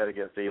hard to bet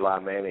against Eli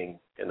Manning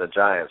and the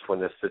Giants when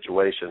this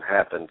situation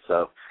happens.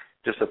 So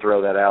just to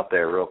throw that out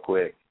there real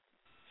quick.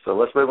 So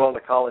let's move on to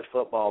college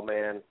football,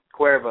 man.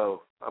 Cuervo,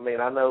 I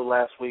mean, I know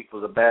last week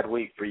was a bad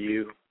week for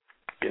you.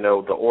 You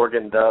know, the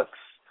Oregon Ducks,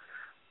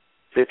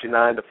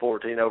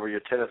 59-14 over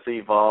your Tennessee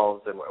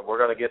Vols, and we're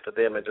going to get to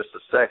them in just a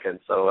second.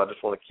 So I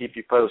just want to keep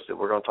you posted.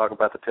 We're going to talk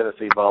about the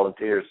Tennessee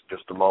Volunteers in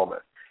just a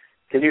moment.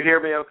 Can you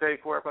hear me okay,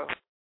 Cuervo?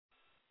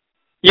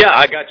 Yeah,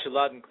 I got you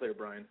loud and clear,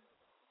 Brian.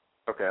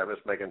 Okay, I'm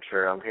just making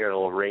sure. I'm hearing a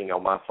little ring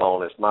on my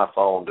phone. It's my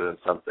phone doing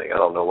something. I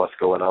don't know what's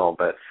going on.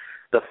 But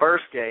the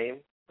first game,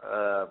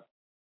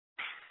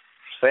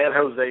 San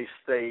Jose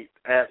State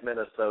at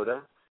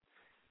Minnesota.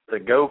 The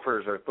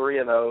Gophers are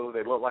 3-0.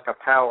 They look like a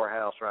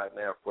powerhouse right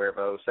now,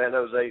 Cuervo. San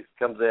Jose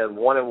comes in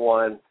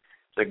 1-1.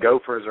 The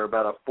Gophers are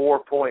about a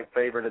 4-point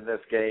favorite in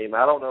this game.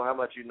 I don't know how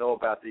much you know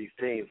about these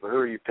teams, but who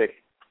are you picking?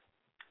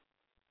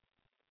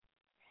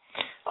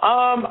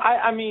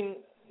 I mean,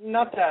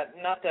 not that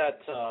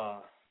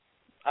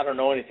I don't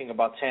know anything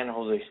about San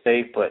Jose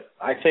State, but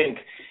I think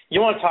you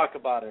want to talk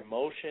about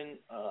emotion.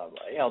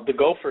 You know, the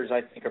Gophers,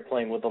 I think, are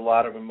playing with a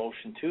lot of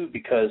emotion too,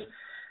 because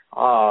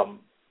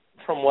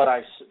from what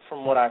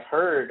I've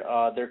heard,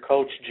 their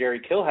coach Jerry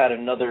Kill had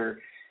another.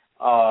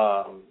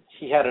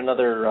 He had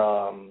another.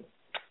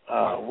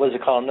 What is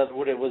it called?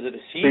 Was it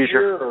a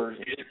seizure? Or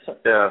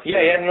yeah, he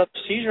had another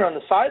seizure on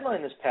the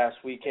sideline this past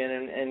weekend,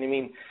 and I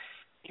mean,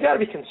 you got to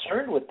be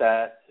concerned with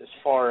that as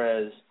far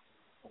as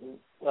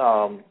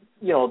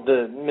you know,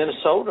 the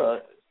Minnesota,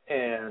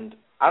 and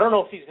I don't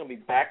know if he's going to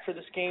be back for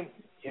this game.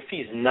 If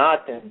he's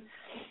not, then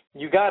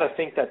you got to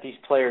think that these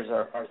players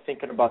are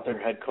thinking about their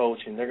head coach,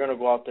 and they're going to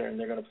go out there and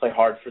they're going to play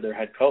hard for their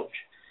head coach.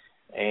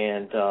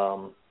 And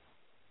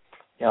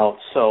you know,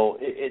 so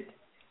it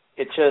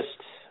just,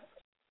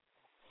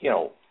 you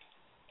know,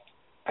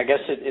 I guess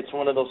it's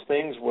one of those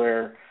things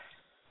where,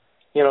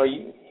 you know,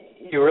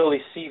 you really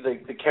see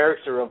the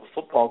character of a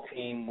football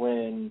team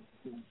when,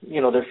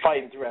 you know, they're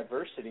fighting through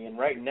adversity. And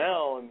right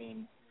now, I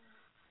mean,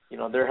 you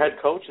know, their head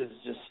coach is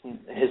just,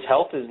 his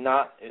health is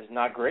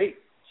not great.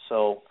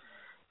 So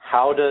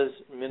how does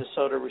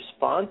Minnesota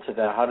respond to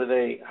that? How do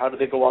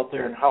they go out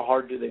there, and how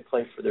hard do they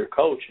play for their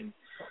coach? And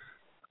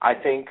I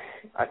think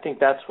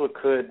that's what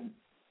could,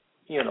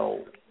 you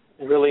know,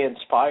 really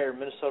inspire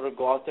Minnesota to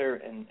go out there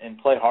and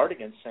play hard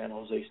against San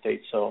Jose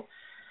State. So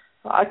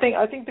I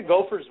think the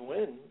Gophers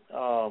win,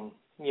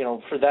 you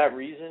know, for that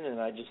reason. And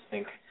I just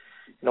think,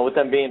 you know, with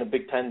them being a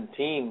Big Ten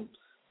team,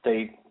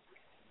 they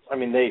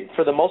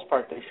for the most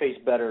part, they face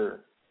better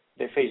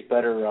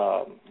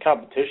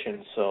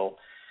competition. So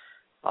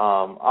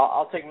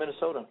I'll take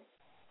Minnesota.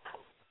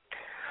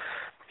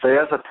 So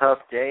that's a tough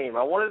game.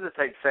 I wanted to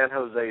take San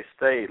Jose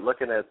State,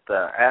 looking at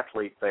the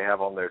athletes they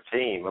have on their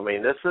team. I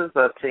mean, this is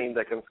a team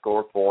that can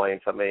score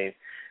points. I mean,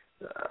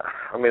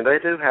 they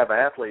do have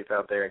athletes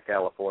out there in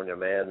California,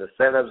 man. The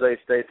San Jose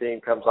State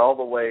team comes all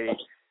the way.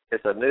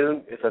 It's a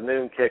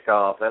noon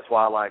kickoff. That's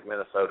why I like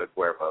Minnesota,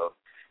 Cuervo.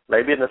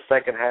 Maybe in the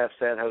second half,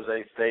 San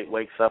Jose State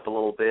wakes up a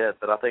little bit,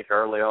 but I think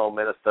early on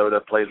Minnesota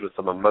plays with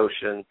some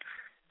emotion.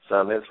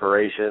 some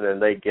inspiration,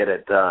 and they get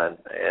it done.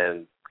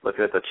 And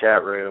looking at the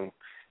chat room,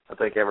 I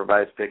think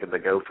everybody's picking the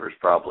Gophers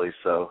probably.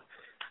 So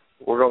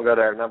we're going to go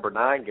to our number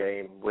 9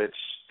 game, which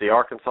the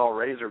Arkansas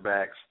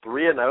Razorbacks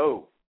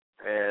 3-0,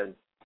 and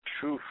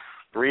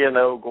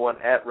 3-0 going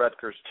at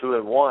Rutgers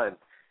 2-1.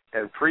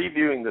 And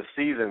previewing the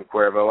season,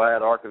 Cuervo, I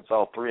had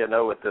Arkansas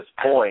 3-0 at this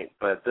point,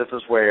 but this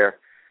is where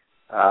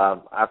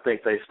I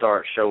think they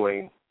start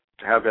showing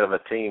how good of a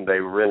team they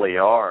really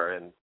are.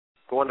 And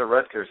going to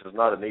Rutgers is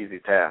not an easy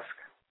task.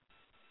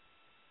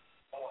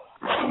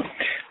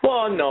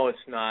 Well, no, it's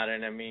not.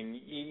 And I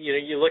mean,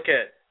 you look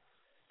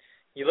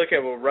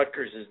at what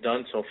Rutgers has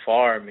done so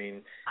far. I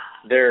mean,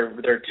 they're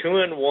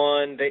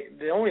 2-1.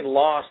 They only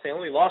lost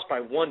by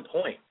 1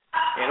 point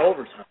in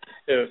overtime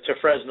to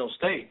Fresno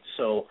State.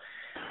 So,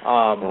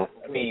 I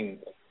mean,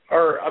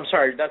 I'm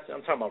sorry,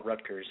 I'm talking about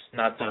Rutgers,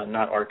 not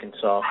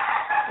Arkansas.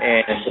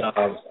 And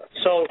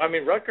so, I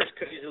mean, Rutgers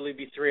could easily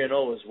be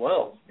 3-0 as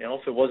well. You know,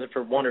 if it wasn't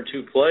for 1 or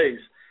 2 plays,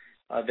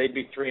 they'd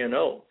be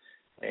 3-0.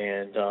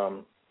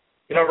 And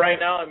you know, right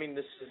now, I mean,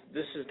 this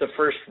is the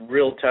first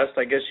real test,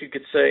 I guess you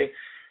could say,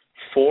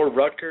 for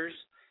Rutgers.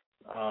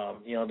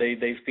 You know,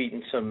 they've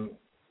beaten some,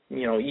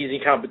 you know, easy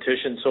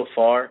competition so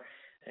far,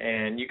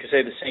 and you could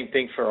say the same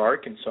thing for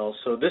Arkansas.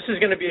 So this is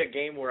going to be a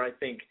game where I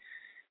think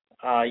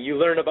you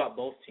learn about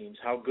both teams.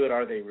 How good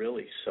are they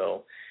really?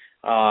 So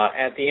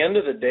at the end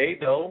of the day,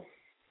 though,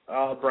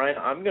 Brian,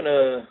 I'm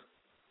gonna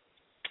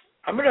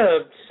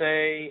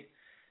say,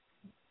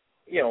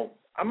 you know,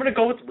 I'm going to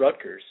go with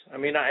Rutgers. I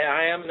mean,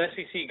 I am an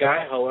SEC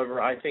guy. However,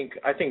 I think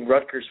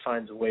Rutgers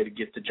finds a way to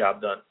get the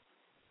job done.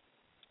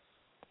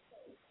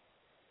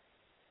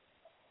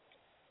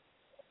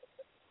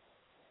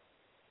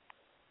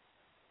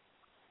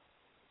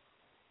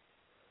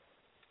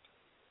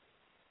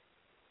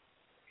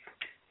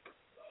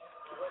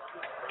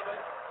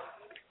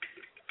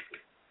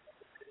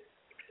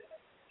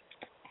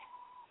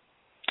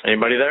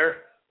 Anybody there?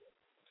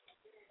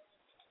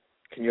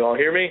 Can you all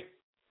hear me?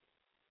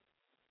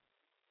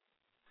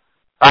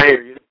 I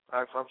hear you.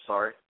 I'm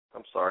sorry.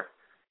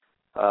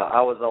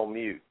 I was on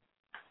mute.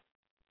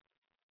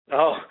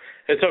 Oh,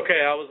 it's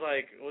okay. I was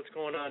like, what's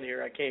going on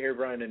here? I can't hear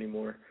Brian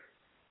anymore.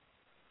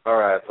 All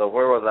right, so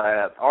where was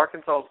I at?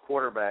 Arkansas's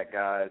quarterback,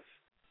 guys,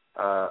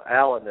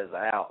 Allen is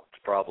out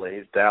probably.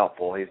 He's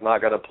doubtful. He's not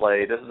going to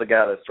play. This is a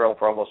guy that's thrown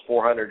for almost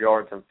 400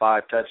 yards and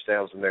 5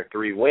 touchdowns in their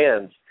 3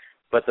 wins.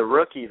 But the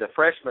rookie, the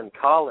freshman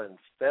Collins,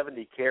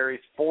 70 carries,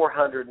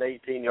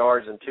 418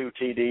 yards and 2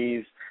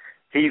 TDs.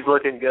 He's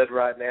looking good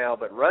right now,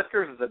 but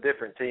Rutgers is a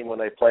different team when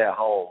they play at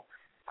home.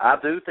 I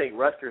do think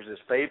Rutgers is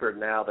favored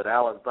now that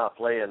Allen's not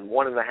playing.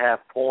 1.5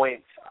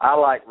 points. I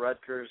like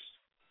Rutgers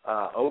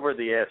over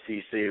the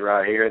SEC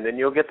right here, and then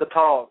you'll get the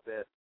talk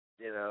that,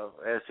 you know,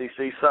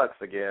 SEC sucks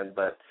again.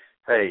 But,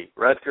 hey,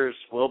 Rutgers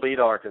will beat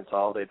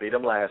Arkansas. They beat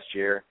them last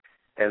year,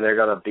 and they're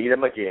going to beat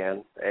them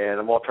again.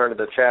 And I'm going to turn to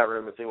the chat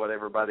room and see what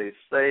everybody's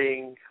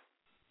saying.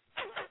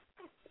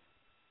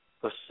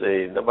 Let's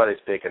see. Nobody's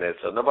picking it,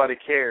 so nobody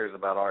cares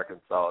about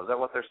Arkansas. Is that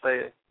what they're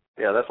saying?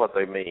 Yeah, that's what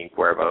they mean,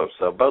 Cuervo.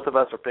 So both of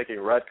us are picking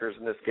Rutgers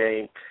in this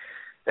game.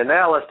 And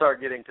now let's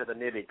start getting to the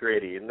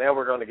nitty-gritty. And now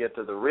we're going to get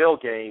to the real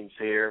games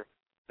here,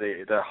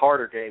 the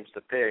harder games to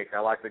pick. I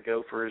like the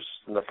Gophers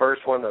in the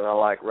first one, and I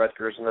like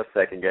Rutgers in the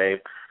second game.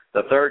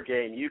 The third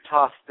game,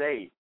 Utah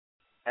State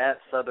at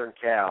Southern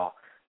Cal.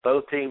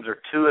 Both teams are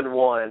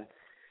 2-1.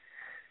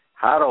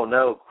 I don't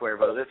know,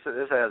 Cuervo. This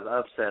has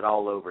upset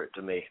all over it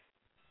to me.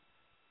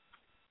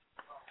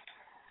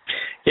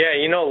 Yeah,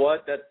 you know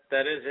what?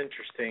 That is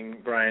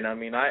interesting, Brian. I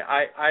mean,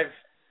 I've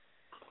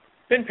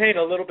been paying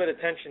a little bit of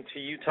attention to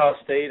Utah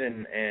State,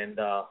 and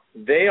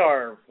they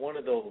are one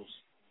of those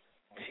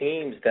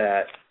teams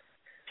that,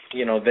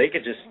 you know, they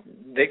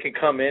could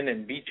come in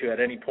and beat you at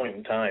any point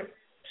in time.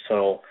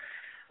 So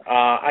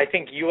I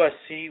think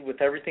USC,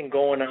 with everything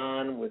going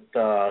on with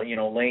you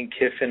know, Lane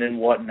Kiffin and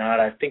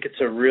whatnot, I think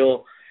it's a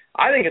real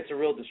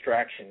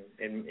distraction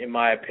in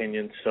my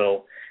opinion.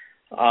 So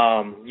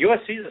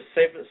USC is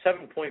a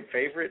 7-point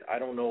favorite. I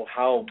don't know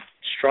how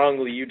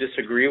strongly you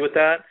disagree with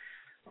that,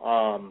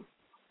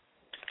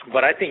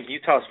 but I think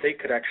Utah State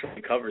could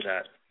actually cover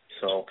that.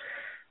 So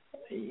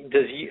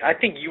I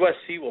think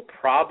USC will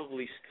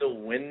probably still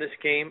win this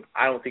game.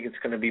 I don't think it's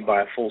going to be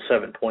by a full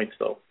 7 points,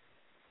 though.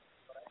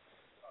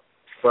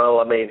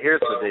 Well, I mean,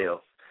 here's the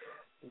deal.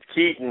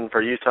 Keaton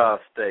for Utah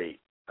State,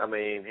 I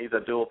mean, he's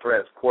a dual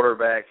threat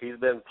quarterback. He's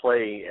been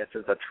playing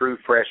since a true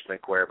freshman,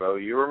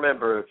 Cuervo. You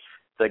remember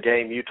the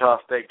game Utah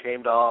State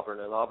came to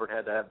Auburn, and Auburn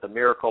had to have the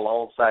miracle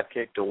onside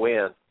kick to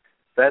win.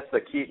 That's the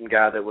Keaton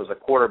guy that was a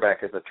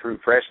quarterback as a true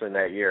freshman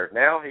that year.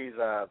 Now he's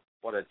a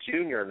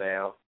junior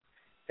now,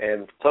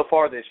 and so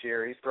far this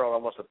year he's thrown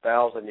almost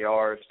 1,000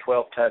 yards,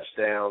 12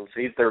 touchdowns.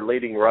 He's their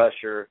leading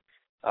rusher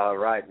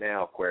right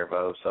now,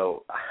 Cuervo.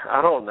 So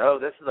I don't know.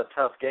 This is a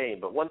tough game,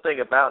 but one thing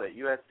about it,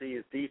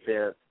 USC's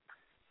defense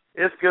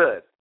is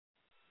good,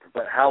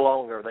 but how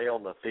long are they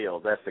on the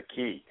field? That's the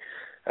key.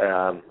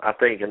 I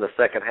think in the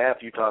second half,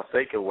 Utah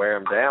State can wear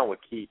him down with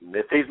Keaton.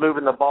 If he's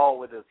moving the ball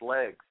with his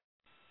legs,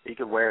 he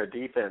could wear a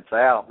defense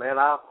out. Man,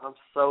 I'm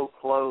so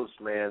close,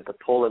 man, to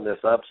pulling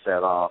this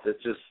upset off.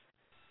 It's just,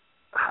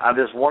 I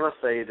just want to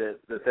say that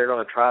they're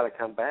going to try to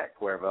come back,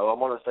 Cuervo. I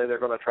want to say they're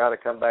going to try to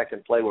come back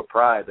and play with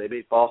pride. They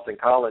beat Boston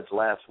College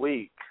last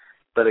week,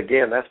 but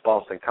again, that's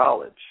Boston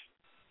College.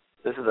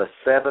 This is a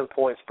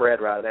 7-point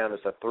spread right now, and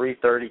it's a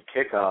 3:30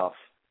 kickoff.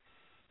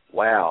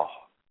 Wow.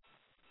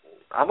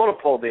 I'm going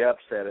to pull the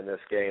upset in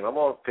this game. I'm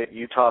going to pick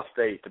Utah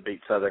State to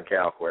beat Southern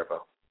Cal, Cuervo.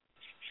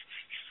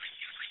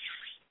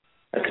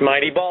 That's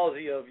mighty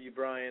ballsy of you,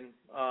 Brian.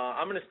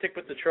 I'm going to stick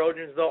with the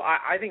Trojans, though.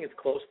 I think it's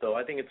close, though.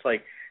 I think it's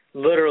like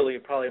literally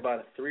probably about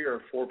a 3 or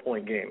 4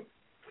 point game.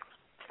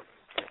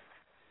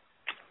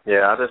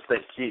 Yeah, I just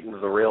think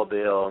Keaton's the real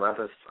deal, and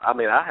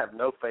I have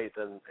no faith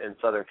in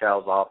Southern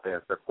Cal's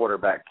offense, their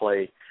quarterback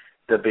play,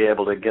 to be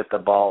able to get the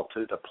ball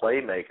to the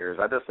playmakers.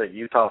 I just think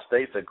Utah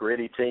State's a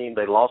gritty team.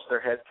 They lost their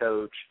head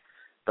coach,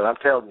 but I'm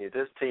telling you,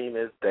 this team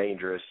is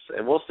dangerous,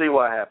 and we'll see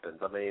what happens.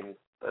 I mean,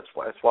 that's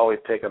why we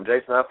pick them.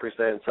 Jason Humphrey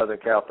saying Southern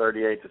Cal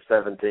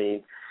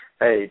 38-17.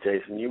 Hey,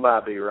 Jason, you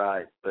might be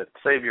right, but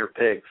save your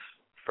picks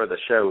for the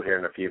show here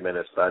in a few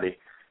minutes, buddy.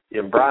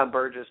 And Brian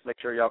Burgess, make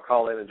sure y'all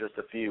call in just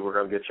a few. We're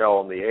going to get y'all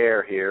on the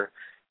air here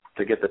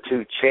to get the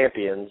two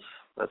champions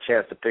a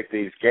chance to pick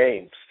these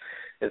games.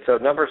 And so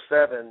number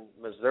 7,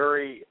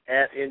 Missouri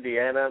at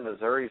Indiana.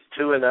 Missouri's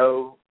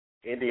 2-0.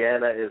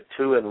 Indiana is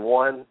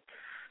 2-1.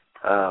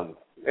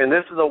 And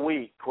this is a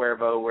week,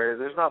 Cuervo, where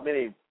there's not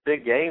many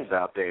big games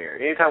out there.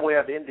 Anytime we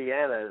have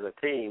Indiana as a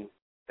team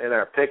in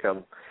our pick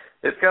 'em,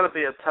 it's going to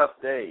be a tough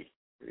day,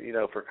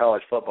 for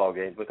college football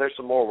games. But there's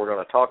some more we're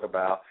going to talk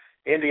about.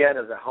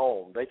 Indiana's at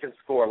home. They can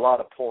score a lot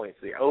of points.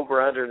 The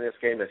over-under in this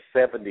game is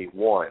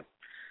 71,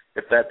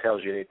 if that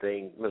tells you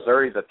anything.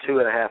 Missouri's a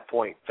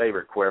 2.5-point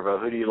favorite, Cuervo.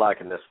 Who do you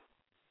like in this?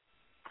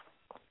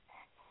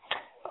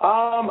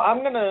 I'm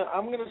gonna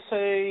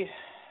say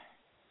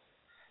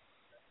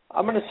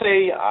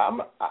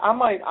I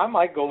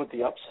might go with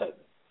the upset.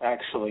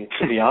 Actually,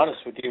 to be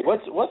honest with you,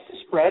 what's the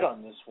spread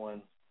on this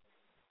one?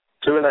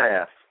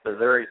 2.5.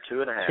 Missouri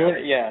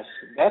 2.5. Yes,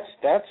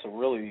 that's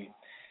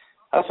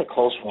a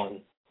close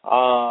one.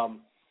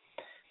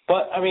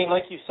 But I mean,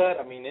 like you said,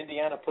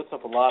 Indiana puts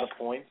up a lot of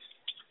points,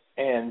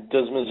 and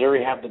does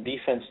Missouri have the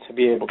defense to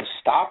be able to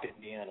stop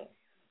Indiana?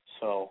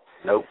 So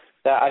nope.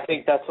 I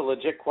think that's a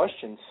legit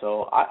question.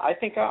 So I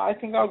think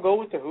I'll go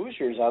with the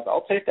Hoosiers.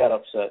 I'll take that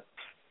upset.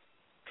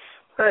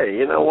 Hey,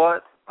 you know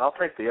what? I'll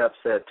take the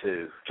upset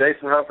too.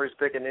 Jason Humphrey's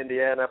picking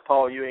Indiana.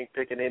 Paul Ewing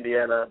picking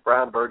Indiana.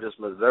 Brian Burgess,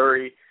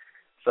 Missouri.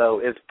 So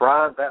is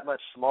Brian that much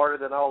smarter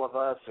than all of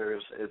us, or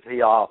is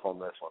he off on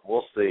this one?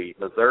 We'll see.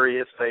 Missouri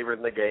is favored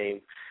in the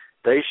game.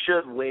 They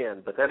should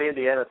win, but that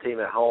Indiana team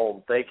at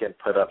home, they can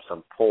put up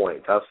some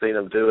points. I've seen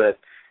them do it.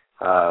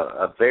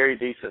 A very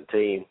decent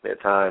team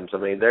at times.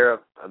 They're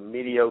a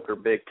mediocre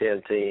Big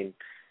Ten team,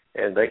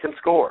 and they can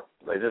score.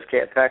 They just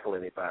can't tackle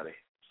anybody.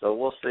 So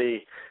we'll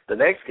see. The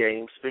next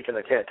game, speaking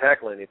of can't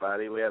tackle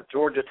anybody, we have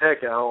Georgia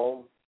Tech at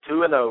home,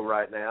 2-0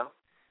 right now.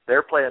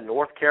 They're playing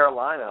North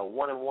Carolina, a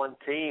 1-1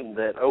 team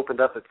that opened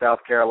up at South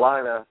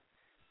Carolina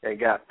and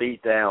got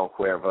beat down,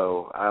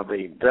 Cuervo.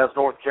 Does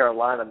North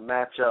Carolina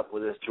match up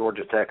with this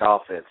Georgia Tech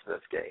offense in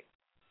this game?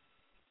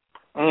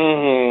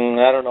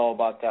 I don't know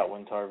about that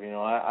one,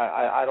 Tarvino.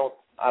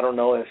 I don't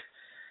know if,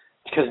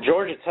 because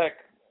Georgia Tech,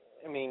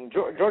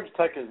 Georgia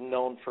Tech is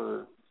known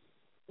for,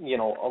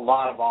 a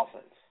lot of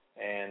offense,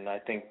 and I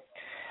think,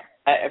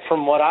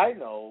 from what I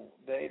know,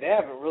 they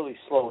haven't really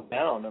slowed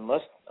down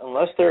unless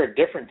they're a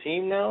different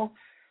team now.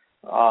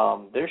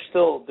 They're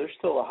still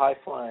a high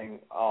flying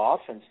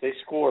offense. They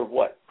score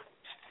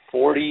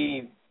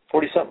 40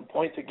 something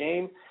points a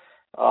game.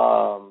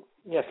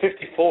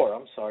 54.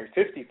 I'm sorry,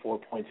 54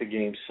 points a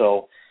game.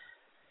 So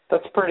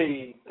that's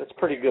pretty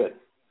good.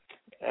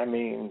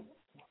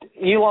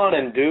 Elon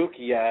and Duke,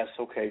 yes,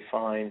 okay,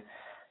 fine.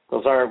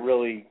 Those aren't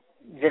really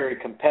very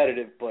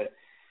competitive, but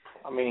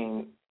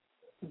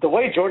the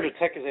way Georgia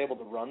Tech is able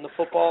to run the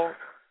football,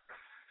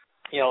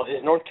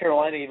 is North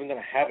Carolina even going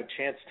to have a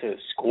chance to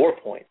score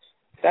points?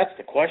 That's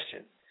the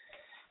question.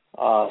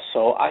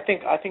 So I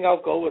think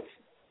I'll go with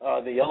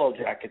the Yellow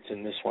Jackets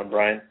in this one,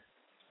 Brian.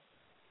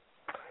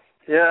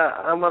 Yeah,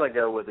 I'm going to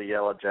go with the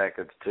Yellow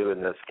Jackets, too,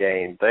 in this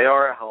game. They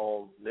are at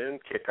home, noon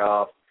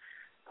kickoff.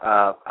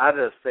 I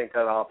just think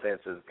that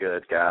offense is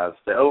good, guys.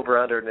 The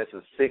over-under in this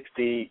is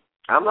 60.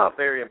 I'm not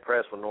very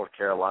impressed with North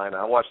Carolina.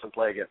 I watched them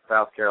play against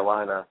South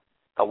Carolina.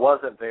 I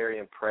wasn't very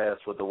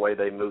impressed with the way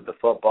they moved the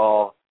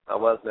football. I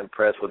wasn't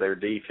impressed with their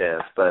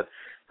defense. But,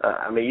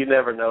 you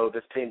never know.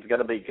 This team's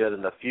going to be good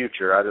in the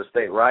future. I just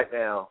think right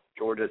now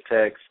Georgia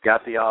Tech's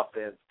got the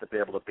offense to be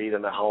able to beat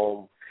them at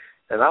home.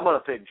 And I'm going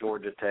to pick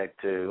Georgia Tech,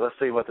 too. Let's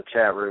see what the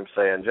chat room's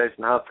saying.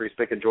 Jason Humphrey's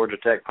picking Georgia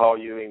Tech. Paul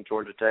Ewing,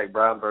 Georgia Tech.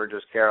 Brian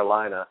Burgess,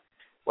 Carolina.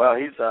 Well,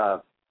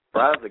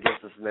 Brian's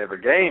against us in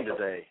every game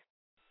today.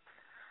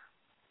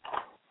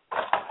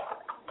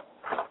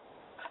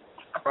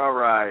 All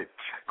right.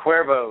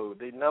 Cuervo,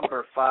 the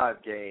number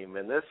 5 game.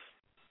 And this,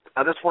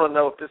 I just want to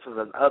know if this is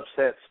an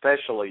upset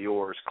special of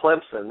yours.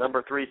 Clemson,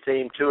 number 3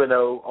 team,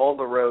 2-0, on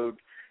the road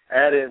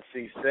at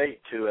NC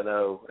State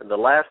 2-0, and the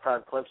last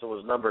time Clemson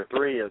was number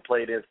 3 and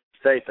played NC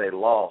State, they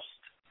lost.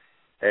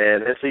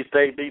 And NC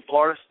State beat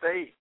Florida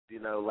State,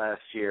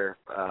 last year.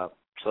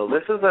 So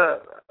this is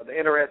an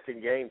interesting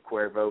game,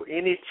 Cuervo.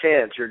 Any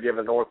chance you're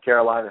giving North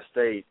Carolina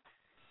State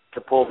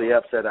to pull the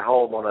upset at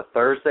home on a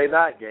Thursday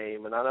night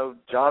game? And I know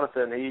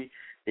Jonathan,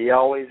 he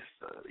always,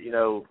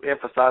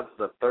 emphasizes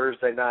the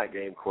Thursday night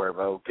game,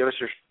 Cuervo. Give us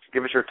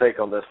your take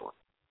on this one.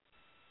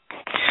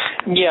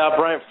 Yeah,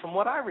 Brian, from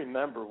what I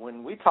remember,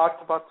 when we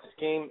talked about this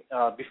game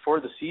before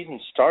the season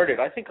started,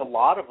 I think a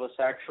lot of us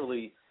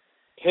actually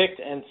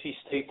picked NC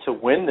State to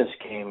win this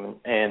game.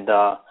 And,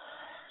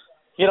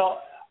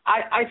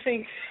 I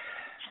think,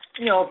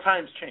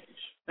 times change.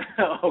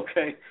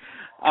 Okay.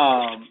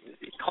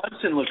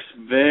 Clemson looks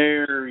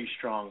very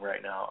strong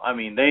right now. I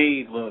mean,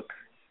 they look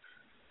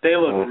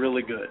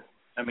really good.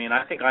 I mean,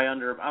 I think I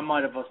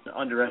might have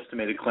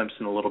underestimated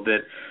Clemson a little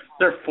bit.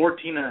 They're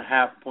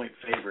 14.5-point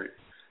favorite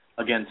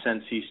against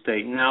NC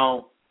State.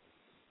 Now,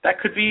 that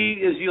could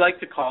be, as you like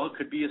to call it,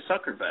 could be a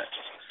sucker bet.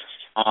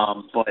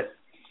 But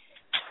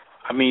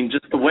I mean,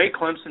 just the way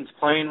Clemson's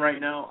playing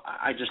right now,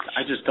 I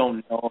just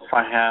don't know if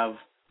I have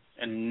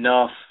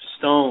enough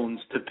stones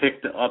to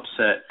pick the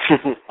upset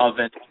of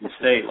NC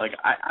State. Like,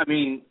 I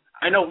mean,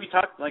 I know we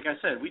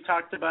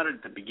talked about it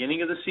at the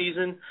beginning of the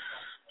season.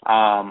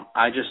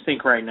 I just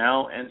think right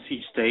now NC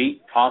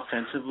State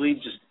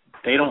offensively,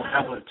 they don't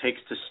have what it takes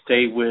to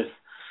stay with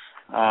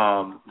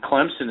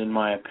Clemson, in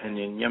my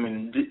opinion. I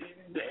mean,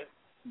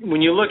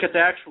 when you look at the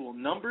actual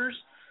numbers,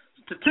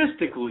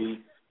 statistically,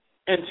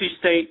 NC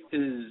State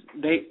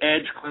they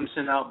edge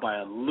Clemson out by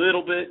a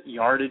little bit,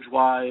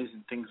 yardage-wise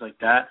and things like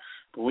that.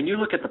 But when you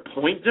look at the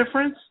point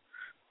difference,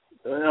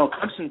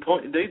 Clemson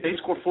they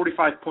score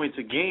 45 points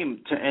a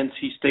game to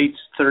NC State's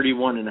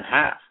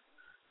 31.5.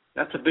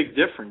 That's a big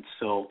difference.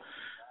 So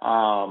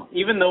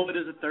even though it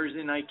is a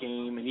Thursday night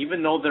game and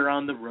even though they're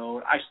on the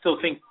road, I still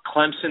think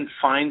Clemson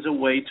finds a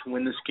way to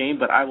win this game.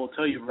 But I will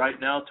tell you right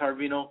now,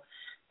 Tarvino,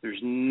 there's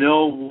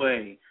no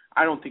way.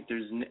 I don't think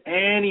there's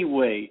any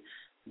way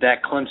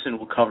that Clemson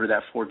will cover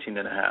that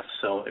 14.5.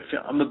 So if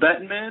I'm a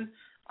betting man,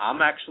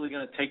 I'm actually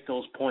going to take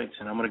those points,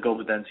 and I'm going to go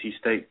with NC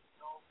State.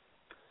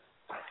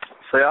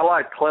 See, I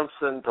like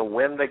Clemson to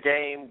win the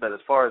game, but as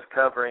far as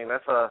covering,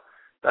 that's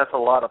a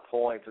lot of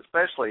points,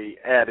 especially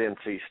at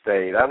NC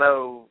State. I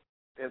know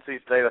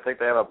NC State, I think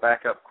they have a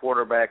backup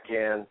quarterback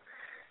in,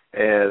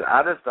 and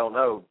I just don't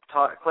know.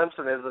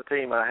 Clemson is a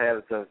team I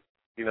had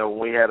when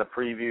we had a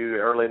preview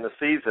early in the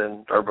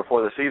season or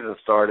before the season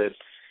started.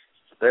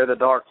 They're the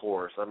dark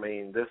horse. I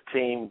mean, this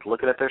team,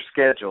 looking at their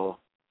schedule,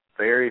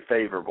 very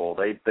favorable.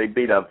 They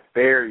beat a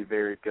very,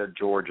 very good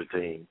Georgia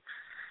team,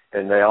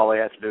 and all they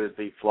have to do is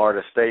beat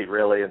Florida State,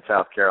 really, in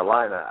South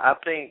Carolina. I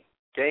think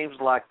games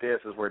like this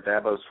is where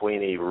Dabo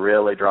Swinney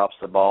really drops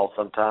the ball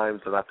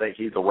sometimes, and I think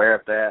he's aware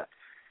of that.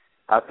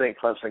 I think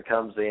Clemson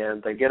comes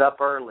in. They get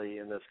up early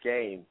in this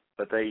game,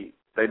 but they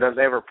don't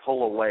ever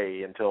pull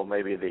away until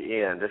maybe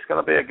the end. It's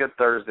going to be a good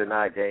Thursday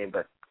night game,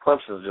 but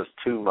Clemson is just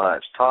too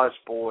much. Taj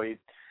Boyd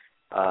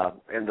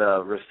and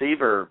the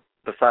receiver,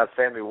 besides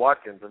Sammy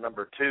Watkins, the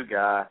number 2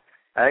 guy,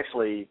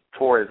 actually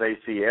tore his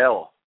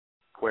ACL,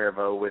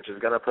 Cuervo, which is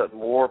going to put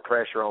more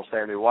pressure on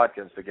Sammy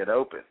Watkins to get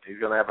open. He's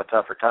going to have a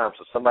tougher time,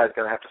 so somebody's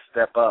going to have to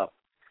step up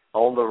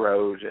on the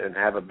road and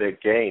have a big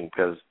game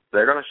because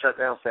they're going to shut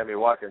down Sammy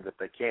Watkins if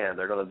they can.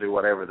 They're going to do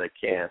whatever they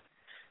can.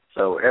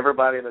 So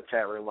everybody in the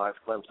chat room likes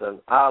Clemson.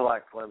 I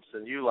like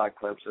Clemson. You like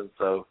Clemson.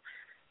 So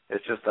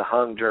it's just a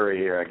hung jury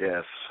here, I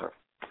guess.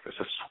 It's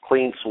a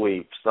clean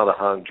sweep. It's not a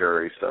hung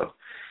jury. So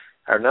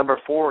our number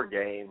 4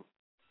 game,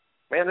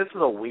 man, this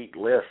is a weak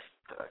list,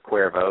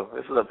 Cuervo.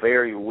 This is a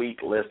very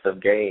weak list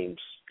of games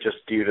just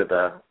due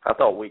to I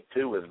thought week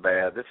 2 was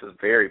bad. This is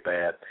very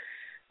bad.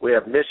 We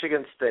have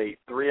Michigan State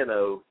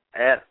 3-0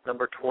 at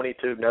number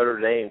 22 Notre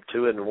Dame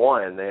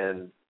 2-1.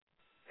 And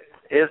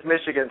is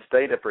Michigan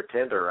State a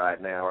pretender right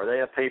now? Are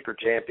they a paper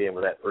champion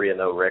with that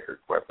 3-0 record,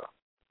 Cuervo?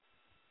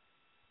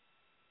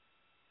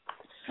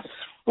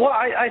 Well,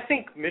 I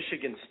think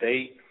Michigan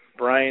State,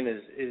 Brian,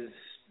 is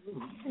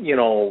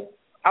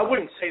I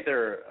wouldn't say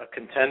they're a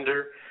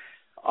contender,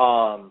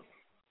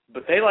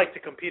 but they like to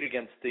compete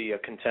against the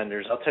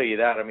contenders. I'll tell you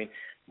that. I mean,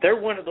 they're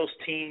one of those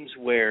teams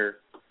where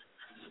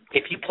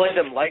if you play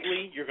them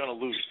lightly, you're going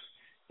to lose.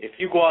 If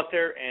you go out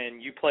there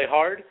and you play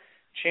hard,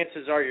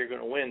 chances are you're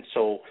going to win.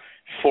 So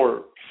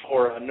for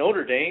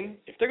Notre Dame,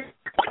 if they're going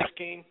to play this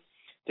game,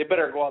 they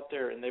better go out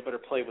there and they better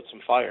play with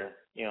some fire,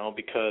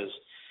 because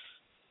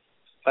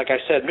like I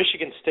said,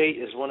 Michigan State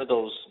is one of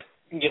those,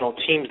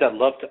 teams that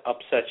love to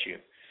upset you.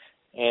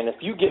 And if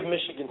you give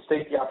Michigan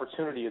State the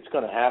opportunity, it's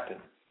going to happen.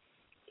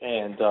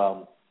 And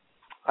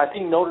I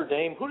think Notre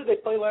Dame, who did they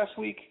play last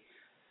week?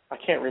 I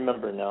can't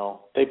remember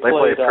now. They played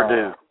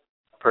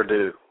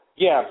Purdue.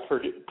 Yeah,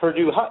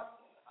 Purdue.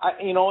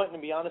 You know what, to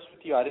be honest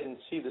with you, I didn't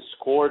see the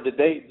score. Did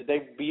they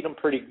beat them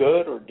pretty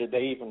good, or did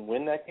they even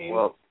win that game?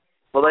 Well,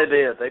 they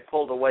did. They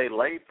pulled away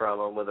late from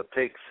them with a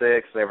pick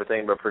six and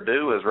everything, but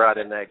Purdue was right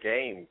in that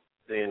game,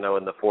 in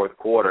the fourth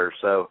quarter.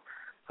 So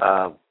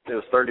It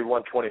was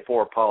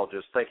 31-24. Paul,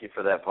 just thank you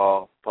for that,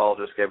 Paul. Paul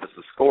just gave us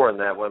the score in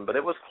that one, but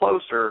it was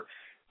closer.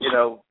 You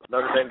know,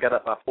 Notre Dame got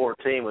up by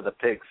 14 with a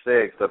pick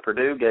six, but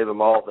Purdue gave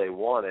them all they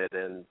wanted,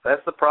 and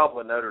that's the problem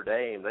with Notre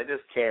Dame. They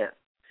just can't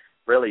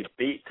really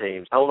beat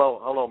teams. Hold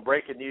on.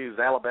 Breaking news,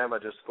 Alabama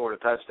just scored a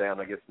touchdown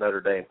against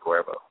Notre Dame,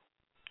 Cuervo.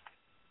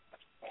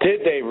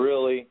 Did they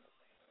really?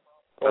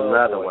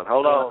 Another one.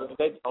 Hold on.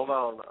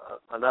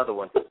 Another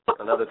one.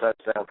 Another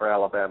touchdown for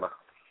Alabama.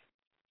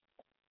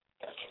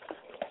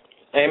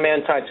 Hey, man,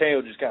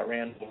 Titano just got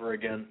ran over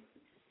again.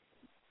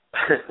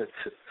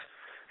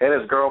 And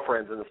his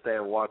girlfriend's in the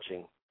stand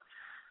watching.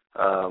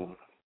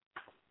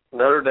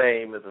 Notre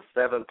Dame is a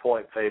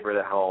 7-point favorite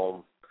at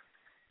home.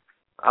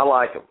 I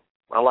like them.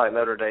 I like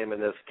Notre Dame in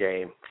this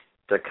game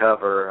to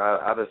cover.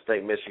 I just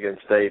think Michigan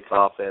State's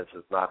offense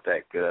is not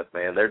that good,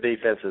 man. Their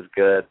defense is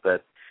good,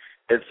 but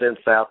it's in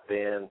South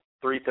Bend.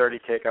 3:30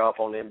 kickoff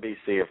on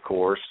NBC, of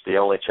course, the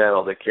only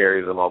channel that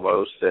carries them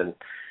almost. And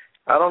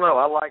I don't know.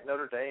 I like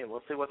Notre Dame.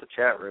 Let's see what the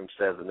chat room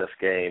says in this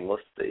game.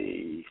 Let's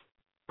see.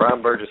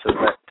 Brian Burgess says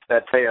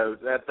that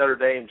Notre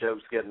Dame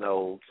joke's getting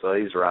old, so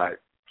he's right.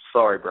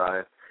 Sorry,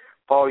 Brian.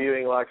 Paul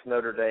Ewing likes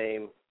Notre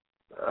Dame.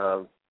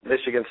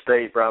 Michigan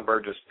State, Brian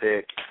Burgess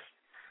picked.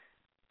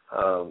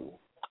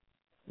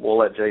 We'll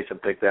let Jason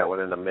pick that one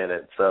in a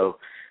minute. So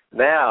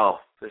now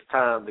it's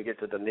time to get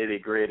to the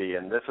nitty-gritty,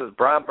 and this is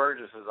Brian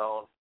Burgess is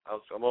on. I'm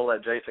going to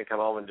let Jason come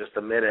on in just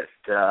a minute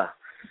to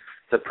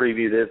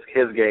preview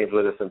his games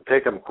with us and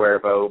pick them,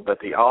 Cuervo. But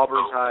the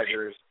Auburn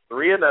Tigers,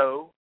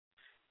 3-0.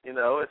 You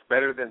know, it's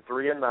better than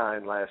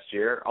 3-9 last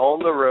year. On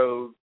the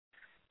road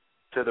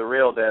to the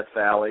real Death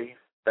Valley,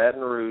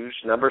 Baton Rouge,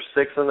 number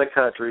 6 in the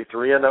country,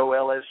 3-0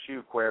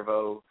 LSU,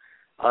 Cuervo.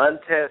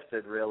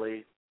 Untested,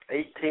 really.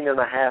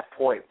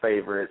 18.5-point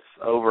favorites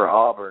over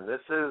Auburn.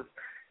 This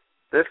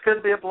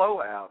could be a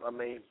blowout. I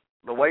mean,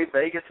 the way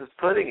Vegas is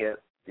putting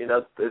it, you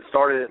know, it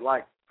started at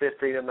like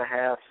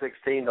 15.5,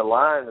 16 to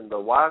line, and the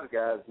wise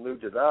guys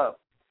moved it up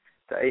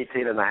to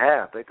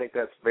 18.5. They think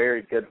that's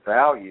very good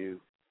value.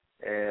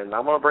 And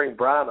I'm going to bring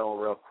Brian on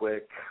real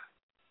quick.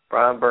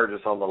 Brian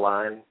Burgess on the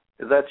line.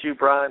 Is that you,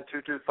 Brian,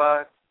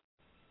 225?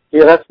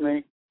 Yeah, that's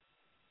me.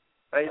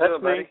 How you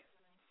doing, buddy?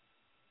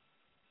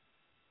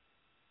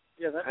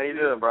 Yeah, that's How you me.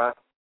 doing, Brian?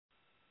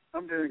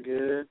 I'm doing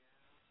good.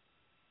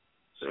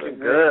 Doing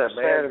good,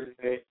 man.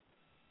 Saturday.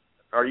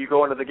 Are you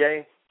going to the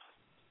game?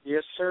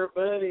 Yes, sir,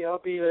 buddy.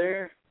 I'll be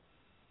there.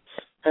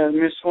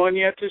 Haven't missed one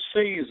yet this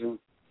season.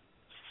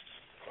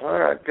 All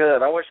right,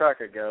 good. I wish I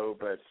could go,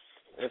 but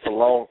it's a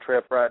long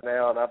trip right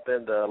now, and I've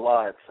been to a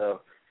lot,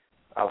 so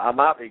I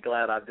might be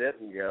glad I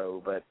didn't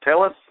go. But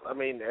tell us, I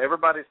mean,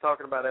 everybody's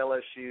talking about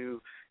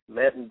LSU.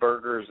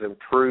 Mettenberger's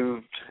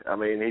improved. I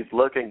mean, he's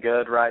looking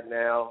good right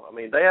now. I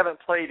mean, they haven't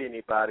played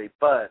anybody,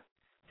 but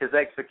his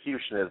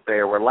execution is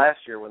there, where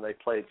last year when they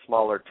played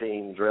smaller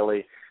teams,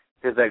 really,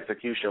 his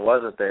execution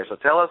wasn't there. So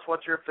tell us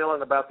what you're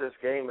feeling about this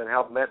game and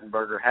how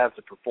Mettenberger has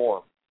to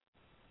perform.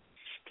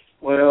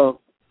 Well,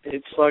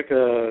 he's like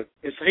a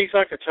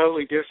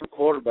totally different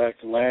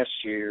quarterback than last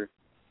year.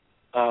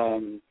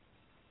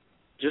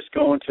 Just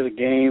going to the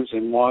games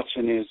and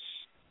watching his,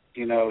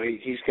 you know,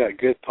 he's got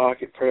good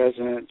pocket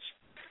presence.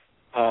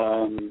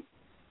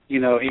 You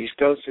know, he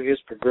goes through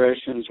his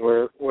progressions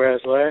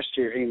whereas last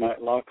year he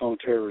might lock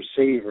onto a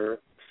receiver.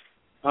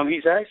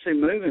 He's actually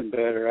moving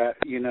better.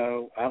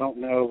 I don't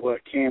know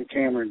what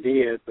Cameron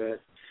did, but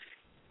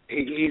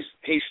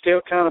he's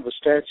still kind of a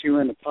statue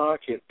in the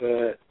pocket.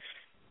 But,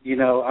 you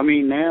know, I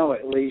mean, now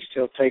at least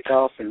he'll take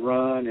off and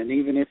run, and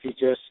even if he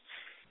just,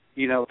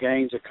 you know,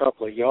 gains a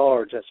couple of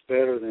yards, that's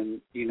better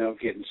than, you know,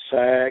 getting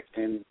sacked.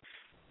 And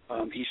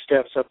he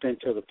steps up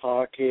into the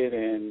pocket,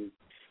 and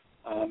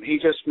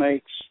he's just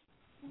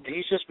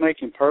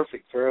making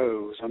perfect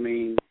throws. I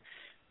mean,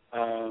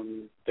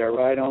 they're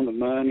right on the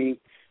money.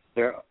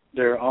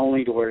 They're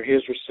only to where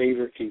his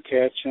receiver can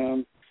catch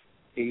them.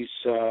 He's,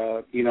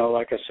 you know,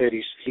 like I said,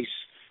 he's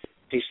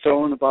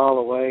throwing the ball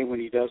away when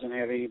he doesn't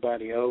have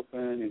anybody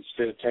open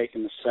instead of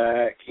taking the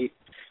sack.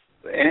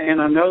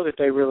 And I know that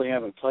they really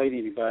haven't played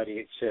anybody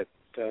except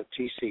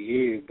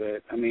TCU,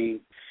 but I mean,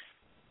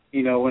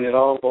 you know, when it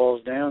all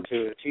boils down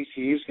to it,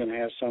 TCU's going to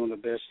have some of the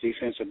best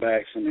defensive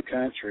backs in the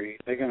country.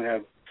 They're going to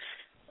have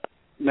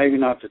maybe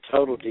not the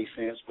total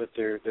defense, but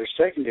their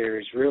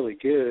secondary is really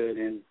good.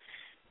 And,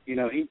 you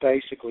know, he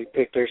basically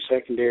picked their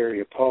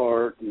secondary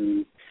apart,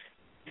 and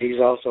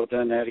he's also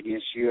done that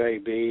against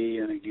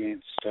UAB and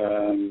against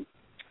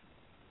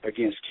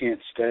Kent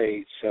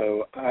State.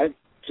 So I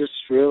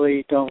just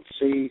really don't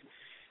see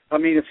 – I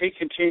mean, if he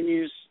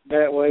continues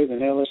that way, then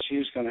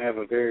LSU's going to have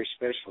a very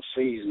special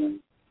season.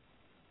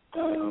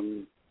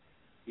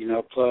 You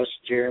know, plus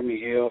Jeremy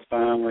Hill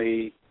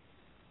finally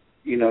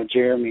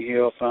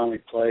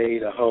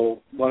played a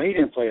whole – well, he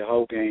didn't play a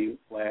whole game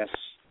last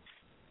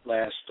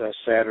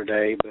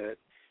Saturday, but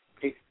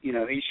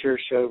he sure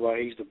showed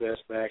why he's the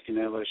best back in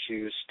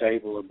LSU's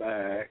stable of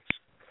backs.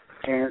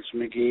 Terrence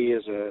McGee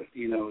is a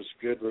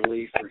good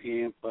relief for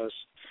him. Plus,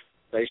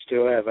 they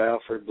still have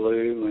Alfred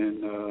Blue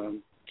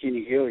and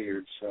Kenny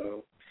Hilliard.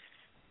 So,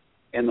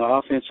 and the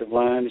offensive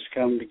line has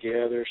come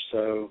together.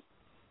 So,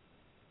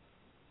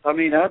 I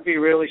mean, I'd be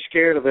really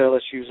scared of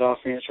LSU's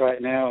offense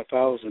right now if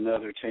I was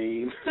another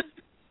team.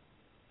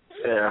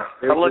 Yeah,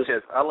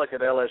 I look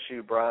at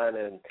LSU,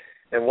 Brian,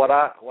 and what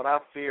I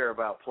fear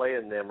about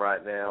playing them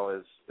right now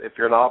is if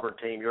you're an Auburn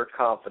team, you're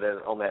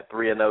confident on that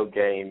 3-0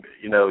 game.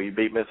 You know, you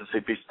beat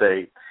Mississippi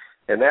State,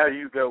 and now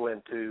you go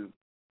into,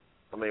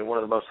 I mean, one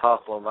of the most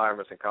hostile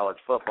environments in college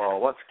football.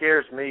 What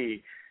scares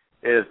me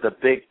is the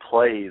big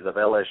plays of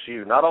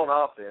LSU, not on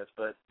offense,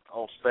 but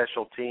on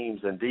special teams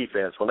and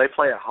defense. When they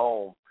play at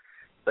home,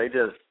 they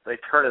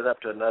turn it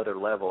up to another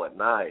level at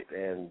night,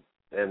 and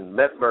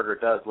Mettenberger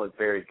does look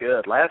very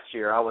good. Last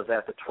year I was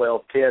at the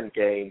 12-10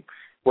 game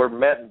where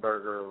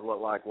Mettenberger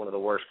looked like one of the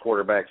worst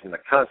quarterbacks in the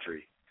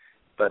country.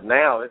 But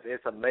now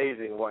it's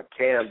amazing what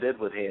Cam did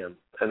with him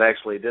and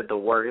actually did the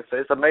work.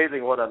 It's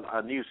amazing what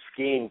a new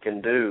scheme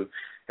can do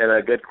and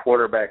a good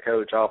quarterback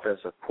coach,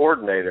 offensive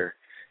coordinator.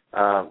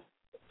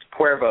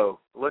 Cuervo,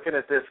 looking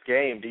at this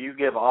game, do you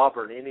give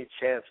Auburn any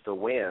chance to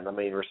win? I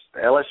mean,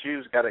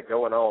 LSU's got it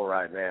going on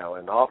right now,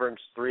 and Auburn's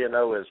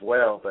 3-0 as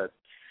well, but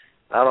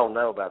I don't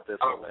know about this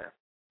one, man.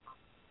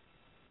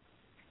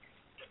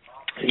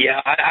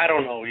 Yeah, I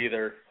don't know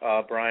either,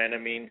 Brian. I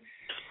mean,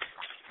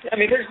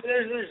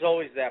 there's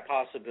always that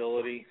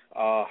possibility.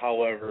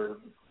 However,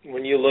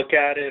 when you look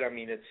at it, I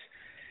mean, it's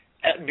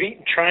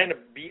trying to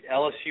beat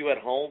LSU at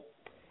home.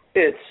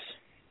 It's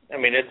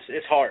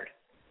hard.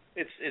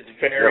 It's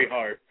very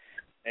hard.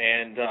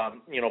 And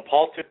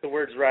Paul took the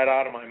words right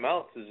out of my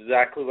mouth. Is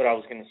exactly what I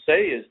was going to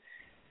say. Is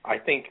I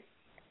think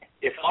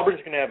if Auburn's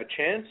going to have a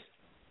chance,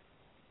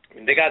 I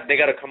mean, they got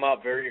to come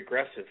out very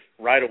aggressive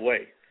right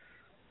away,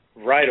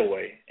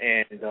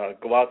 and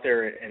go out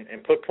there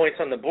and put points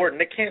on the board.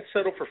 And they can't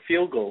settle for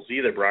field goals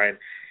either, Brian.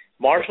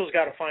 Marshall's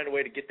got to find a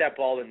way to get that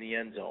ball in the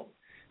end zone.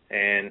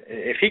 And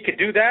if he could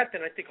do that,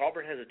 then I think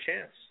Auburn has a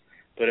chance.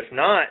 But if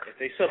not, if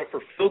they settle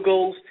for field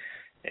goals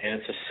and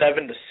it's a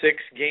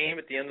 7-6 game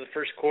at the end of the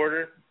first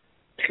quarter,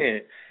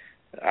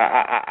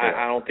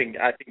 I think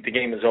the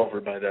game is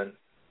over by then.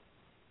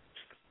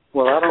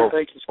 Well, I don't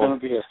think it's going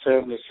to be a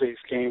 7-6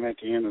 game at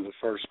the end of the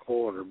first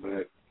quarter,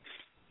 but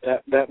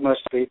that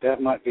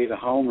might be the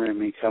homer in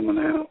me coming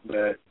out.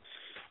 But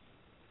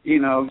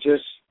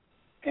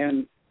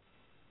and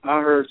I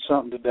heard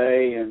something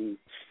today, and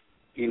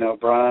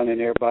Brian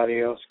and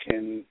everybody else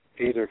can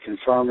either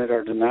confirm it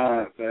or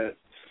deny it, but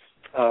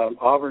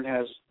Auburn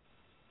has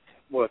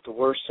the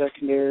worst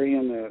secondary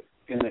in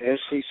the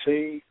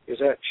SEC. Is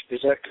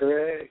that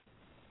correct?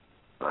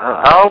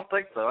 I don't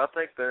think so. I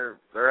think they're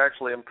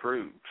actually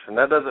improved, and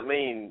that doesn't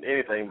mean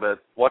anything. But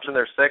watching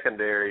their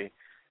secondary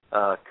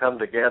come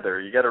together,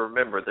 you got to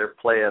remember they're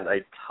playing a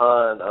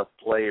ton of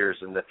players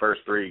in the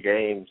first three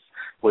games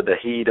with the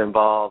heat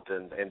involved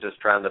and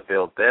just trying to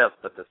build depth.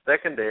 But the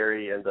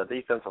secondary and the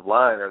defensive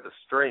line are the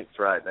strengths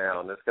right now,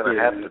 and it's going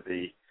to have to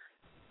be.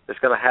 It's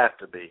going to have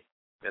to be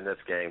in this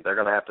game. They're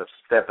going to have to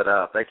step it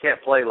up. They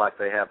can't play like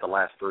they have the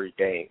last three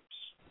games.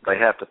 They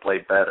have to play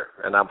better,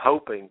 and I'm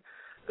hoping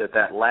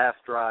that last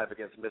drive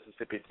against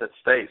Mississippi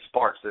State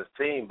sparks this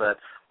team. But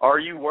are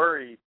you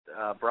worried,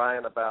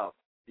 Brian, about,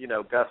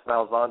 Gus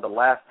Malzahn the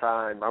last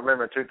time? I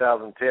remember in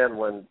 2010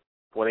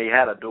 when he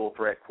had a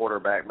dual-threat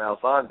quarterback,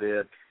 Malzahn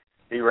did,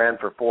 he ran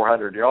for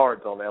 400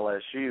 yards on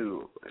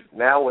LSU.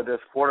 Now with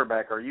this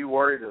quarterback, are you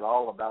worried at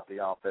all about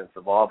the offense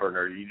of Auburn,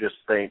 or do you just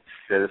think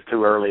that it's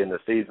too early in the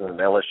season and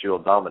LSU will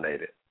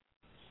dominate it?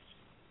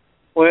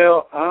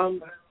 Well,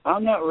 I'm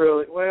not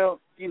really –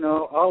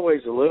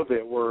 always a little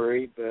bit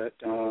worried, but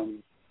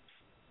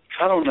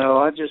I don't know.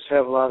 I just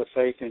have a lot of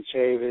faith in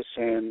Chavis,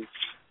 and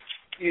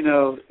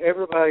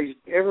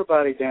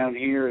everybody down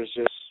here has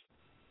just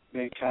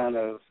been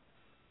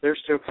they're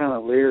still kind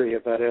of leery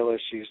about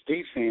LSU's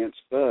defense,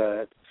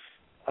 but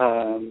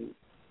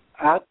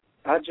I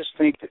just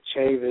think that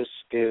Chavis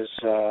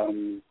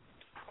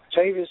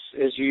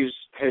has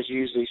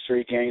used these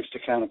three games to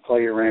kind of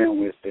play around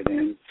with it,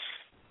 and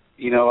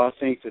I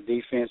think the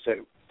defense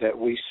that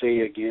we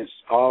see against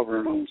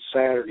Auburn on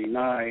Saturday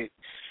night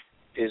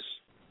is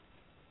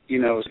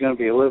going to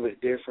be a little bit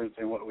different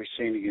than what we've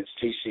seen against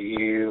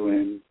TCU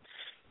and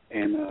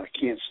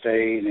Kent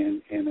State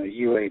and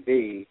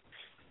UAB.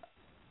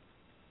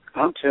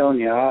 I'm telling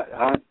you,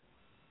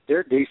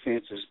 their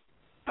defense is.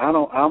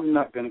 I'm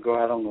not going to go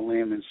out on the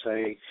limb and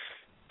say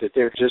that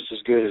they're just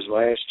as good as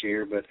last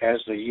year, but as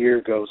the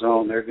year goes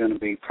on, they're going to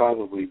be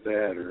probably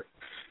better.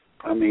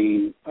 I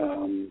mean,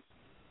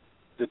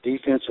 the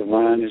defensive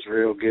line is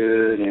real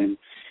good, and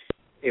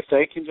if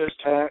they can just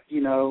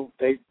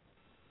they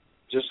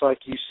just like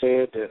you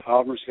said that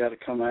Auburn's got to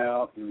come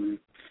out and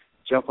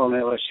jump on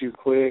LSU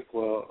quick.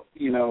 Well,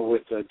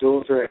 with a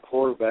dual threat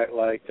quarterback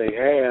like they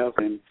have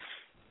and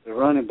the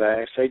running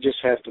backs, they just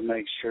have to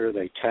make sure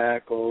they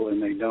tackle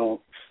and they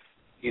don't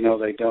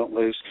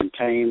lose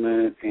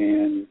containment,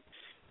 and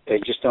they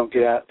just don't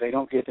get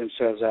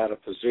themselves out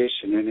of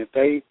position. And if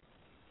they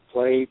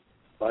play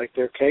like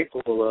they're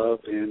capable of,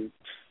 then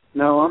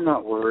no, I'm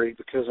not worried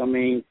because,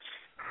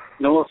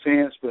 no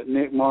offense, but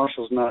Nick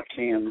Marshall's not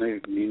Cam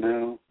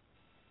Newton,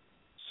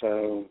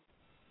 So,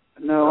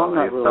 no, I'm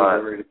not really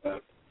worried about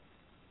it.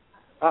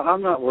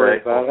 I'm not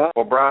worried about it.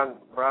 Well, Brian,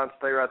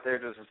 stay right there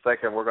just a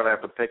second. We're going to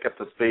have to pick up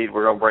the speed.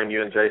 We're going to bring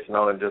you and Jason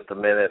on in just a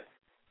minute.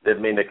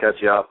 Didn't mean to cut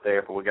you off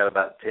there, but we got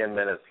about 10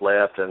 minutes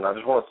left. And I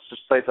just want to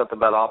just say something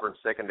about Auburn's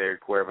secondary,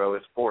 Cuervo.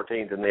 It's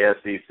 14th in the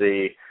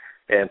SEC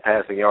in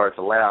passing yards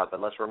allowed.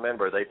 But let's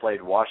remember, they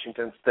played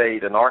Washington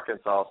State and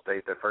Arkansas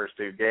State their first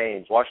two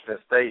games. Washington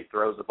State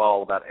throws the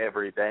ball about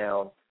every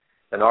down,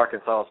 and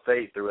Arkansas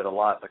State threw it a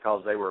lot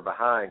because they were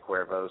behind,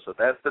 Cuervo. So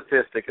that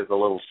statistic is a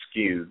little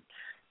skewed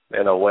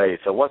in a way.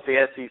 So once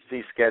the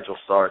SEC schedule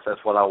starts,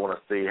 that's what I want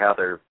to see, how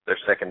their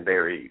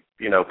secondary,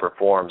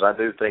 performs. I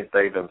do think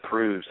they've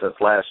improved since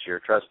last year.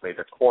 Trust me,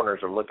 the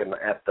corners are looking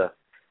at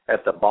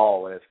the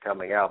ball when it's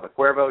coming out. But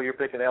Cuervo, you're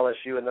picking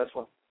LSU in this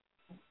one?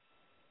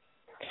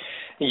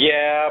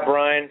 Yeah,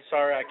 Brian.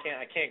 Sorry, I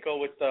can't go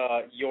with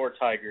your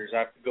Tigers. I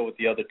have to go with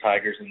the other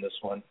Tigers in this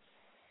one.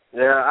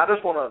 Yeah,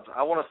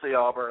 I want to see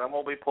Auburn. I'm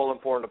going to be pulling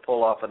for them to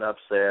pull off an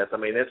upset. I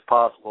mean, it's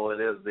possible.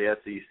 It is the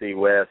SEC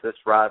West. This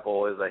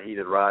rival is a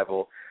heated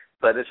rival,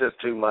 but it's just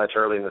too much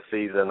early in the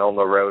season on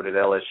the road at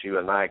LSU,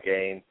 a night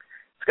game.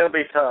 It's going to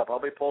be tough.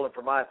 I'll be pulling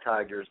for my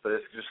Tigers, but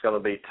it's just going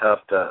to be tough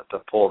to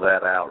pull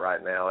that out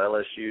right now.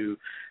 LSU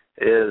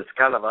is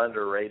kind of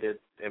underrated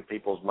in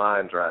people's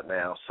minds right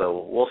now,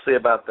 so we'll see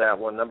about that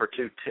one. Number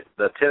 2,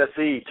 the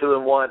Tennessee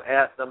 2-1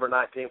 at number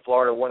 19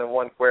 Florida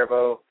 1-1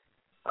 Cuervo.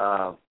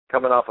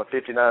 Coming off a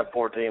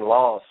 59-14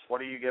 loss, what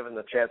are you giving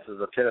the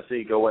chances of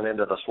Tennessee going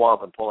into the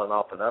swamp and pulling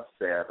off an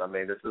upset? I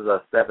mean, this is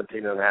a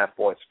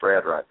 17.5-point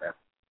spread right now.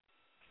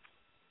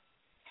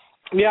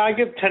 Yeah, I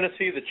give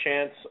Tennessee the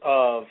chance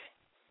of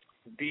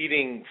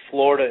beating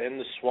Florida in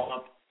the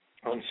swamp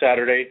on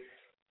Saturday.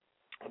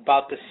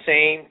 About the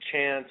same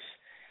chance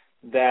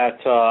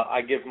that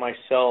I give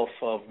myself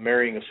of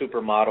marrying a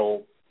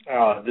supermodel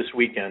this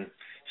weekend.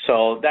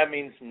 So that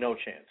means no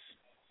chance.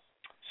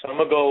 So I'm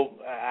going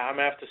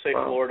to have to say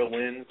Florida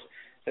wins,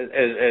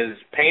 as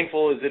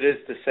painful as it is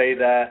to say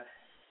that.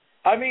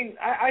 I mean,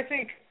 I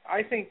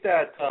think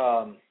that,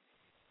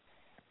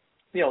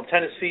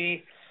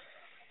 Tennessee,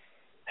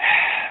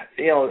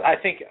 I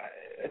think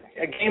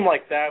a game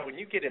like that, when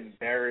you get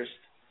embarrassed,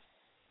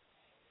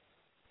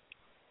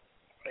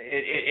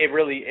 it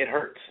really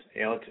hurts.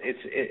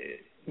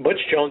 Butch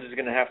Jones is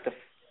going to have to,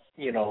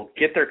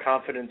 get their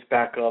confidence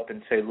back up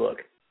and say, look,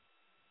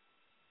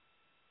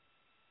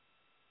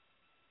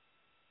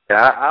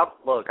 yeah,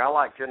 I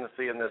like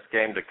Tennessee in this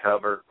game to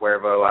cover,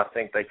 Cuervo. I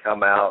think they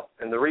come out,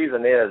 and the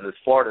reason is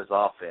Florida's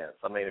offense.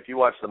 I mean, if you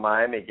watch the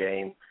Miami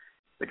game,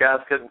 the guys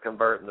couldn't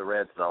convert in the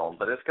red zone,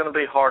 but it's going to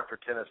be hard for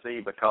Tennessee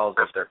because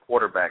of their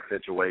quarterback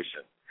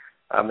situation.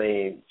 I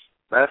mean,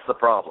 that's the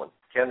problem.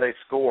 Can they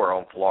score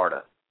on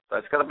Florida?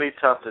 That's going to be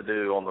tough to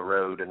do on the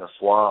road in the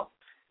swamp.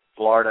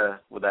 Florida,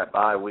 with that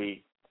bye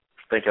week,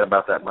 thinking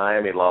about that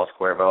Miami loss,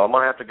 Cuervo, I'm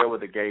going to have to go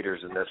with the Gators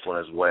in this one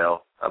as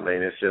well. I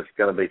mean, it's just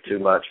going to be too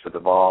much for the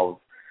Vols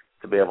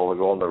to be able to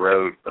go on the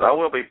road. But I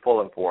will be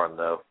pulling for them,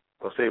 though.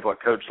 We'll see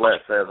what Coach Lett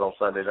says on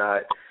Sunday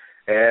night.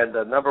 And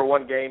the number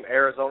 1 game,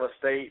 Arizona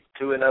State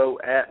 2-0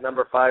 at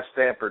number 5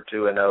 Stanford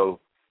 2-0.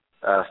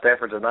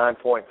 Stanford's a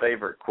 9-point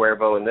favorite,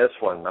 Cuervo, in this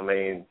one. I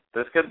mean,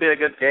 this could be a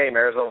good game.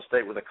 Arizona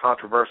State with a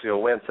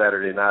controversial win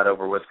Saturday night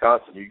over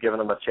Wisconsin. You've given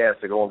them a chance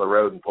to go on the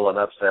road and pull an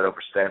upset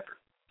over Stanford.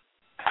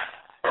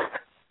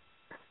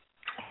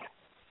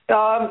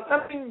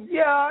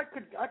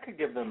 I could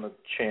give them a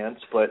chance,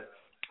 but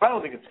I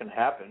don't think it's going to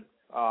happen.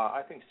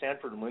 I think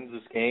Stanford wins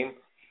this game.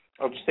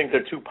 I just think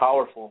they're too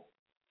powerful.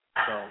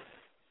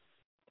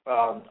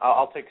 So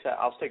I'll take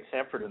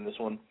Stanford in this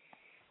one.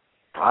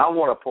 I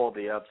want to pull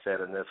the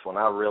upset in this one.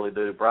 I really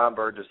do. Brian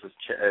Burgess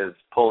is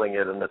pulling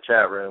it in the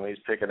chat room. He's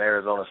picking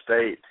Arizona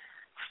State.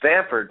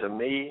 Stanford, to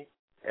me,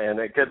 and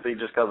it could be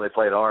just because they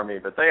played Army,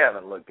 but they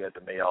haven't looked good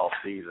to me all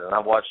season.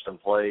 I've watched them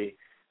play.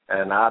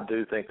 And I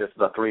do think this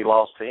is a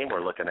 3-loss team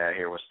we're looking at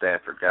here with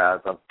Stanford, guys.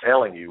 I'm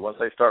telling you, once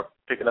they start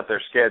picking up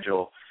their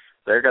schedule,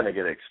 they're going to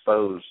get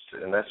exposed.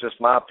 And that's just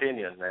my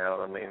opinion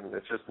now. I mean,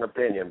 it's just an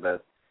opinion.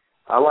 But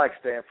I like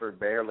Stanford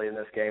barely in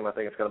this game. I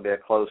think it's going to be a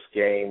close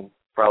game,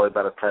 probably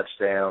about a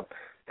touchdown.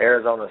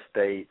 Arizona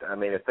State, I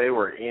mean, if they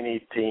were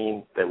any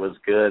team that was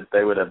good,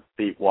 they would have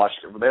beat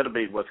Washington. They would have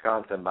beat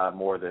Wisconsin by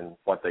more than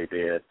what they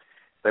did.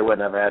 They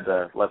wouldn't have had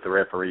to let the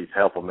referees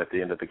help them at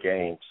the end of the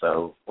game.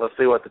 So let's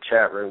see what the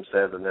chat room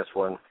says in this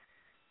one.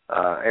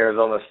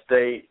 Arizona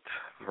State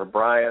for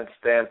Brian,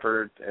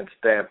 Stanford, and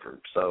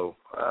Stanford. So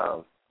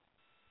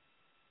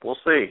we'll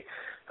see.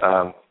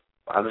 I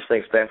just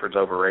think Stanford's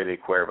overrated,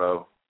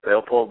 Cuervo.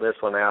 They'll pull this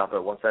one out,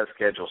 but once that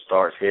schedule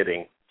starts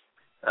hitting,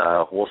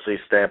 we'll see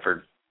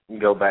Stanford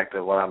go back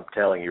to what I'm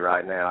telling you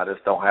right now. I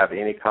just don't have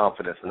any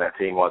confidence in that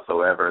team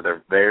whatsoever.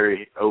 They're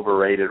very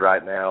overrated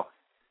right now.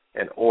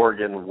 And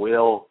Oregon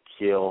will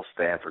kill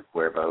Stanford,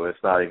 Cuervo.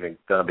 It's not even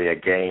going to be a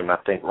game. I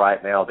think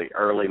right now the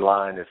early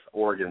line is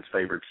Oregon's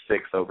favored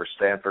 6 over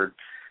Stanford.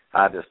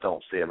 I just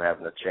don't see them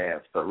having a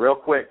chance. But real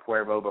quick,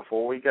 Cuervo,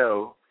 before we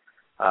go,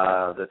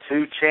 the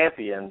 2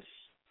 champions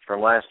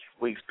from last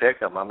week's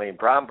pick'em. I mean,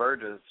 Brian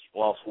Burgess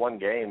lost one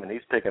game, and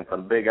he's picking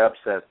some big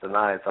upsets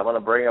tonight. So I'm going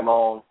to bring him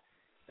on,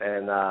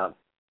 and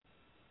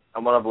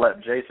I'm going to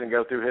let Jason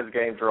go through his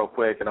games real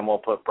quick, and I'm going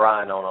to put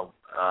Brian on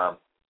them.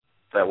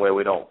 That way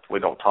we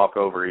don't talk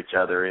over each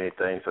other or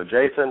anything. So,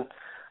 Jason,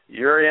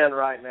 you're in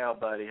right now,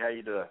 buddy. How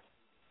you doing?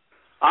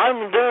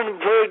 I'm doing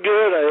pretty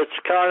good. It's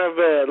kind of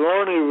a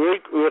lonely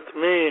week with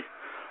me.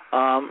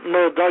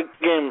 No Duck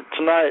game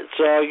tonight,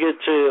 so I get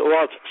to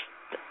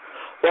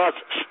watch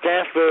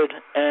Stanford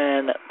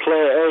and play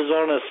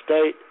Arizona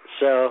State.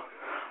 So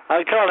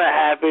I'm kind of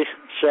happy.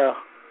 So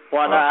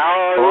why not?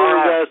 How are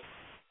you guys?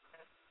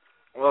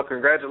 Well,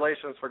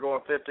 congratulations for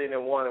going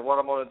 15-1. And what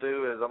I'm going to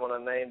do is I'm going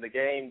to name the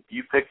game.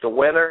 You pick the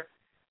winner,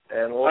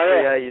 and we'll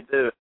see how you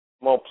do.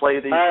 I'm going to play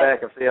these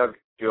back and see how good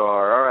you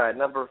are. All right,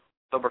 number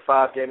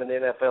 5 game in the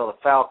NFL, the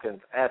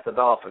Falcons at the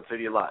Dolphins. Who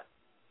do you like?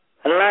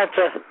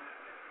 Atlanta.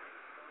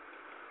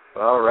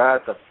 All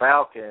right, the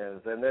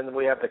Falcons. And then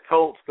we have the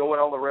Colts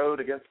going on the road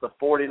against the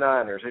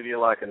 49ers. Who do you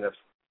like in this?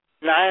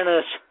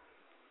 Niners.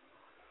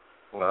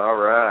 All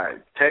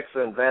right,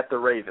 Texans at the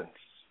Ravens.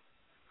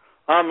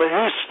 I'm in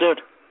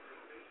Houston.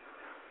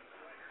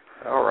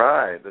 All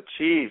right, the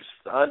Chiefs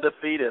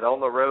undefeated on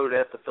the road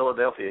at the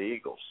Philadelphia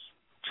Eagles.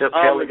 Chip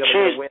Kelly going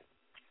to win.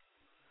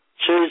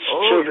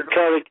 Chip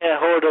Kelly can't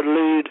hold a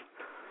lead.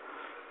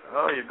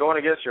 Oh, you're going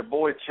against your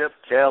boy Chip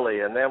Kelly.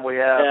 And then we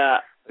have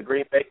the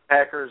Green Bay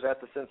Packers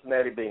at the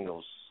Cincinnati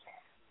Bengals.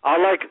 I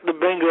like the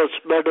Bengals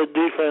better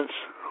defense.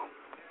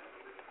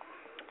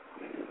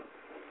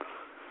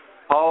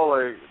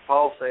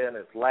 Paul's saying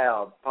it's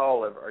loud.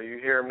 Paul, are you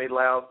hearing me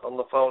loud on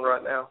the phone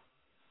right now?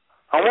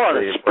 I want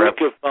a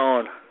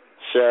speakerphone,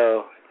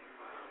 so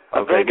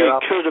I think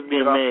it could have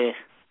been me.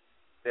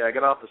 Yeah,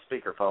 get off the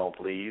speakerphone,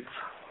 please.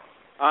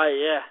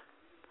 Yeah.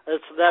 Is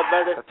that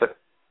better?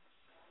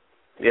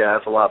 Yeah,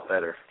 that's a lot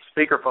better.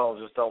 Speakerphones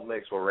just don't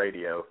mix with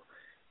radio.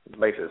 It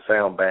makes it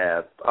sound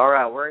bad. All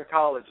right, we're in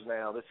college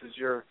now. This is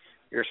your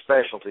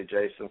specialty,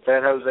 Jason.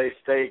 San Jose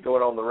State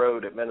going on the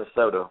road at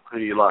Minnesota. Who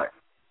do you like?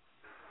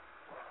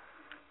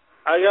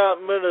 I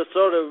got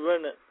Minnesota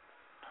winning.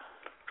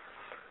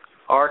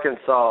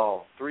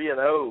 Arkansas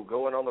 3-0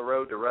 going on the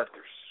road to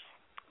Rutgers.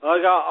 I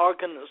got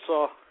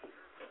Arkansas.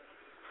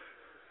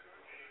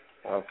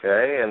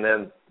 Okay, and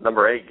then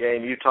number 8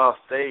 game, Utah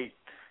State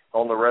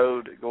on the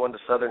road going to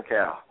Southern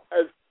Cal.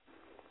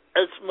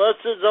 As much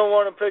as I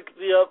want to pick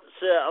the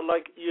upset, I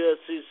like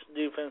USC's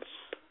defense.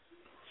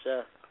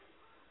 So.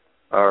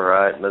 All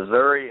right,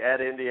 Missouri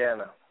at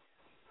Indiana.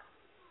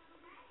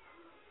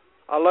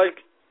 I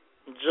like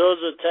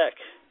Georgia Tech.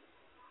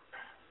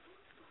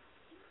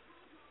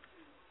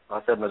 I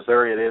said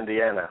Missouri at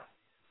Indiana.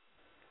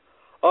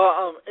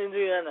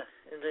 Indiana.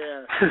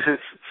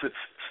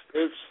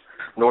 It's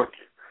North.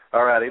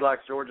 All right, he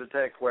likes Georgia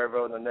Tech,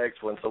 Cuervo, in the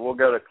next one. So we'll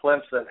go to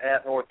Clemson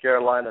at North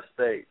Carolina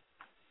State.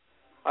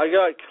 I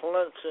got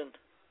Clemson.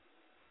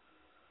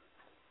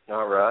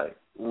 All right.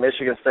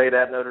 Michigan State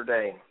at Notre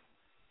Dame.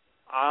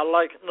 I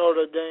like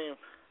Notre Dame.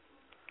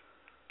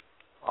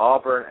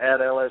 Auburn at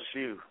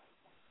LSU.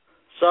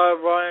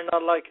 Sorry, Brian, I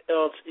like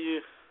LSU.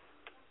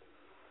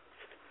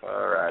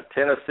 All right.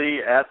 Tennessee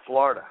at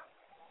Florida.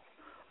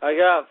 I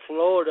got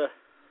Florida.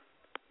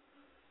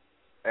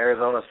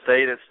 Arizona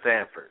State at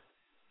Stanford.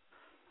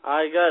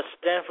 I got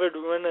Stanford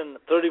winning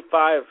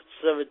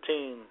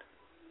 35-17.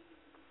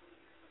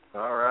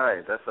 All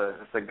right. That's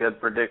a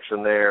good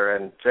prediction there.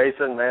 And,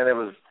 Jason, man, it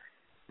was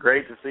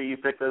great to see you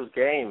pick those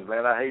games.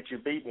 Man, I hate you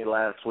beat me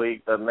last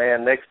week, but,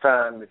 man, next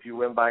time if you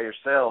win by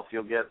yourself,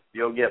 you'll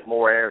get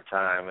more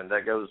airtime, and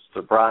that goes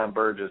to Brian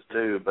Burgess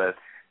too. But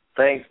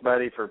thanks,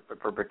 buddy, for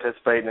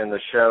participating in the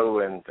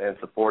show and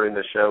supporting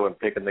the show and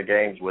picking the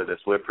games with us.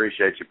 We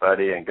appreciate you,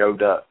 buddy, and go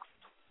Ducks.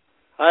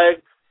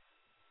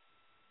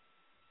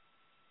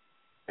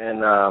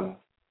 And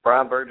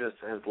Brian Burgess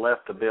has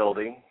left the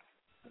building.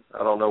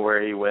 I don't know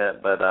where he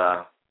went, but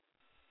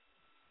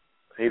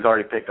he's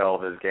already picked all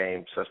of his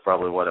games. That's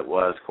probably what it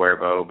was,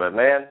 Cuervo. But,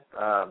 man,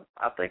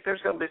 I think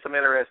there's going to be some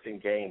interesting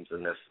games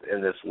in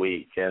this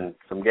week, and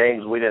some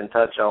games we didn't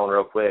touch on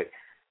real quick.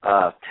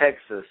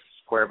 Texas,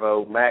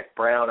 Cuervo, Mac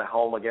Brown at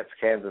home against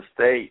Kansas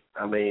State.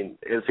 I mean,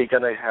 is he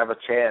going to have a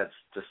chance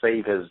to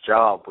save his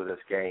job with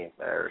this game,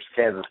 or is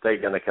Kansas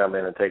State going to come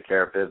in and take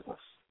care of business?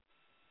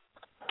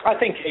 I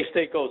think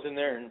K-State goes in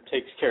there and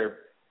takes care of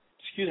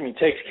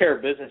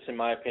business, in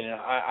my opinion.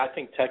 I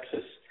think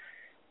Texas,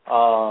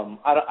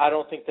 I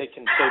don't think they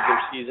can save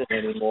their season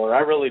anymore. I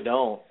really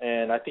don't,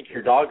 and I think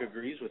your dog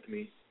agrees with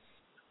me.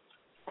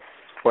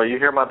 Well, you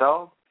hear my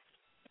dog?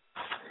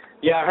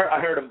 Yeah,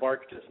 I heard him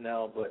bark just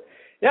now, but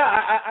yeah,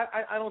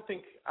 I don't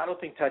think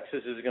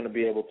Texas is going to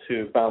be able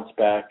to bounce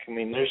back. I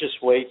mean, there's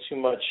just way too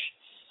much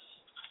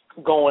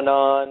going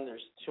on.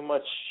 There's too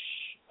much.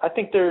 I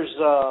think there's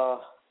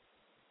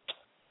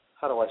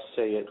how do I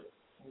say it?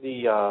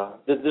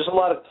 There's a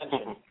lot of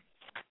tension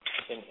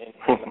in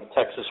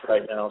Texas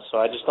right now, so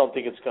I just don't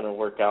think it's going to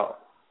work out.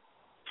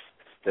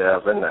 Yeah,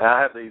 but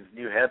I have these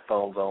new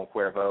headphones on,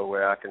 Cuervo,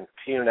 where I can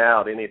tune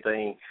out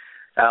anything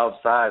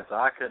outside, so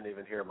I couldn't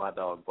even hear my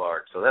dog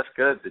bark. So that's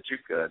good that you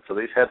could. So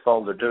these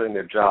headphones are doing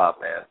their job,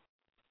 man.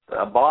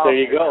 A bomb. There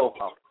you go.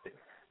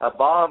 A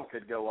bomb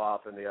could go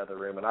off in the other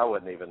room, and I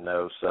wouldn't even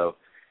know. So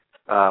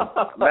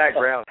Mack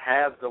Brown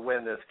has to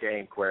win this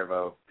game,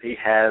 Cuervo. He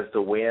has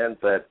to win,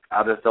 but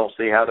I just don't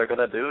see how they're going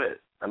to do it.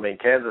 I mean,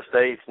 Kansas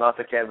State's not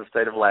the Kansas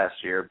State of last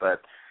year,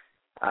 but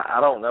I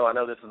don't know. I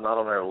know this is not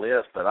on our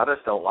list, but I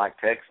just don't like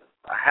Texas.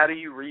 How do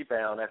you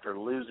rebound after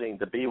losing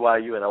to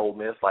BYU and Ole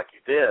Miss like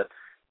you did?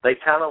 They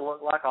kind of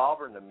look like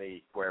Auburn to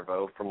me,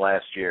 Cuervo, from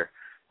last year,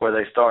 where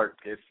they start,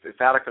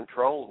 it's out of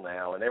control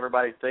now, and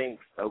everybody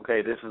thinks,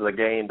 okay, this is a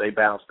game, they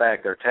bounce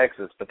back, they're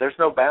Texas, but there's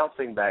no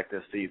bouncing back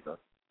this season.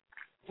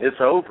 It's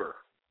over.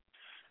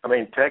 I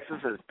mean,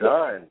 Texas is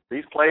done.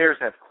 These players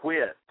have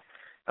quit.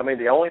 I mean,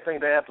 the only thing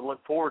they have to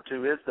look forward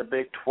to is the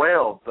Big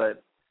 12,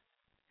 but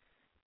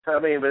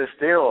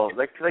still,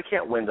 they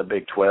can't win the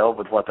Big 12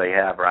 with what they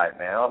have right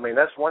now. I mean,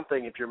 that's one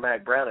thing if you're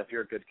Mack Brown, if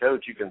you're a good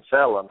coach, you can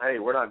sell them, hey,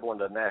 we're not going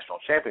to a national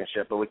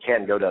championship, but we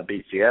can go to a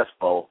BCS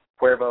Bowl.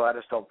 Cuervo, I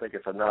just don't think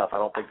it's enough. I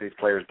don't think these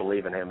players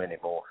believe in him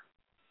anymore.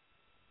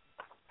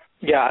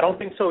 Yeah, I don't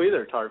think so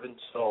either, Tarvin.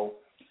 So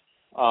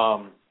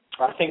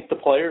I think the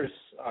players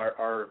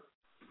are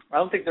I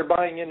don't think they're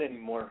buying in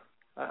anymore.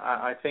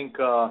 I think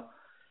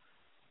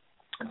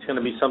it's going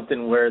to be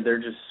something where they're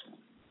just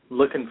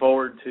looking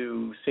forward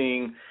to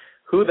seeing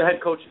who the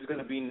head coach is going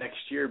to be next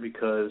year,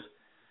 because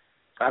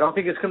I don't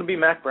think it's going to be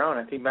Mack Brown.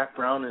 I think Mack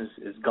Brown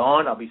is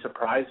gone. I'll be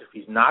surprised if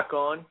he's not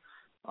gone.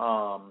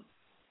 And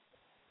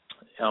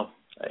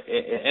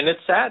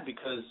it's sad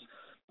because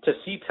to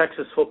see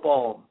Texas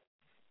football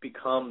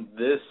become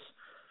this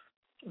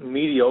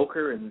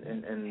mediocre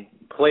and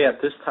play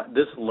at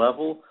this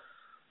level,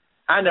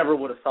 I never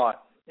would have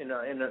thought in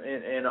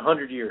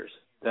 100 years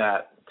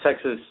that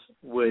Texas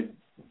would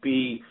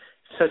be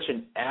such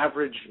an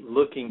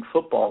average-looking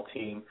football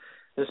team,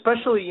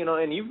 especially,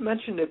 and you've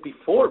mentioned it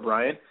before,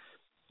 Brian,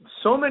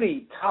 so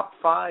many top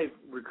 5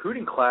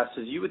 recruiting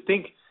classes, you would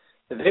think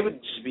that they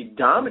would just be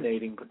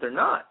dominating, but they're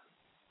not.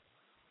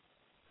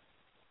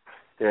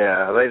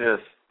 Yeah,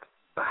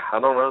 I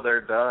don't know, they're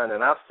done,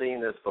 and I've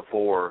seen this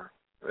before,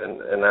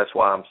 and that's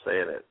why I'm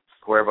saying it.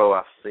 Cuervo,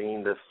 I've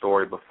seen this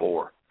story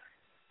before,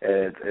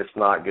 and it's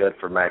not good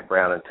for Mack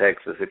Brown in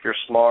Texas. If you're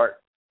smart,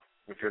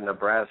 if you're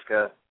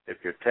Nebraska, if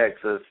you're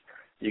Texas,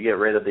 you get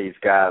rid of these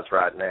guys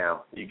right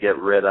now. You get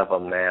rid of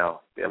them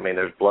now. I mean,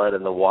 there's blood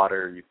in the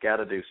water. You've got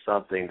to do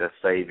something to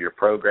save your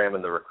program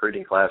and the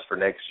recruiting class for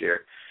next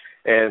year.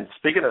 And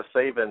speaking of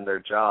saving their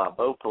job,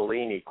 Bo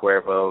Pelini,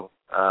 Cuervo,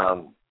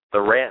 the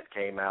rant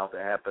came out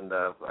that happened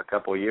a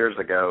couple of years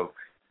ago.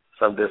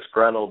 Some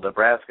disgruntled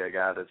Nebraska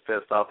guy that's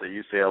pissed off that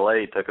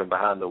UCLA took him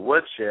behind the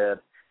woodshed,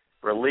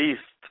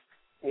 released,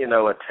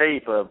 a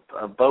tape of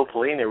Bo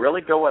Pelini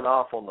really going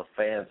off on the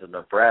fans of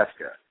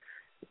Nebraska.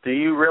 Do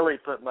you really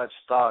put much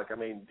stock? I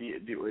mean,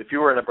 if you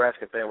were a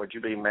Nebraska fan, would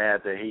you be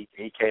mad that he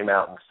came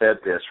out and said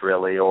this,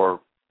 really, or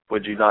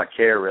would you not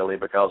care, really,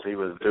 because he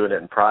was doing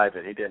it in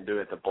private? He didn't do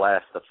it to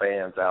blast the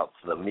fans out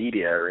to the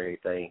media or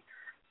anything.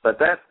 But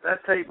that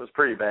tape was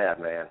pretty bad,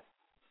 man.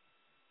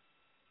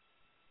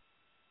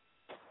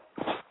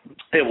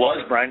 It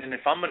was, Brian, and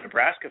if I'm a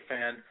Nebraska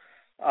fan,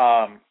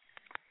 I'm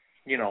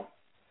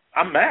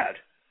mad.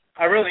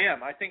 I really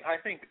am. I think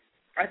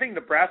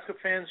Nebraska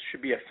fans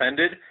should be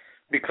offended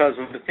because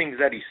of the things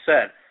that he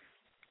said.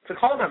 To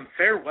call them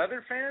fair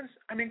weather fans,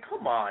 I mean,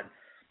 come on.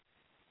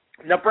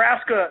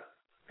 Nebraska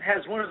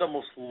has one of the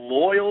most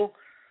loyal,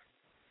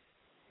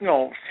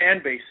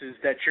 fan bases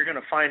that you're going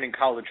to find in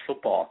college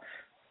football.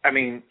 I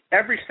mean,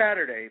 every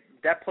Saturday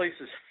that place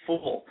is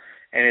full,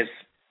 and it's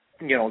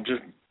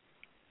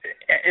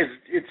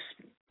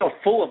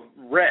full of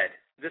red.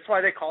 That's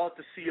why they call it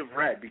the Sea of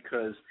Red,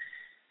 because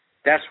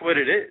that's what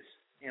it is.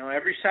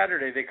 Every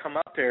Saturday they come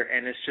up there,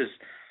 and it's just,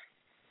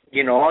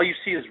 all you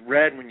see is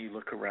red when you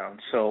look around.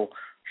 So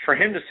for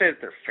him to say that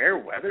they're fair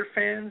weather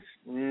fans,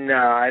 no,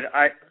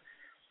 I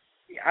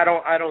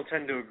don't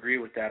tend to agree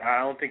with that. I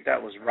don't think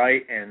that was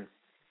right, and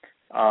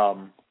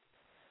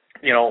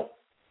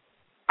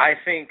I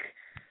think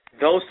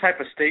those type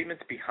of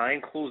statements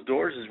behind closed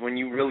doors is when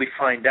you really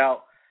find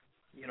out,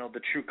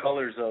 the true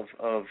colors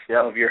of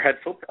your head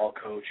football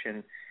coach.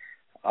 And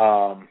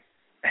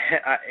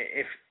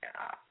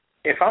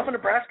if I'm a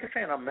Nebraska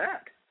fan, I'm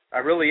mad. I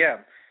really am.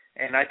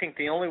 And I think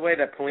the only way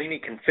that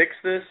Pelini can fix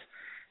this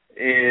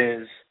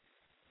is,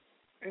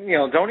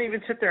 don't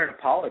even sit there and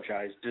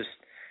apologize. Just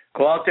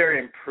go out there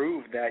and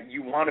prove that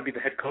you want to be the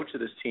head coach of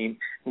this team,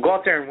 and go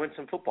out there and win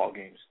some football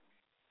games.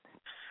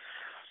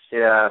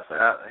 Yeah,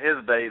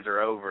 his days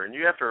are over. And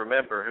you have to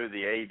remember who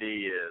the AD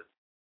is.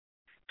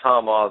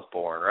 Tom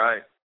Osborne,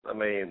 right? I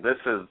mean,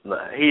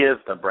 he is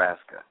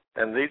Nebraska.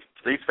 And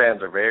these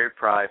fans are very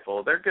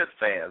prideful. They're good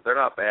fans. They're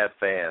not bad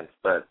fans.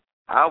 But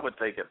I would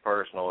take it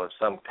personal if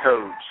some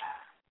coach,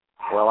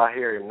 well, I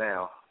hear him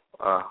now.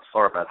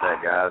 Sorry about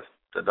that, guys.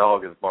 The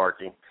dog is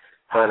barking.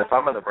 But if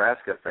I'm a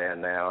Nebraska fan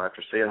now,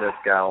 after seeing this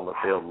guy on the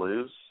field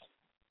lose,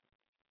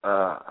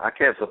 I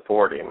can't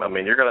support him. I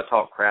mean, you're going to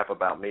talk crap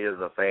about me as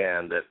a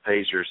fan that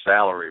pays your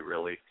salary,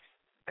 really,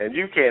 and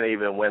you can't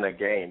even win a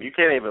game. You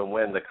can't even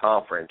win the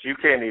conference. You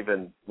can't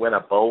even win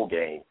a bowl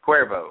game.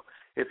 Cuervo,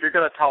 if you're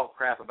going to talk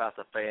crap about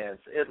the fans,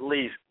 at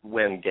least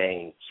win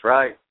games,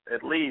 right?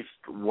 At least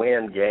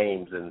win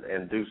games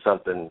and do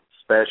something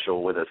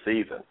special with a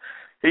season.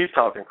 He's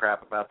talking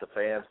crap about the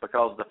fans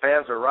because the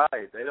fans are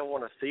right. They don't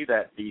want to see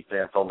that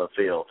defense on the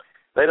field.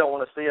 They don't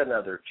want to see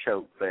another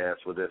choke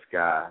fest with this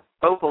guy.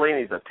 Bo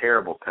Pelini's a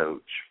terrible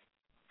coach.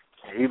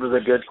 He was a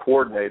good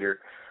coordinator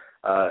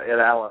at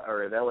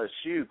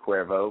LSU,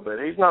 Cuervo, but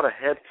he's not a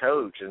head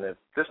coach. And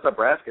this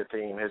Nebraska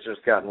team has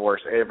just gotten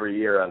worse every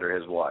year under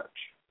his watch,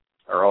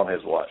 or on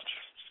his watch.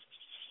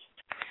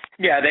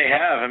 Yeah, they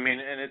have. I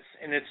mean,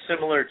 and it's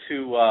similar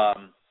to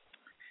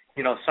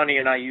Sonny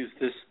and I use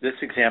this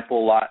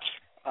example a lot.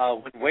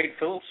 When Wade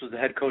Phillips was the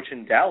head coach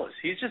in Dallas,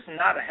 he's just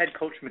not a head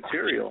coach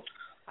material.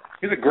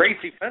 He's a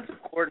great defensive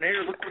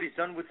coordinator. Look what he's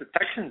done with the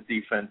Texans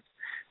defense,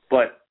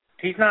 but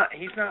he's not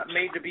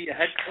made to be a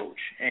head coach.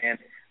 And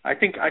I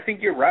think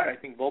you're right. I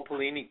think Bo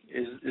Pelini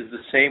is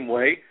the same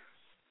way.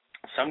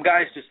 Some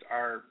guys just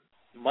are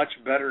much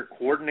better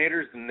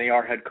coordinators than they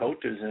are head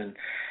coaches, and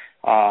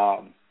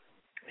I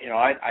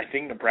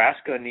think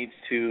Nebraska needs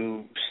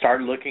to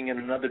start looking in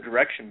another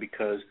direction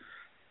because.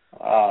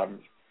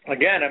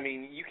 Again, I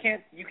mean, you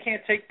can't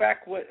take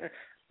back what.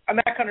 I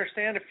mean, I can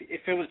understand if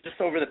it was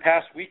just over the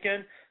past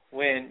weekend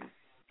when,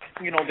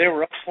 they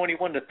were up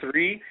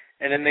 21-3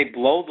 and then they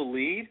blow the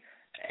lead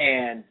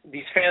and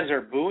these fans are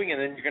booing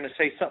and then you're going to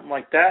say something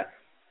like that.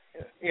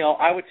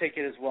 I would take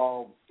it as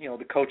well.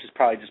 The coach is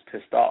probably just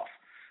pissed off.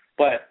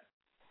 But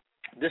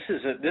this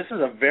is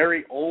a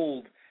very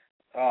old,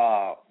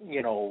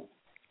 audio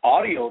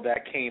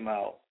that came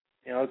out.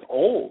 It's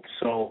old,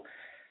 so.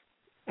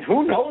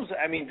 Who knows?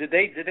 I mean, did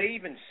they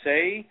even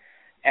say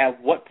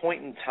at what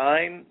point in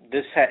time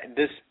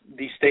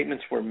these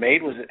statements were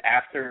made? Was it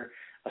after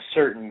a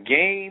certain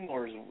game,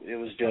 or it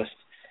was just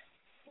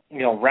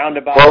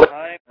roundabout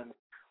time?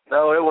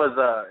 No, it was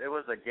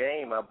a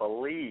game, I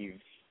believe,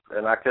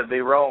 and I could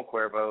be wrong.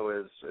 Cuervo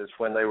is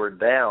when they were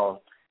down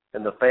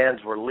and the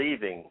fans were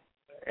leaving,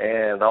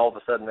 and all of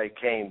a sudden they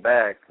came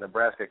back.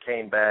 Nebraska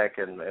came back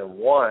and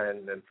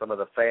won, and some of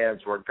the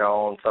fans were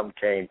gone. Some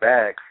came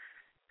back.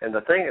 And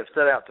the thing that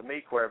stood out to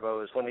me,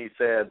 Cuervo, is when he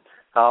said,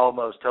 I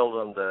almost told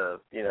them to,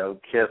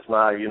 kiss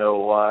my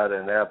you-know-what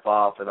and F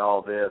off and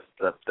all this,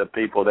 the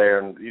people there,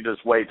 and you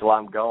just wait till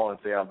I'm gone and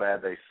see how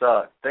bad they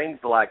suck.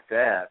 Things like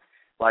that,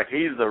 like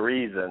he's the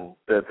reason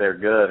that they're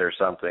good or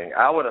something.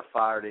 I would have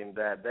fired him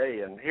that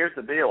day. And here's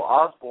the deal.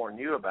 Osborne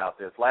knew about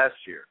this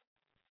last year.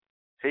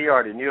 He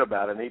already knew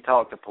about it, and he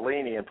talked to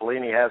Pelini, and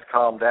Pelini has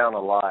calmed down a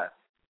lot.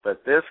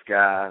 But this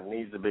guy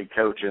needs to be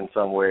coaching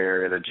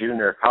somewhere at a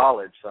junior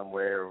college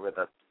somewhere with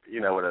a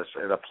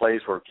at a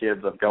place where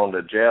kids have gone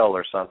to jail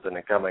or something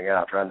and coming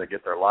out trying to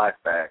get their life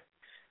back.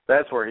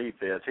 That's where he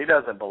fits. He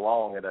doesn't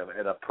belong at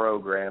a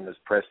program as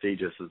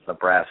prestigious as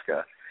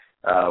Nebraska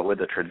with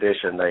the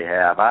tradition they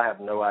have. I have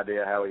no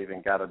idea how he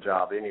even got a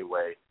job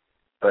anyway.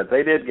 But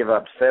they did give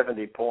up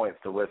 70 points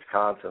to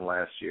Wisconsin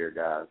last year,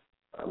 guys.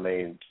 I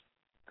mean,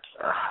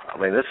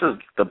 this is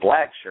the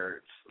black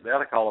shirts. They ought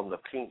to call them the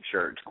pink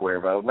shirts,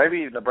 Cuervo.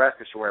 Maybe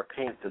Nebraska should wear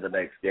pink to the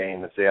next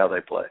game and see how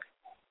they play.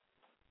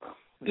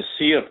 The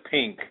sea of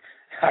pink.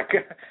 I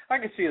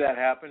can see that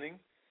happening.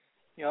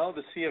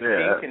 The sea of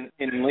pink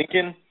in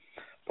Lincoln.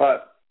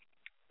 But,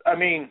 I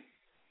mean,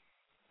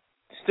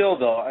 still,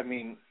 though,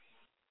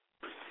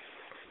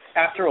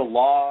 after a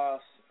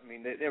loss,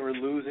 they were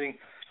losing.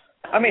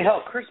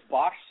 Hell, Chris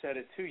Bosch said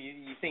it, too.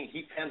 You think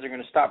Heat fans are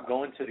going to stop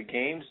going to the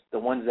games, the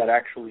ones that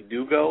actually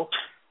do go?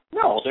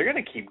 No, they're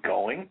going to keep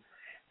going.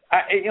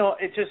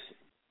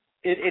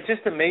 It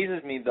just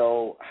amazes me,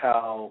 though,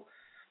 how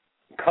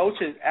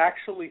coaches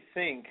actually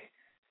think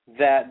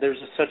that there's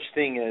a such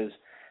thing as,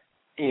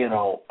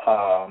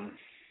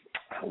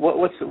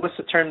 what's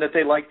the term that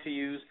they like to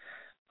use?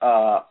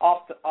 What's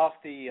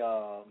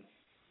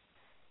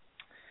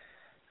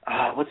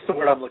the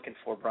word I'm looking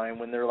for, Brian?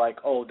 When they're like,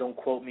 oh, don't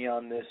quote me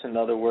on this. In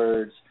other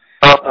words,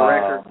 off the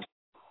record.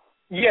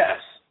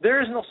 Yes,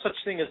 there is no such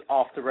thing as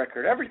off the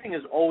record. Everything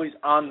is always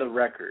on the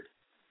record.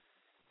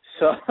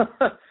 So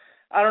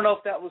I don't know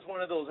if that was one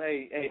of those,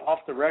 hey,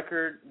 off the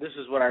record, this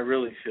is what I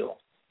really feel.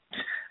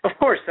 Of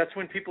course, that's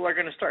when people are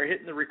going to start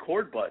hitting the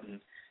record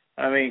button.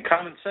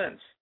 Common sense.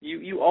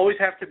 You always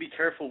have to be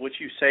careful what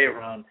you say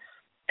around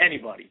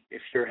anybody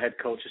if you're a head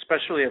coach,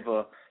 especially of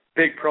a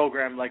big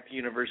program like the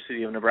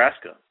University of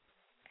Nebraska.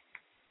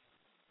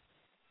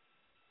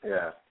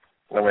 Yeah.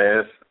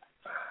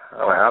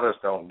 I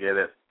just don't get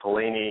it.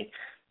 Pelini,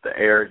 the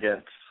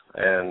arrogance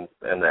and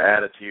the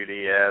attitude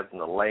he has and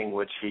the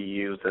language he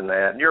used in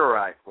that. And you're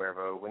right,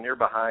 Cuervo. When you're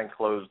behind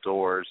closed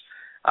doors,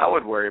 I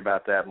would worry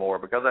about that more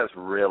because that's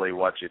really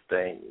what you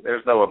think.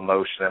 There's no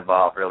emotion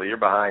involved, really. You're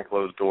behind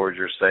closed doors,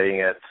 you're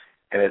saying it,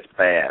 and it's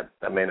bad.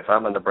 If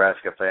I'm a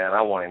Nebraska fan,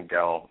 I want him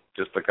gone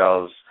just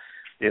because,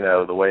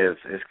 the way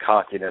his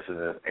cockiness and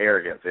his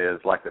arrogance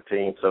is, like the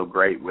team's so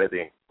great with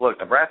him. Look,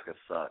 Nebraska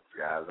sucks,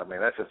 guys. I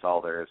mean, that's just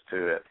all there is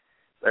to it.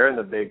 They're in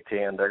the Big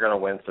Ten. They're going to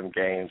win some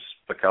games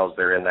because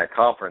they're in that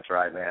conference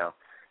right now.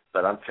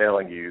 But I'm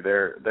telling you,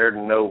 they're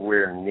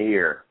nowhere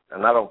near,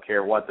 and I don't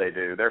care what they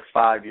do. They're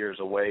 5 years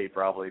away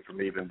probably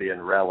from even being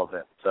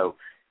relevant. So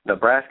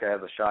Nebraska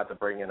has a shot to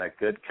bring in a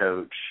good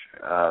coach,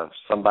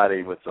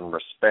 somebody with some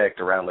respect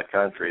around the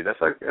country.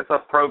 It's a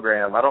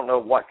program. I don't know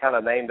what kind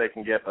of name they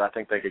can get, but I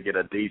think they could get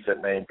a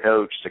decent name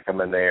coach to come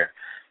in there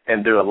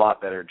and do a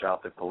lot better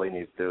job than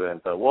Pelini's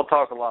doing. But we'll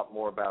talk a lot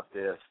more about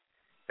this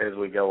as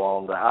we go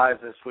on. The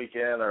highs this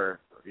weekend are,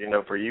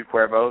 for you,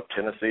 Cuervo,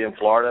 Tennessee and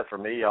Florida. For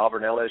me,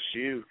 Auburn,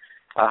 LSU.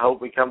 I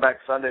hope we come back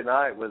Sunday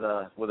night with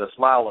a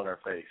smile on our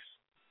face.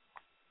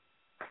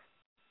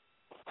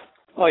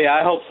 Oh, yeah,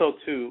 I hope so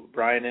too,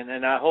 Brian.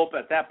 And I hope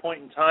at that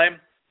point in time,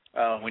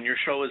 when your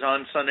show is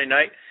on Sunday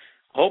night,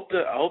 I hope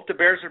the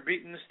Bears are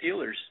beating the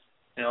Steelers,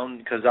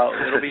 because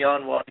it'll be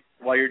on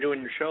while you're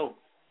doing your show.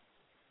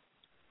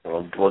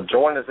 Well,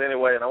 join us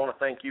anyway, and I want to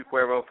thank you,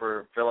 Cuervo,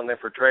 for filling in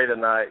for Trey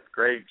tonight.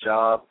 Great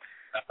job.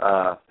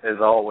 As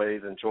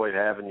always, enjoyed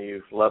having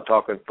you. Love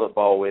talking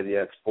football with you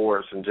and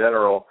sports in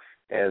general.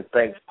 And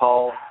thanks,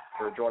 Paul,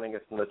 for joining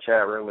us in the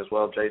chat room as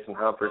well. Jason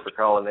Humphrey for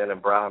calling in,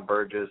 and Brian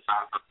Burgess.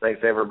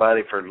 Thanks,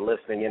 everybody, for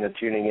listening in and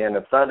tuning in.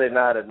 And Sunday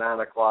night at 9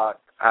 o'clock,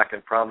 I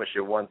can promise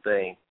you one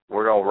thing.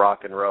 We're going to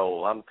rock and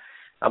roll. I'm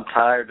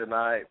tired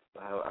tonight.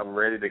 I'm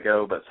ready to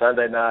go. But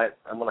Sunday night,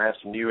 I'm going to have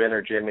some new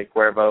energy in me,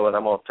 Cuervo, and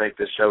I'm going to take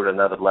this show to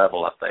another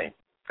level, I think.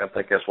 I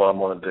think that's what I'm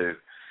going to do.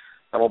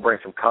 I'm going to bring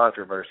some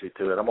controversy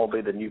to it. I'm going to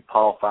be the new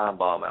Paul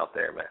Feinbaum out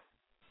there, man.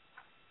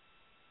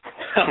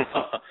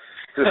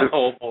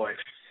 Oh, boy.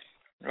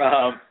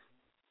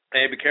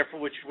 Hey, be careful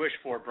what you wish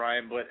for,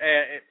 Brian. But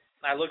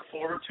I look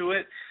forward to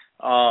it.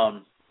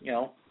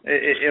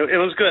 It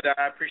was good.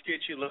 I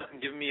appreciate you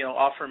giving me,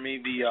 offering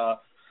me the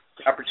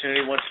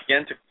opportunity once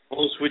again to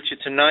close with you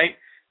tonight.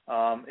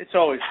 It's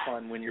always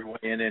fun when you're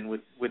weighing in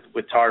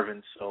with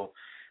Tarvin. So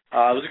it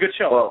was a good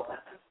show.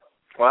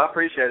 Well, I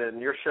appreciate it.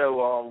 And your show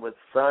on with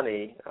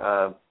Sonny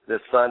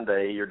this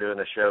Sunday, you're doing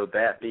a show,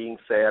 That Being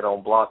Said,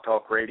 on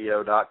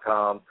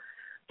blogtalkradio.com.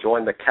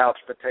 Join the Couch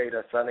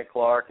Potato, Sonny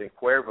Clark and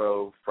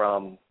Cuervo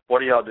from, what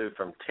do y'all do,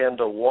 from 10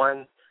 to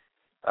 1,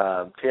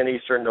 10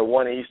 Eastern to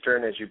 1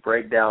 Eastern, as you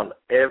break down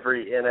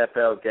every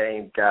NFL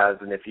game, guys.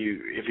 And if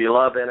you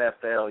love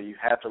NFL, you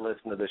have to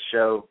listen to the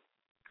show.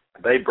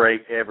 They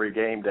break every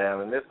game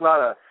down. And it's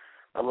not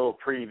a little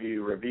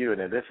preview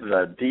reviewing it. This is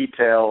a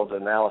detailed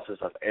analysis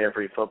of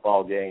every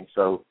football game.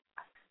 So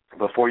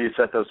before you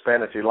set those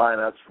fantasy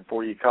lineups,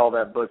 before you call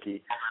that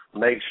bookie,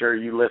 make sure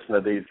you listen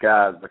to these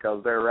guys,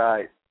 because they're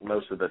right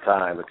most of the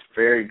time. It's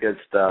very good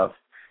stuff.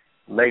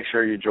 Make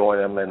sure you join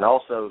them. And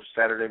also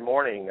Saturday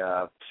morning,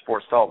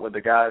 Sports Talk with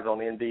the guys on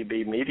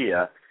NDB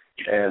Media.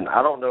 And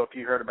I don't know if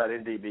you heard about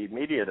NDB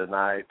Media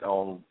tonight.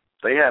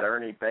 They had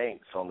Ernie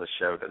Banks on the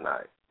show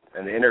tonight,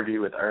 an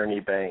interview with Ernie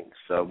Banks.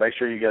 So make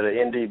sure you go to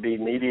NDB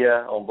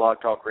Media on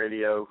Blog Talk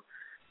Radio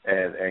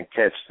and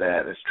catch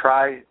that. It's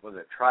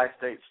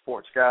Tri-State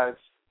Sports Guys,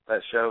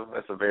 that show?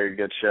 That's a very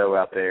good show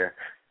out there.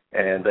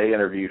 And they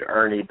interviewed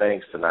Ernie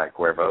Banks tonight,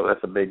 Cuervo.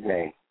 That's a big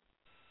name.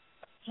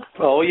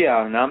 Oh,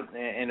 yeah,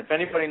 and if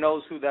anybody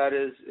knows who that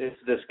is, it's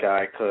this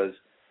guy, because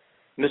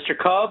Mr.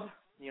 Cub,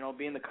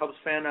 being the Cubs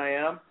fan I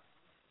am,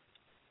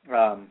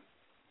 I'm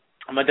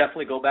going to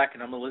definitely go back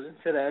and I'm going to listen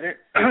to that,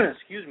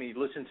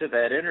 listen to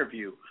that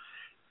interview.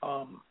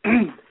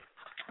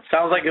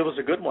 Sounds like it was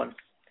a good one.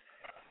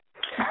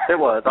 It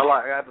was.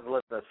 I had to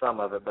listen to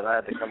some of it, but I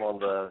had to come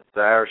on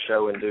our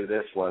show and do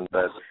this one.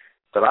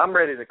 But I'm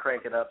ready to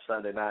crank it up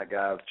Sunday night,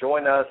 guys.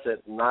 Join us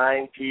at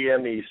 9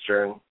 p.m.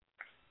 Eastern.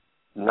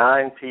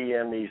 9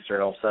 p.m.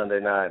 Eastern on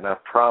Sunday night, and I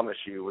promise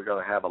you we're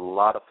going to have a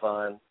lot of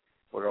fun.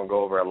 We're going to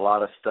go over a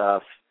lot of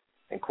stuff.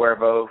 And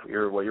Cuervo,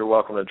 you're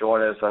welcome to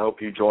join us. I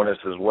hope you join us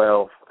as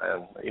well.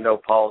 And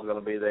Paul's going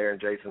to be there,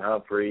 and Jason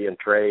Humphrey and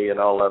Trey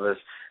and all of us.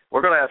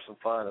 We're going to have some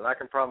fun, and I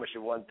can promise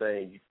you one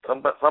thing.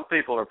 Some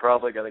people are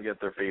probably going to get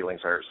their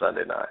feelings hurt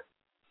Sunday night.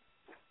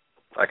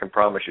 I can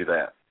promise you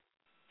that.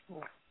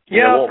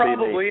 Yeah,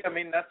 probably. I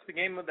mean, that's a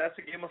game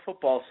of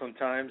football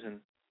sometimes, and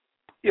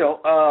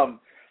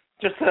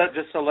Just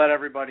to let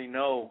everybody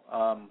know,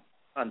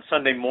 on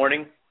Sunday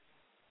morning,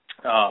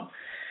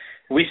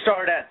 we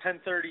start at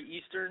 10:30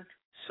 Eastern.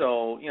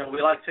 So,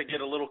 we like to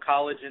get a little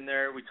college in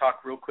there. We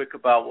talk real quick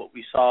about what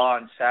we saw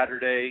on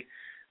Saturday,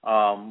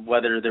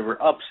 whether there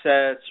were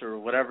upsets or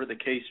whatever the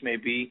case may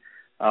be.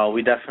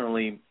 We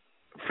definitely,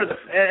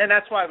 and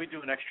that's why we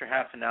do an extra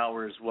half an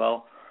hour as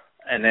well.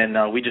 And then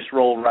we just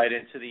roll right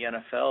into the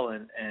NFL.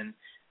 And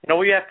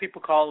we have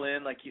people call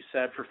in, like you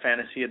said, for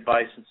fantasy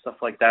advice and stuff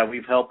like that.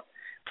 We've helped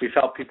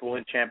people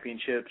win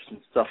championships and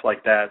stuff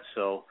like that.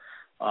 So,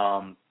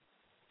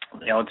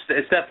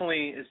 it's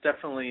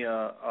definitely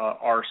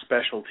our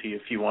specialty,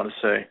 if you want to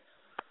say.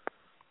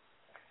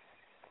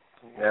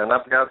 Yeah, and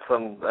I've got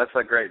that's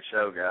a great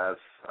show, guys.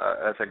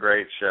 That's a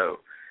great show.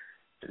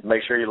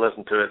 make sure you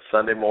listen to it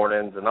Sunday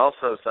mornings, and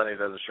also Sunday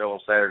does a show on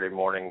Saturday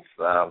mornings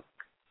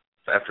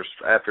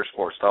after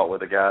Sports Talk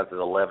with the guys at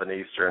 11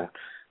 Eastern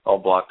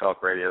on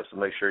Blogtalk Radio, so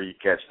make sure you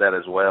catch that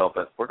as well.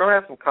 But we're going to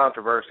have some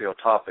controversial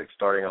topics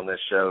starting on this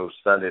show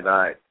Sunday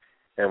night,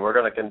 and we're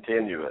going to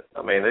continue it.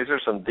 I mean, these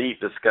are some deep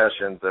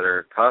discussions that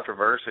are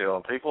controversial,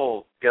 and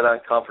people get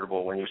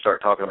uncomfortable when you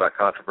start talking about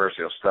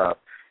controversial stuff.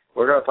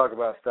 We're going to talk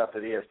about stuff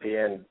that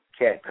ESPN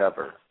can't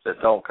cover,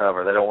 that don't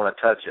cover. They don't want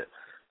to touch it.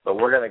 But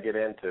we're going to get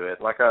into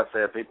it. Like I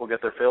said, people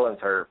get their feelings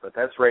hurt, but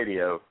that's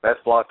radio. That's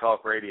Blog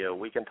Talk Radio.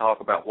 We can talk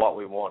about what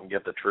we want and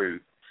get the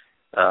truth.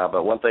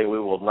 But one thing we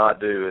will not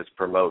do is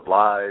promote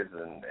lies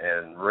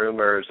and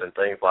rumors and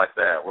things like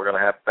that. We're going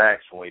to have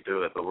facts when we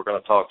do it, but we're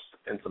going to talk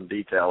in some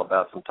detail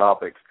about some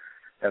topics.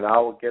 And I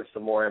will get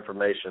some more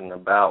information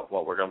about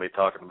what we're going to be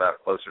talking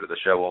about closer to the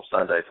show on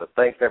Sunday. So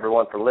thanks,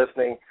 everyone, for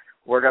listening.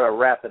 We're going to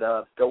wrap it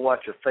up. Go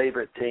watch your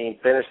favorite team.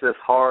 Finish this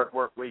hard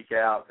work week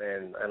out,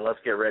 and let's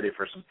get ready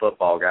for some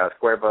football, guys.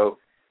 Cuervo,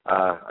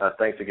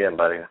 thanks again,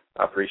 buddy.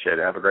 I appreciate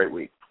it. Have a great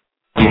week.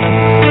 In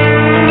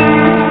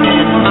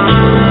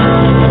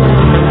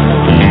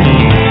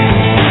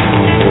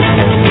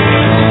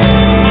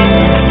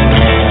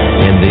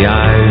the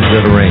eyes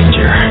of a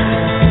ranger,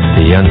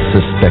 the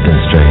unsuspecting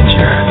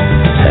stranger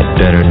had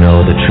better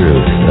know the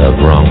truth of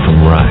wrong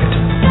from right.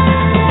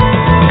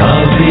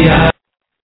 Of the